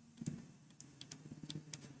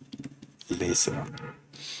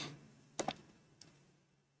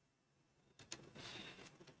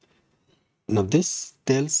 Now this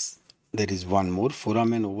tells there is one more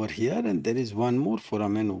foramen over here and there is one more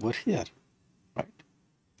foramen over here, right?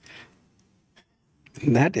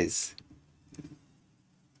 That is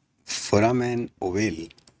foramen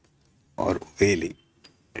ovale or ovale,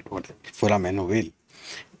 whatever, foramen ovale,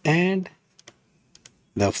 and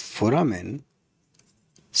the foramen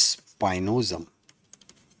spinosum.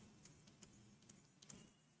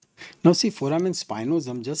 Now see, foramen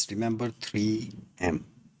spinosum, just remember 3M,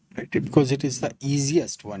 right? Because it is the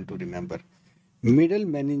easiest one to remember. Middle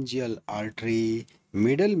meningeal artery,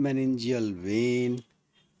 middle meningeal vein,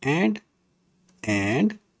 and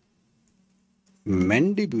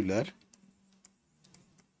mandibular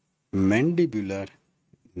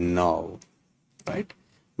nerve, right?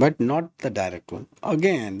 But not the direct one.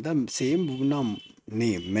 Again, the same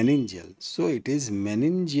name, meningeal. So it is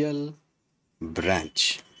meningeal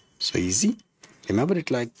branch. So easy. Remember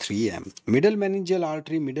it like 3M. Middle meningeal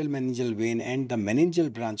artery, middle meningeal vein, and the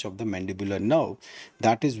meningeal branch of the mandibular nerve.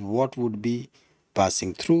 That is what would be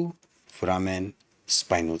passing through foramen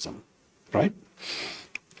spinosum, right?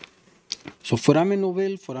 So foramen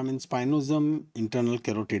ovale, foramen spinosum, internal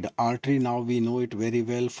carotid artery. Now we know it very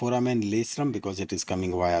well. Foramen lacerum, because it is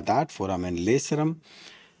coming via that. Foramen lacerum.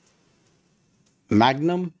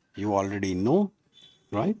 Magnum, you already know,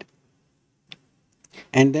 right?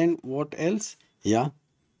 And then what else? Yeah,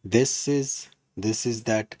 this is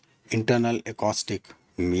that internal acoustic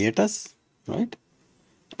meatus, right?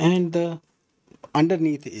 And the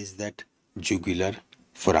underneath is that jugular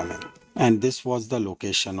foramen. And this was the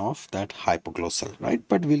location of that hypoglossal, right?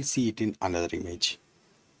 But we'll see it in another image.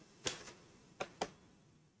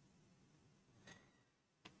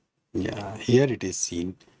 Yeah, here it is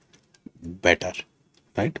seen better,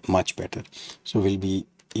 right? Much better. So we'll be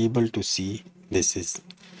able to see this is.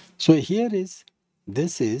 So here is,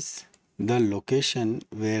 this is the location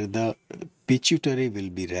where the pituitary will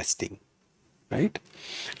be resting, right?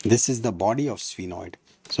 This is the body of sphenoid.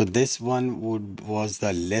 So this one was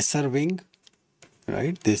the lesser wing,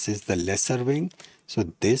 right? This is the lesser wing.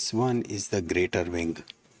 So this one is the greater wing,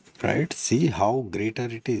 right? See how greater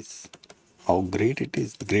it is. How great it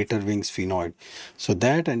is, the greater wing sphenoid. So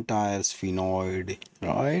that entire sphenoid,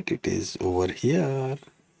 right? It is over here,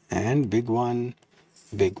 and big one,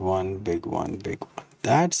 big one, big one, big one.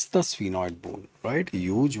 That's the sphenoid bone, right?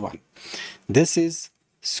 Huge one. This is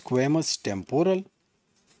squamous temporal,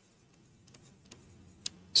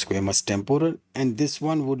 and this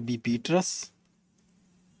one would be petrous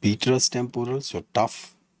temporal, so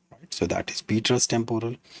tough, right? So that is petrous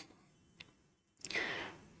temporal.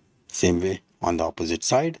 Same way on the opposite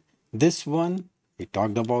side. This one, we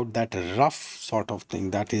talked about that rough sort of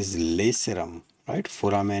thing, that is lacerum, right?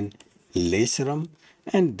 Foramen lacerum.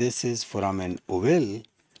 And this is foramen ovale.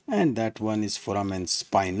 And that one is foramen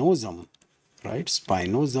spinosum, right?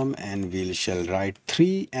 Spinosum. And we shall write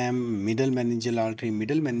 3M, middle meningeal artery,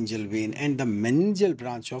 middle meningeal vein, and the meningeal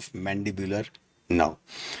branch of mandibular nerve,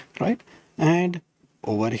 right? And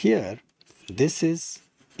over here, this is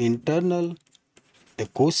internal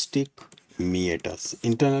acoustic meatus.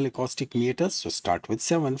 Internal acoustic meatus. So start with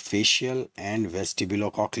 7. Facial and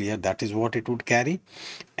vestibulocochlear. That is what it would carry.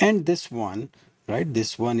 And this one, right?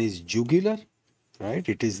 This one is jugular, right?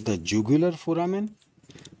 It is the jugular foramen.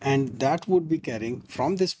 And that would be carrying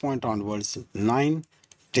from this point onwards 9,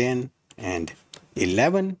 10, and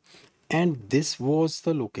 11. And this was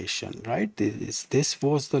the location, right? This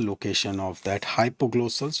was the location of that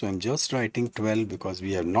hypoglossal. So I'm just writing 12 because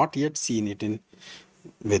we have not yet seen it in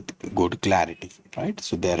with good clarity, right?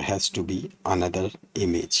 So there has to be another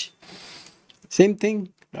image. Same thing,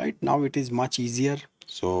 right? Now it is much easier.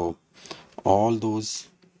 So all those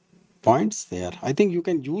points there, I think you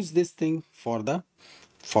can use this thing for the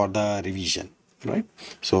revision, right?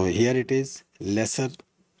 So here it is lesser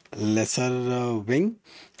wing,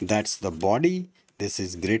 that's the body. This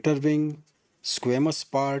is greater wing, squamous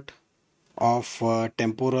part of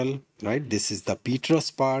temporal, right? This is the petrous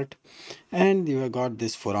part, and you have got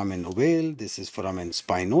this foramen ovale. This is foramen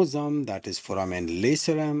spinosum, that is foramen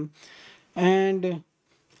lacerum, and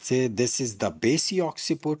say this is the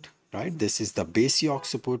basi-occiput, right? This is the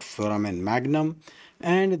basi-occiput, foramen magnum,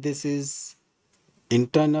 and this is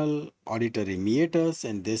internal auditory meatus,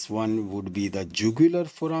 and this one would be the jugular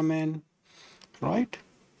foramen, right?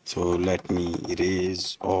 So let me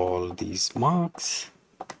erase all these marks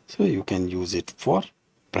so you can use it for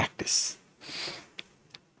practice.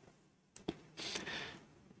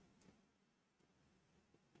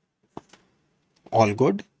 All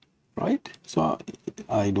good, right? So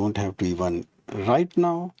I don't have to even write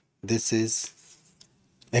now. This is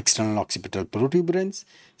external occipital protuberance.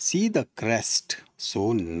 See the crest,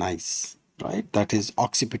 so nice, right? That is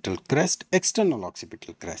occipital crest, external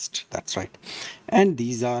occipital crest, that's right. And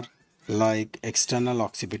these are like external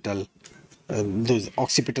occipital, those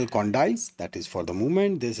occipital condyles, that is for the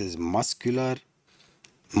movement. This is muscular,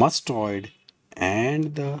 mastoid,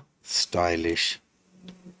 and the stylish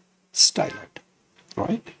styloid,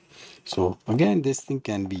 right? So again, this thing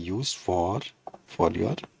can be used for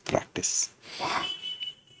your practice.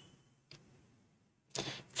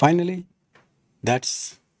 Finally,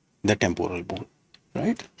 that's the temporal bone,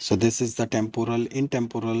 right? So this is the temporal,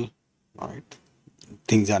 intemporal, right?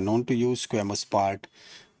 Things are known to you: squamous part,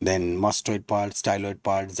 then mastoid part, styloid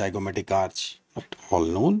part, zygomatic arch, right? All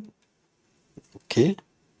known. Okay,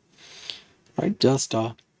 right? Just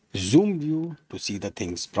a zoom view to see the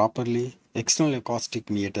things properly. External acoustic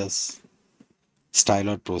meatus,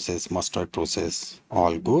 styloid process, mastoid process,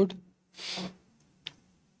 all good.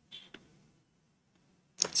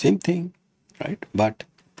 Same thing, right? But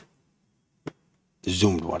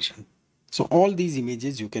zoomed version. So all these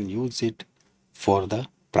images you can use it for the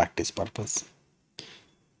practice purpose.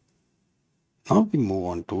 Now we move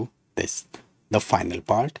on to this, the final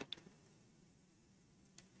part.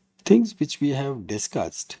 Things which we have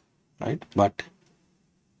discussed, right? But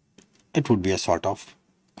it would be a sort of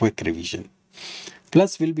quick revision.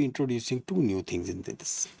 Plus, we'll be introducing two new things in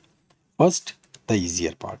this. First, the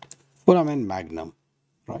easier part. Foramen magnum,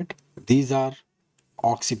 right? These are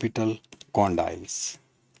occipital condyles.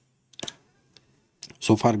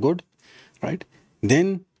 So far good, right?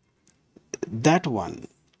 Then that one,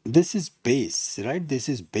 this is base, right? This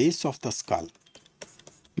is base of the skull.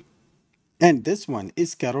 And this one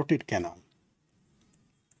is carotid canal.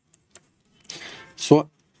 So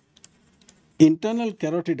internal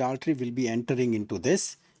carotid artery will be entering into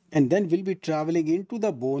this and then will be traveling into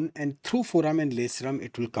the bone, and through foramen lacerum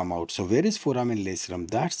it will come out. So where is foramen lacerum?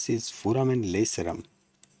 That is foramen lacerum.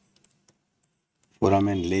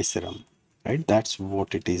 Foramen lacerum, right? That's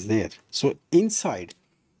what it is there. So inside,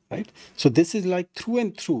 right? So this is like through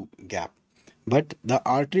and through gap, but the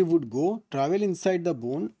artery would go travel inside the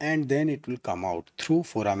bone and then it will come out through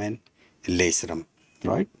foramen lacerum,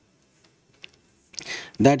 right?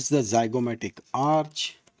 That's the zygomatic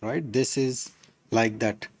arch, right? This is like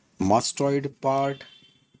that mastoid part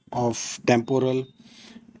of temporal,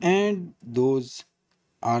 and those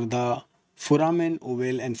are the foramen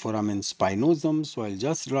ovale and foramen spinosum. So I'll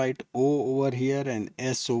just write O over here and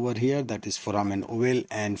S over here. That is foramen ovale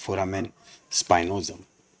and foramen spinosum.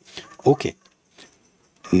 Okay.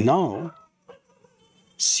 Now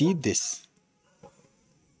see this.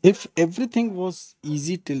 If everything was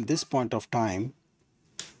easy till this point of time,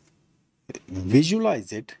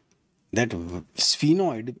 visualize it that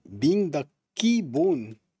sphenoid being the key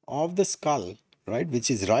bone of the skull, right,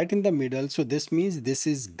 which is right in the middle. So this means this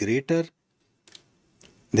is greater,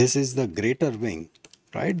 this is the greater wing,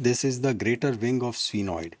 right? This is the greater wing of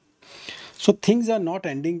sphenoid. So things are not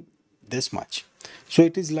ending this much. So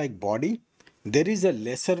it is like body, there is a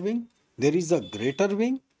lesser wing, there is a greater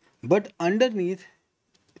wing, but underneath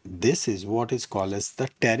this is what is called as the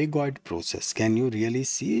pterygoid process. Can you really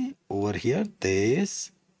see over here?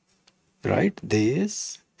 This, right?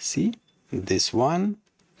 This, see this one,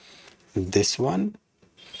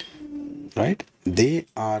 right? They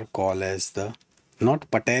are called as the, not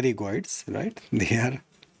pterygoids, right? They are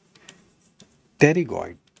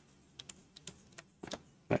pterygoid,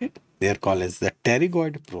 right? They are called as the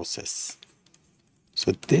pterygoid process.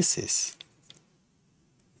 So this is,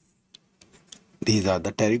 these are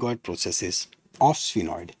the pterygoid processes of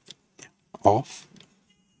sphenoid, of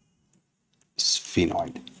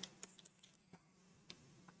sphenoid,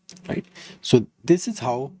 right? So this is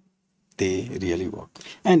how they really work.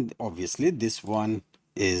 And obviously this one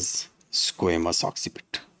is squamous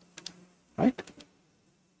occiput, right?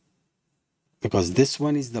 Because this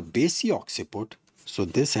one is the basal occiput, so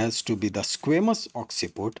this has to be the squamous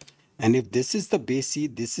occiput. And if this is the basal,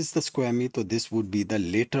 this is the squammy, so this would be the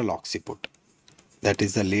lateral occiput. That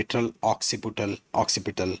is the lateral occipital,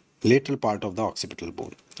 lateral part of the occipital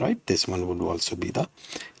bone, right? This one would also be the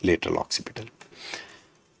lateral occipital.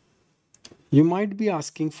 You might be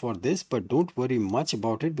asking for this, but don't worry much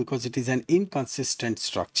about it because it is an inconsistent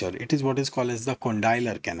structure. It is what is called as the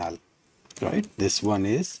condylar canal, right? This one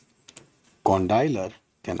is condylar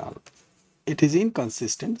canal. It is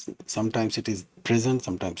inconsistent. Sometimes it is present,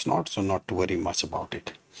 sometimes not. So not to worry much about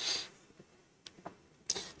it.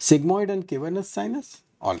 Sigmoid and cavernous sinus.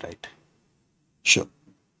 All right. Sure.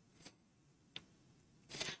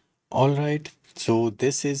 All right. So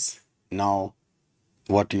this is now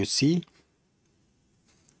what you see.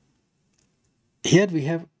 Here we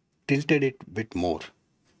have tilted it a bit more.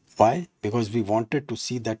 Why? Because we wanted to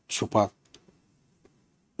see that chupa,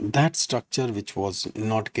 that structure which was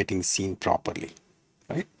not getting seen properly,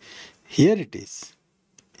 right? Here it is.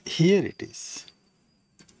 Here it is.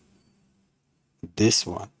 This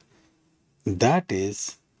one. That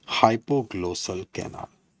is hypoglossal canal.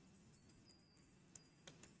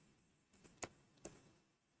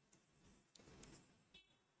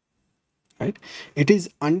 Right? It is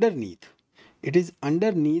underneath. It is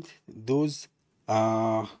underneath those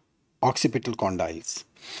occipital condyles.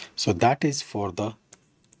 So that is for the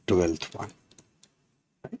 12th one.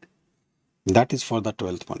 Right? That is for the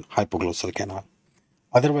 12th one, hypoglossal canal.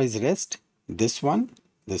 Otherwise, rest, this one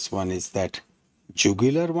is that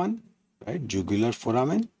jugular one, right? Jugular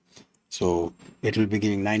foramen. So it will be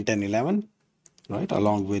giving 9, 10, 11, right?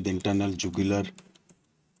 Along with internal jugular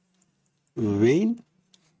vein,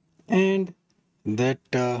 and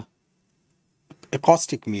that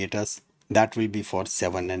acoustic meatus, that will be for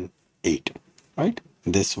 7 and 8, right?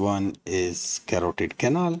 This one is carotid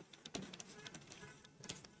canal,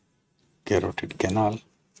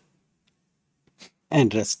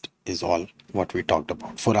 and rest is all what we talked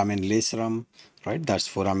about. Foramen lacerum, right? That's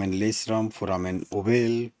foramen lacerum, foramen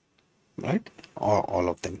ovale, right? All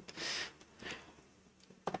of them.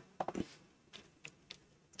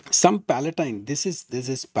 Some palatine, this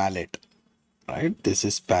is palate, right? This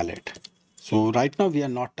is palate. So right now we are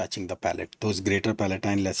not touching the palate. Those greater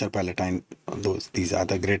palatine, lesser palatine, these are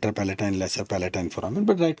the greater palatine, lesser palatine foramen.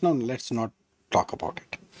 But right now let's not talk about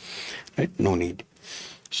it, right? No need.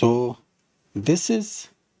 So this is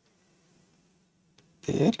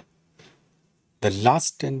there, the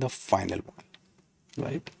last and the final one,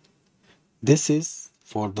 right? This is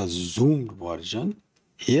for the zoomed version.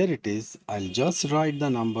 Here it is. I'll just write the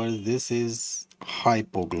numbers. This is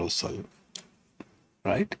hypoglossal,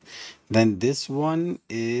 right? Then this one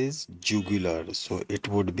is jugular. So it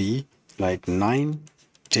would be like 9,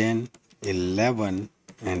 10, 11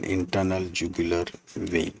 and internal jugular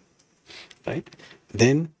vein, right?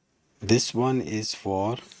 Then this one is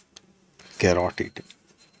for carotid.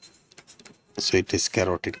 So it is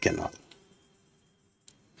carotid canal,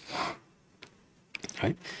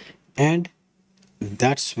 right? And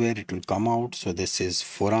that's where it will come out. So this is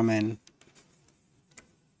foramen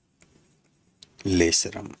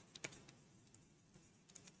lacerum.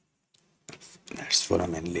 That's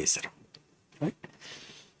foramen lacerum, right?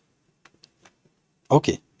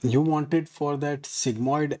 Okay, you wanted for that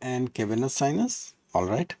sigmoid and cavernous sinus, all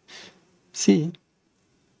right? See,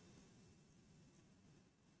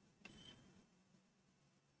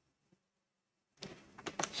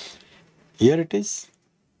 here it is.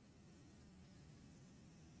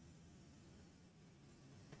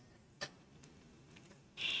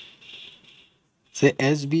 Say,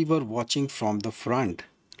 as we were watching from the front,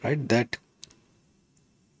 right, that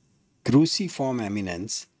cruciform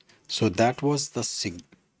eminence, so that was the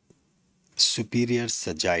superior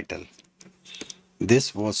sagittal.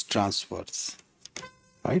 This was transverse,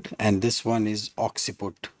 right? And this one is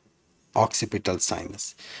occipital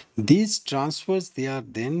sinus. These transverse, they are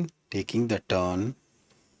then taking the turn,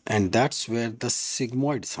 and that's where the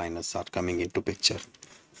sigmoid sinus are coming into picture.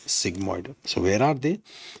 Sigmoid. So where are they?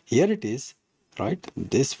 Here it is, right?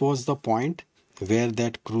 This was the point where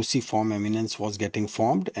that cruciform eminence was getting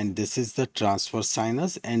formed, and this is the transverse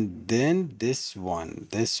sinus, and then this one,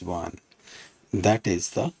 that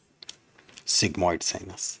is the sigmoid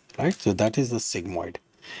sinus, right? So that is the sigmoid.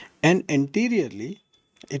 And anteriorly,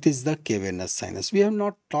 it is the cavernous sinus. We have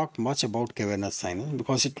not talked much about cavernous sinus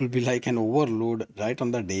because it will be like an overload right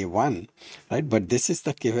on the day one, right? But this is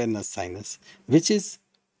the cavernous sinus, which is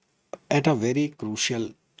at a very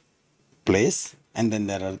crucial place, and then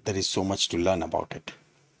there is so much to learn about it,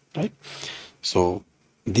 right? So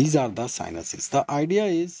these are the sinuses. The idea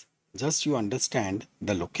is just you understand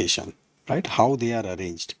the location, right? How they are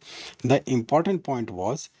arranged. The important point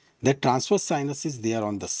was that transverse sinuses, they are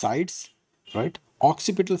on the sides, right?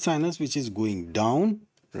 Occipital sinus, which is going down,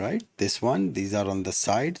 right? This one, these are on the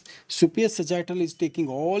sides. Superior sagittal is taking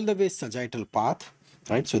all the way sagittal path,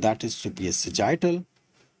 right? So that is superior sagittal,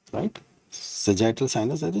 right? Sagittal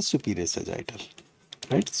sinus, that is superior sagittal,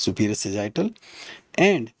 right? Superior sagittal.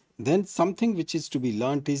 And then something which is to be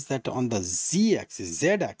learnt is that on the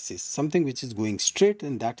z-axis, something which is going straight,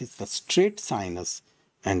 and that is the straight sinus,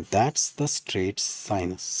 and that's the straight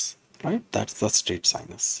sinus, right? That's the straight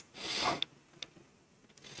sinus.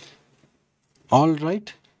 All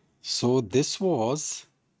right. So this was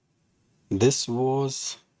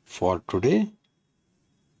for today.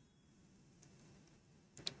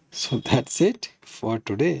 So that's it for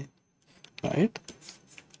today, right?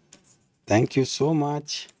 Thank you so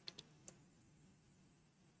much.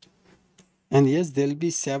 And yes, there'll be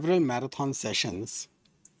several marathon sessions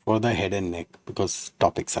for the head and neck because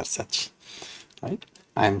topics are such, right?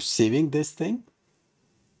 I'm saving this thing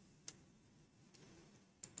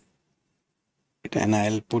and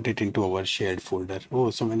I'll put it into our shared folder. Oh,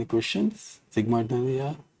 so many questions. Sigma,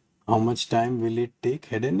 yeah. How much time will it take,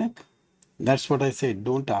 head and neck? That's what I said.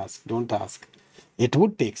 Don't ask. Don't ask. It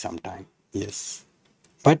would take some time. Yes.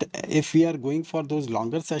 But if we are going for those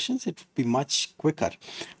longer sessions, it would be much quicker.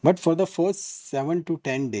 But for the first 7 to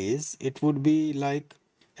 10 days, it would be like,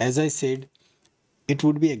 as I said, it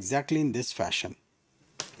would be exactly in this fashion,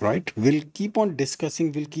 right? We'll keep on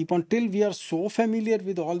discussing, we'll keep on till we are so familiar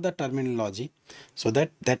with all the terminology so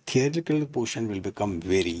that that theoretical portion will become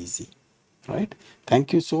very easy, right?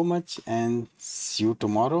 Thank you so much and see you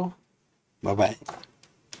tomorrow. Bye-bye.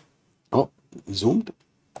 Oh, zoomed.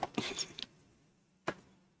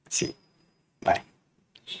 See, bye.